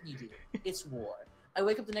 what can you do? It's war. I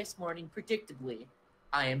wake up the next morning, predictably,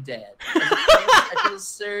 I am dead. I feel a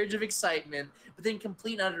surge of excitement, but then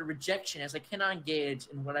complete and utter rejection as I cannot engage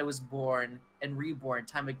in what I was born and reborn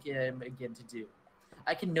time again to do.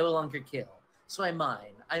 I can no longer kill. So I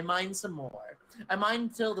mine. I mine some more. I mine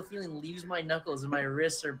until the feeling leaves my knuckles and my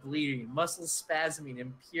wrists are bleeding, muscles spasming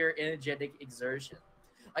in pure energetic exertion.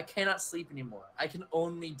 I cannot sleep anymore. I can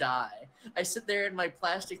only die. I sit there in my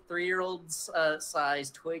plastic 3-year-old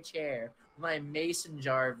size toy chair with my mason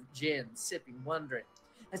jar of gin, sipping, wondering,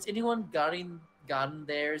 has anyone gotten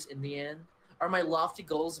theirs in the end? Are my lofty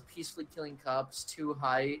goals of peacefully killing cops too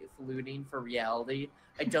highfalutin for reality?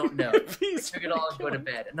 I don't know. I took it all and go to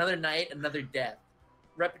bed. Another night, another death.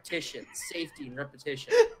 Repetition, safety, and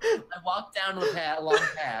repetition. I walk down a long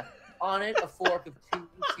path. On it, a fork of 2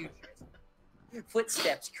 futures.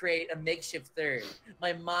 Footsteps create a makeshift third.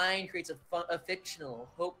 My mind creates a fictional,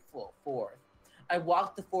 hopeful fourth. I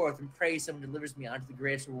walk the fourth and pray someone delivers me onto the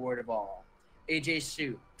greatest reward of all. AJ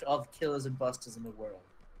Shoot to all the killers and busters in the world.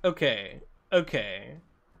 Okay.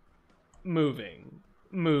 Moving.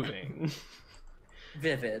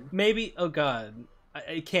 Vivid. Maybe. Oh God,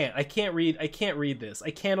 I can't read this.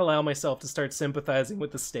 I can't allow myself to start sympathizing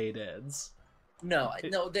with the stay deads. No,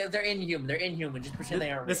 they're inhuman. They're inhuman. Just pretend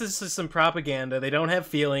they aren't. This is just some propaganda. They don't have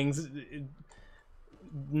feelings.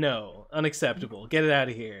 No, unacceptable. Get it out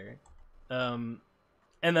of here. And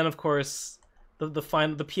then of course the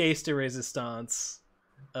pièce de résistance.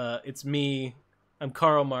 It's me. I'm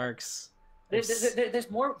Karl Marx. There's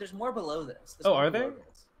more below this. Are there?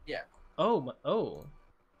 Yeah. Oh.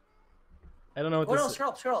 I don't know what this is.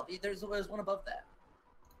 Scroll up. There's one above that.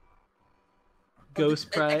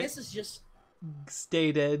 Ghost Pride. I guess it's just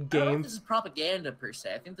Stay Dead game. I don't know if this is propaganda per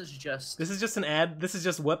se. I think this is just. This is just an ad. This is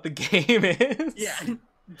just what the game is. Yeah.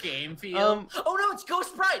 Game feel. Oh no, it's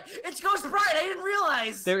Ghost Pride. It's Ghost Pride. I didn't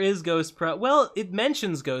realize. There is Ghost Pride. Well, it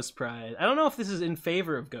mentions Ghost Pride. I don't know if this is in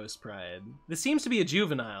favor of Ghost Pride. This seems to be a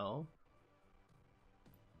juvenile.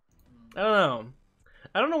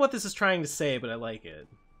 I don't know what this is trying to say, but I like it.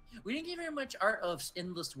 We didn't get very much art of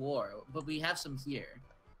Endless War, but we have some here.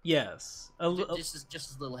 Yes. Just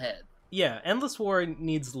his little head. Yeah, Endless War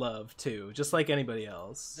needs love too, just like anybody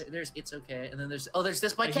else. There's It's Okay, and then there's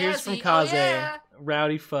this by Kaze. Here's from Kaze. Yeah!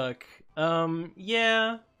 Rowdy fuck.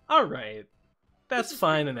 Yeah. All right. That's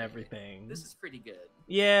fine and everything. This is pretty good.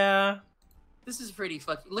 Yeah. This is pretty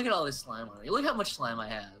fucking. Look at all this slime on it. Look how much slime I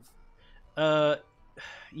have.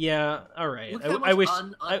 Yeah. All right. Look how much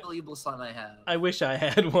unbelievable slime I have. I wish I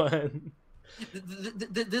had one.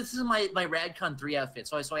 This is my Radcon 3 outfit.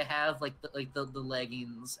 So I have like the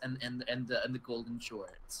leggings and the golden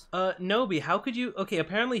shorts. Nobi, how could you? Okay,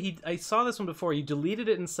 apparently I saw this one before. You deleted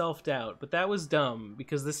it in self-doubt, but that was dumb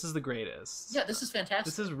because this is the greatest. Yeah, this is fantastic.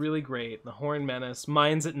 This is really great. The Horn Menace,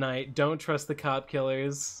 Mines at Night, Don't Trust the Cop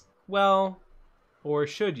Killers. Well, or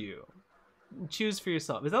should you? Choose for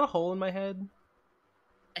yourself. Is that a hole in my head?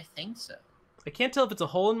 I think so. I can't tell if it's a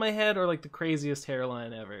hole in my head or like the craziest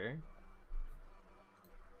hairline ever.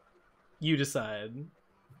 You decide.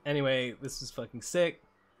 Anyway, this is fucking sick.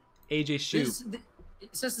 AJ Shoot.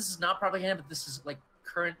 It says this is not propaganda, but this is like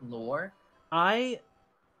current lore. I'm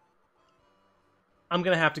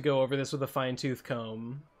gonna have to go over this with a fine-tooth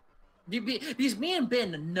comb. Because me and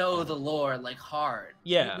Ben know the lore like hard.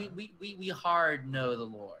 Yeah. We hard know the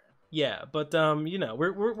lore. Yeah, but you know,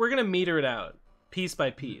 we're gonna meter it out. Piece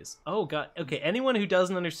by piece. Oh god. Okay, anyone who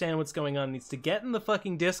doesn't understand what's going on needs to get in the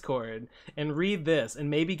fucking Discord and read this and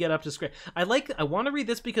maybe get up to scratch. I want to read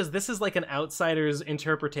this because this is like an outsider's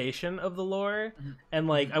interpretation of the lore, and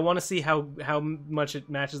like I want to see how much it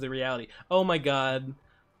matches the reality. Oh my god.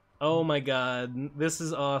 This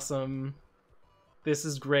is awesome. This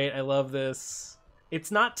is great. I love this.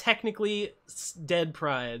 It's not technically Dead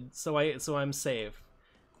Pride, so I'm safe.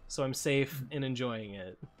 So I'm safe in enjoying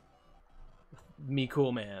it. Me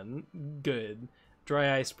cool man. Good.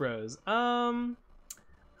 Dry Ice Bros.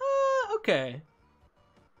 Okay.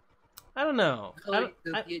 I don't know.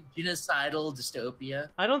 Genocidal dystopia.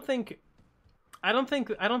 I don't think our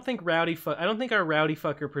rowdy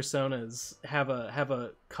fucker personas have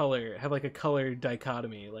a color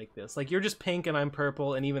dichotomy like this. Like you're just pink and I'm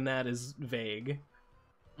purple, and even that is vague.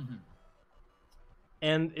 Mm-hmm.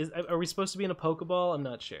 And are we supposed to be in a Pokeball? I'm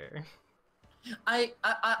not sure.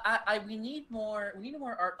 We need more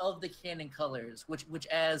art of the canon colors, which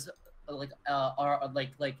as are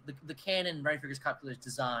like the canon Right Figures Cop Killers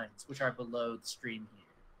designs, which are below the stream here.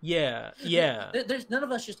 Yeah. There's none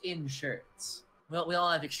of us just in shirts. Well, we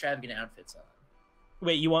all have extravagant outfits on.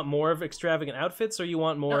 Wait, you want more of extravagant outfits, or you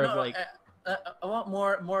want more of like? I want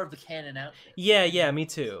more of the canon outfits. Yeah, me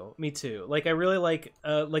too. Like I really like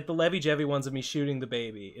the Levy Jevy ones of me shooting the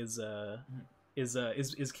baby is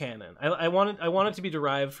canon. I want it to be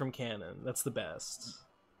derived from canon. That's the best.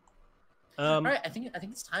 All right, I think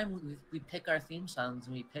it's time we pick our theme songs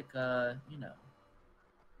and we pick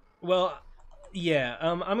Well, yeah.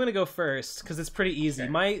 I'm gonna go first because it's pretty easy.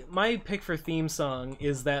 Sure. My pick for theme song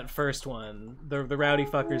is that first one, the Rowdy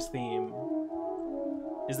Fuckers theme.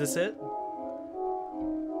 Is this it?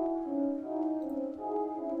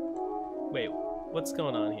 Wait, what's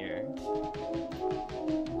going on here?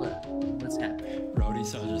 What's happening?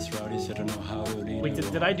 Rowdies are just rowdies, you don't know how to lead. Wait,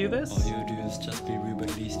 did I do this? All you do is just be real, but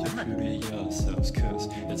at least you're true to yourselves, cause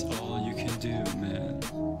it's all you can do, man.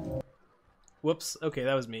 Whoops. Okay,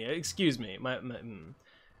 that was me. Excuse me.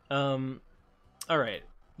 All right.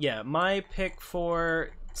 Yeah, my pick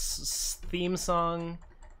for theme song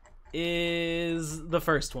is the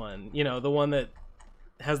first one. You know, the one that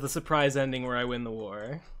has the surprise ending where I win the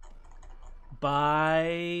war.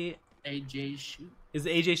 By AJ Shoop. Is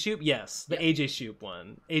it AJ Shoop? Yes, the AJ Shoop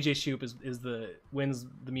one. AJ Shoop wins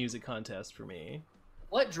the music contest for me.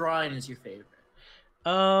 What drawing is your favorite?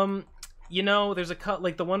 You know, there's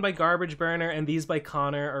like the one by Garbage Burner and these by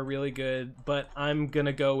Connor are really good, but I'm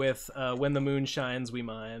gonna go with When the Moon Shines We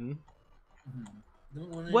Mine.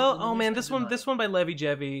 Mm-hmm. This one by Levy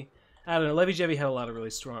Jevy. I don't know. Levy Jevy had a lot of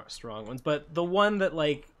really strong ones, but the one that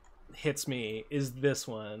like hits me is this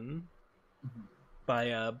one. Mm-hmm.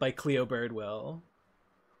 By Cleo Birdwell.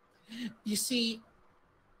 You see,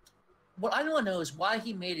 what I want to know is why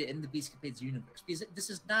he made it in the Beastcapades universe. Because this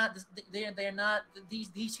is not, they're not,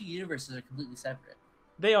 these two universes are completely separate.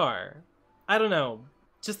 They are. I don't know.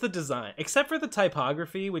 Just the design. Except for the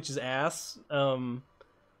typography, which is ass.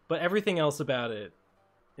 But everything else about it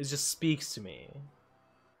just speaks to me.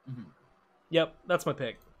 Mm-hmm. Yep, that's my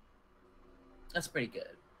pick. That's pretty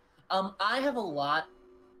good. I have a lot.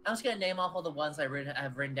 I'm just gonna name off all the ones I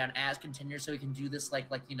have written down as contenders, so we can do this like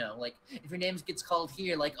if your name gets called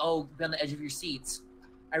here, like be on the edge of your seats.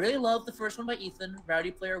 I really love the first one by Ethan, Rowdy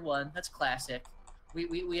Player One. That's classic.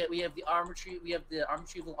 We have the arm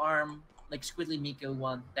retrieval arm like Squiddly Miko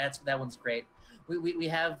one. That one's great. We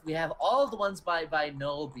have all of the ones by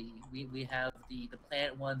Nobi. We have the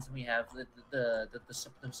planet ones, and we have the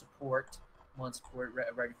support ones,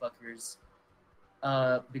 Rowdy Fuckers.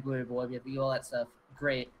 Big Boy, we have all that stuff.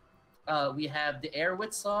 Great. We have the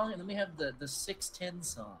Airwitz song, and then we have the 610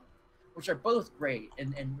 song, which are both great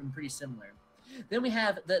and pretty similar. Then we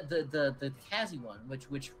have the Kazi one,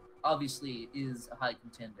 which obviously is a high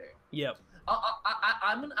contender. Yep.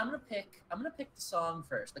 I'm gonna pick the song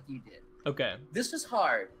first, like you did. Okay. This is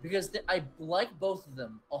hard because I like both of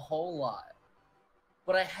them a whole lot,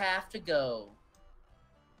 but I have to go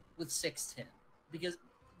with 610 because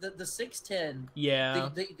the 610. Yeah.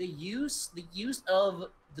 The use of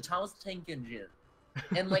the Thomas the Tank Engine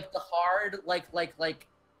and like the hard like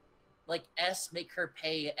S make her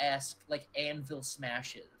pay esque like anvil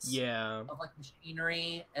smashes. Yeah. Of like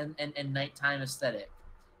machinery and nighttime aesthetic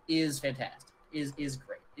is fantastic. Is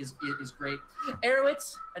great. Is great.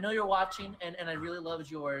 Airwitz, I know you're watching and I really loved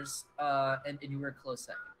yours. And you were a close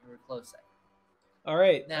second. All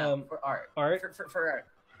right. Now for art. For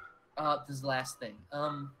art. This is the last thing.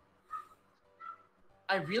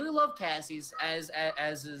 I really love Cassie's as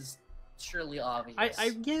is surely obvious.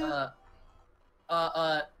 Yeah.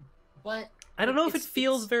 But I don't know if it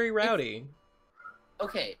feels very rowdy.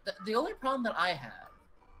 Okay, the only problem that I have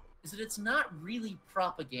is that it's not really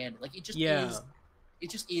propaganda. Like it just is. It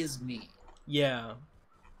just is me. Yeah.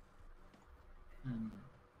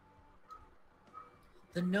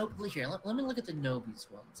 The Nobi here. Let me look at the Nobis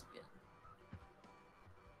ones again.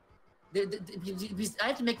 I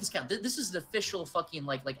have to make this count. This is the official fucking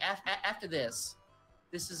like after this.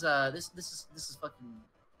 This is fucking.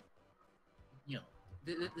 You know,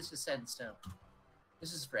 this is set in stone.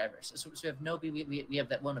 This is forever. So we have Nobi. We have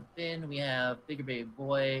that one of Ben. We have Bigger Baby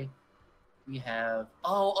Boy. We have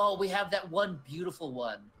we have that one beautiful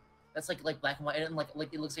one. That's like black and white and like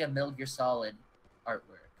it looks like a Metal Gear Solid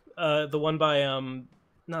artwork. The one by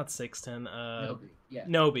not 610. Nobi. Yeah.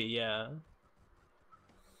 Nobi. Yeah.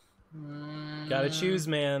 Gotta choose,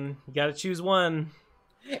 man. You gotta choose one.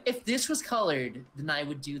 If this was colored, then I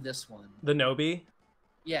would do this one. The Nobi?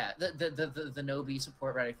 Yeah, the Nobi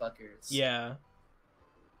support Rowdy Fuckers. Yeah.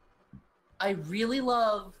 I really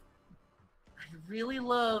love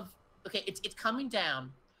okay, it's coming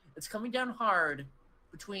down. It's coming down hard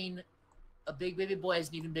between a big baby boy has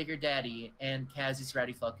an even bigger daddy, and Kaz is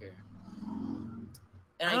rowdy fucker.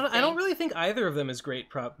 And I don't really think either of them is great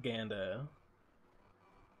propaganda.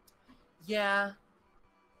 Yeah,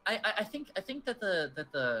 I think that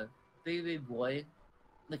the baby boy,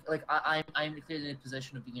 I'm clearly in a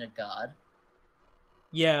position of being a god.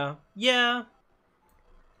 Yeah.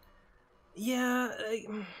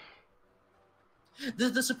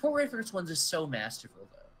 The support rate for this ones is so masterful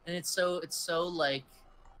though, and it's so like.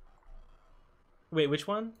 Wait, which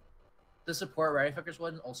one? The support rowdy fuckers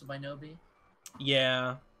one, also by Nobi.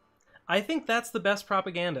 Yeah, I think that's the best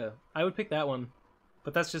propaganda. I would pick that one,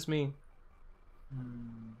 but that's just me.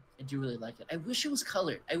 I do really like it. I wish it was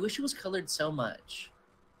colored. I wish it was colored so much.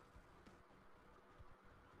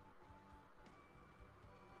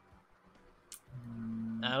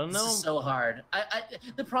 I don't know. This is so hard.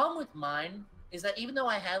 The problem with mine is that even though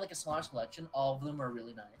I had like a smaller selection, all of them are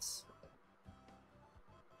really nice.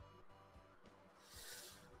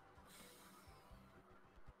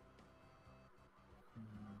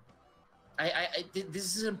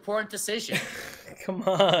 This is an important decision. Come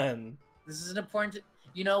on. This is an important.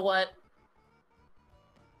 You know what?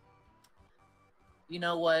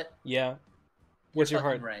 Yeah. What's your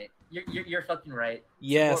heart? Right. You're fucking right.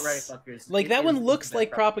 Yes. Fuckers. Like that one looks like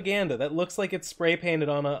propaganda. That looks like it's spray painted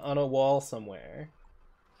on a wall somewhere.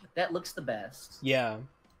 That looks the best. Yeah.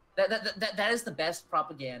 That is the best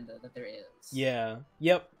propaganda that there is. Yeah.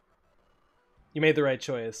 Yep. You made the right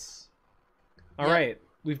choice. All right,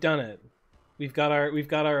 we've done it. We've got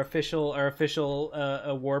our official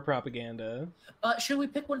war propaganda. Should we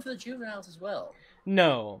pick one for the juveniles as well?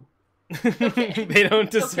 No. Okay. They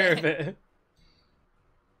don't deserve it.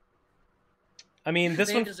 I mean, this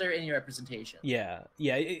they one don't deserve any representation. Yeah.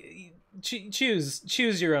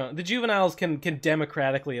 Choose your own. The juveniles can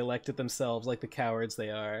democratically elect it themselves, like the cowards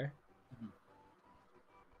they are.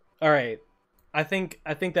 All right, I think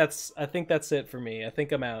that's it for me. I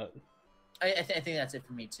think I'm out. I think that's it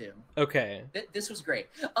for me too. Okay. This was great.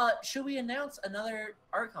 Should we announce another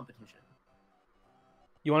art competition?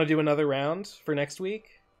 You want to do another round for next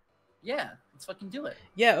week? Yeah, let's fucking do it.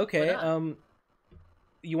 Yeah. Okay.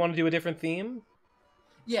 You want to do a different theme?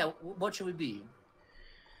 Yeah. What should we be?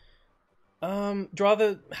 How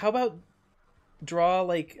about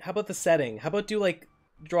the setting? How about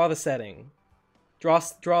draw the setting?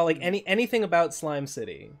 Draw like anything about Slime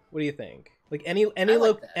City. What do you think? Like any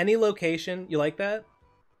location, you like that?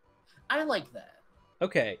 I like that.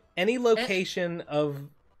 Okay. Any location of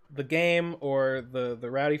the game or the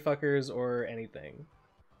rowdy fuckers or anything.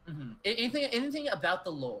 Mm-hmm. Anything about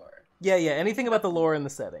the lore. Yeah, anything about the lore and the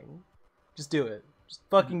setting. Just do it. Just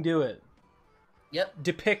fucking do it. Yep.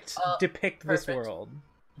 Depict this world.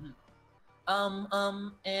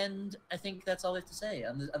 And I think that's all we have to say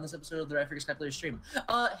on this episode of the Right Figures Cop Killers stream.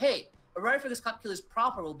 Hey, Right Figures Cop Killers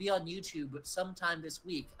proper will be on YouTube sometime this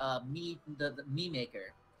week. The Me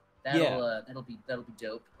Maker. That'll be dope.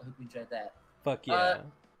 I hope you enjoyed that. Fuck yeah.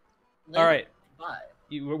 All right. Bye.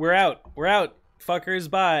 We're out. Fuckers,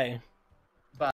 bye.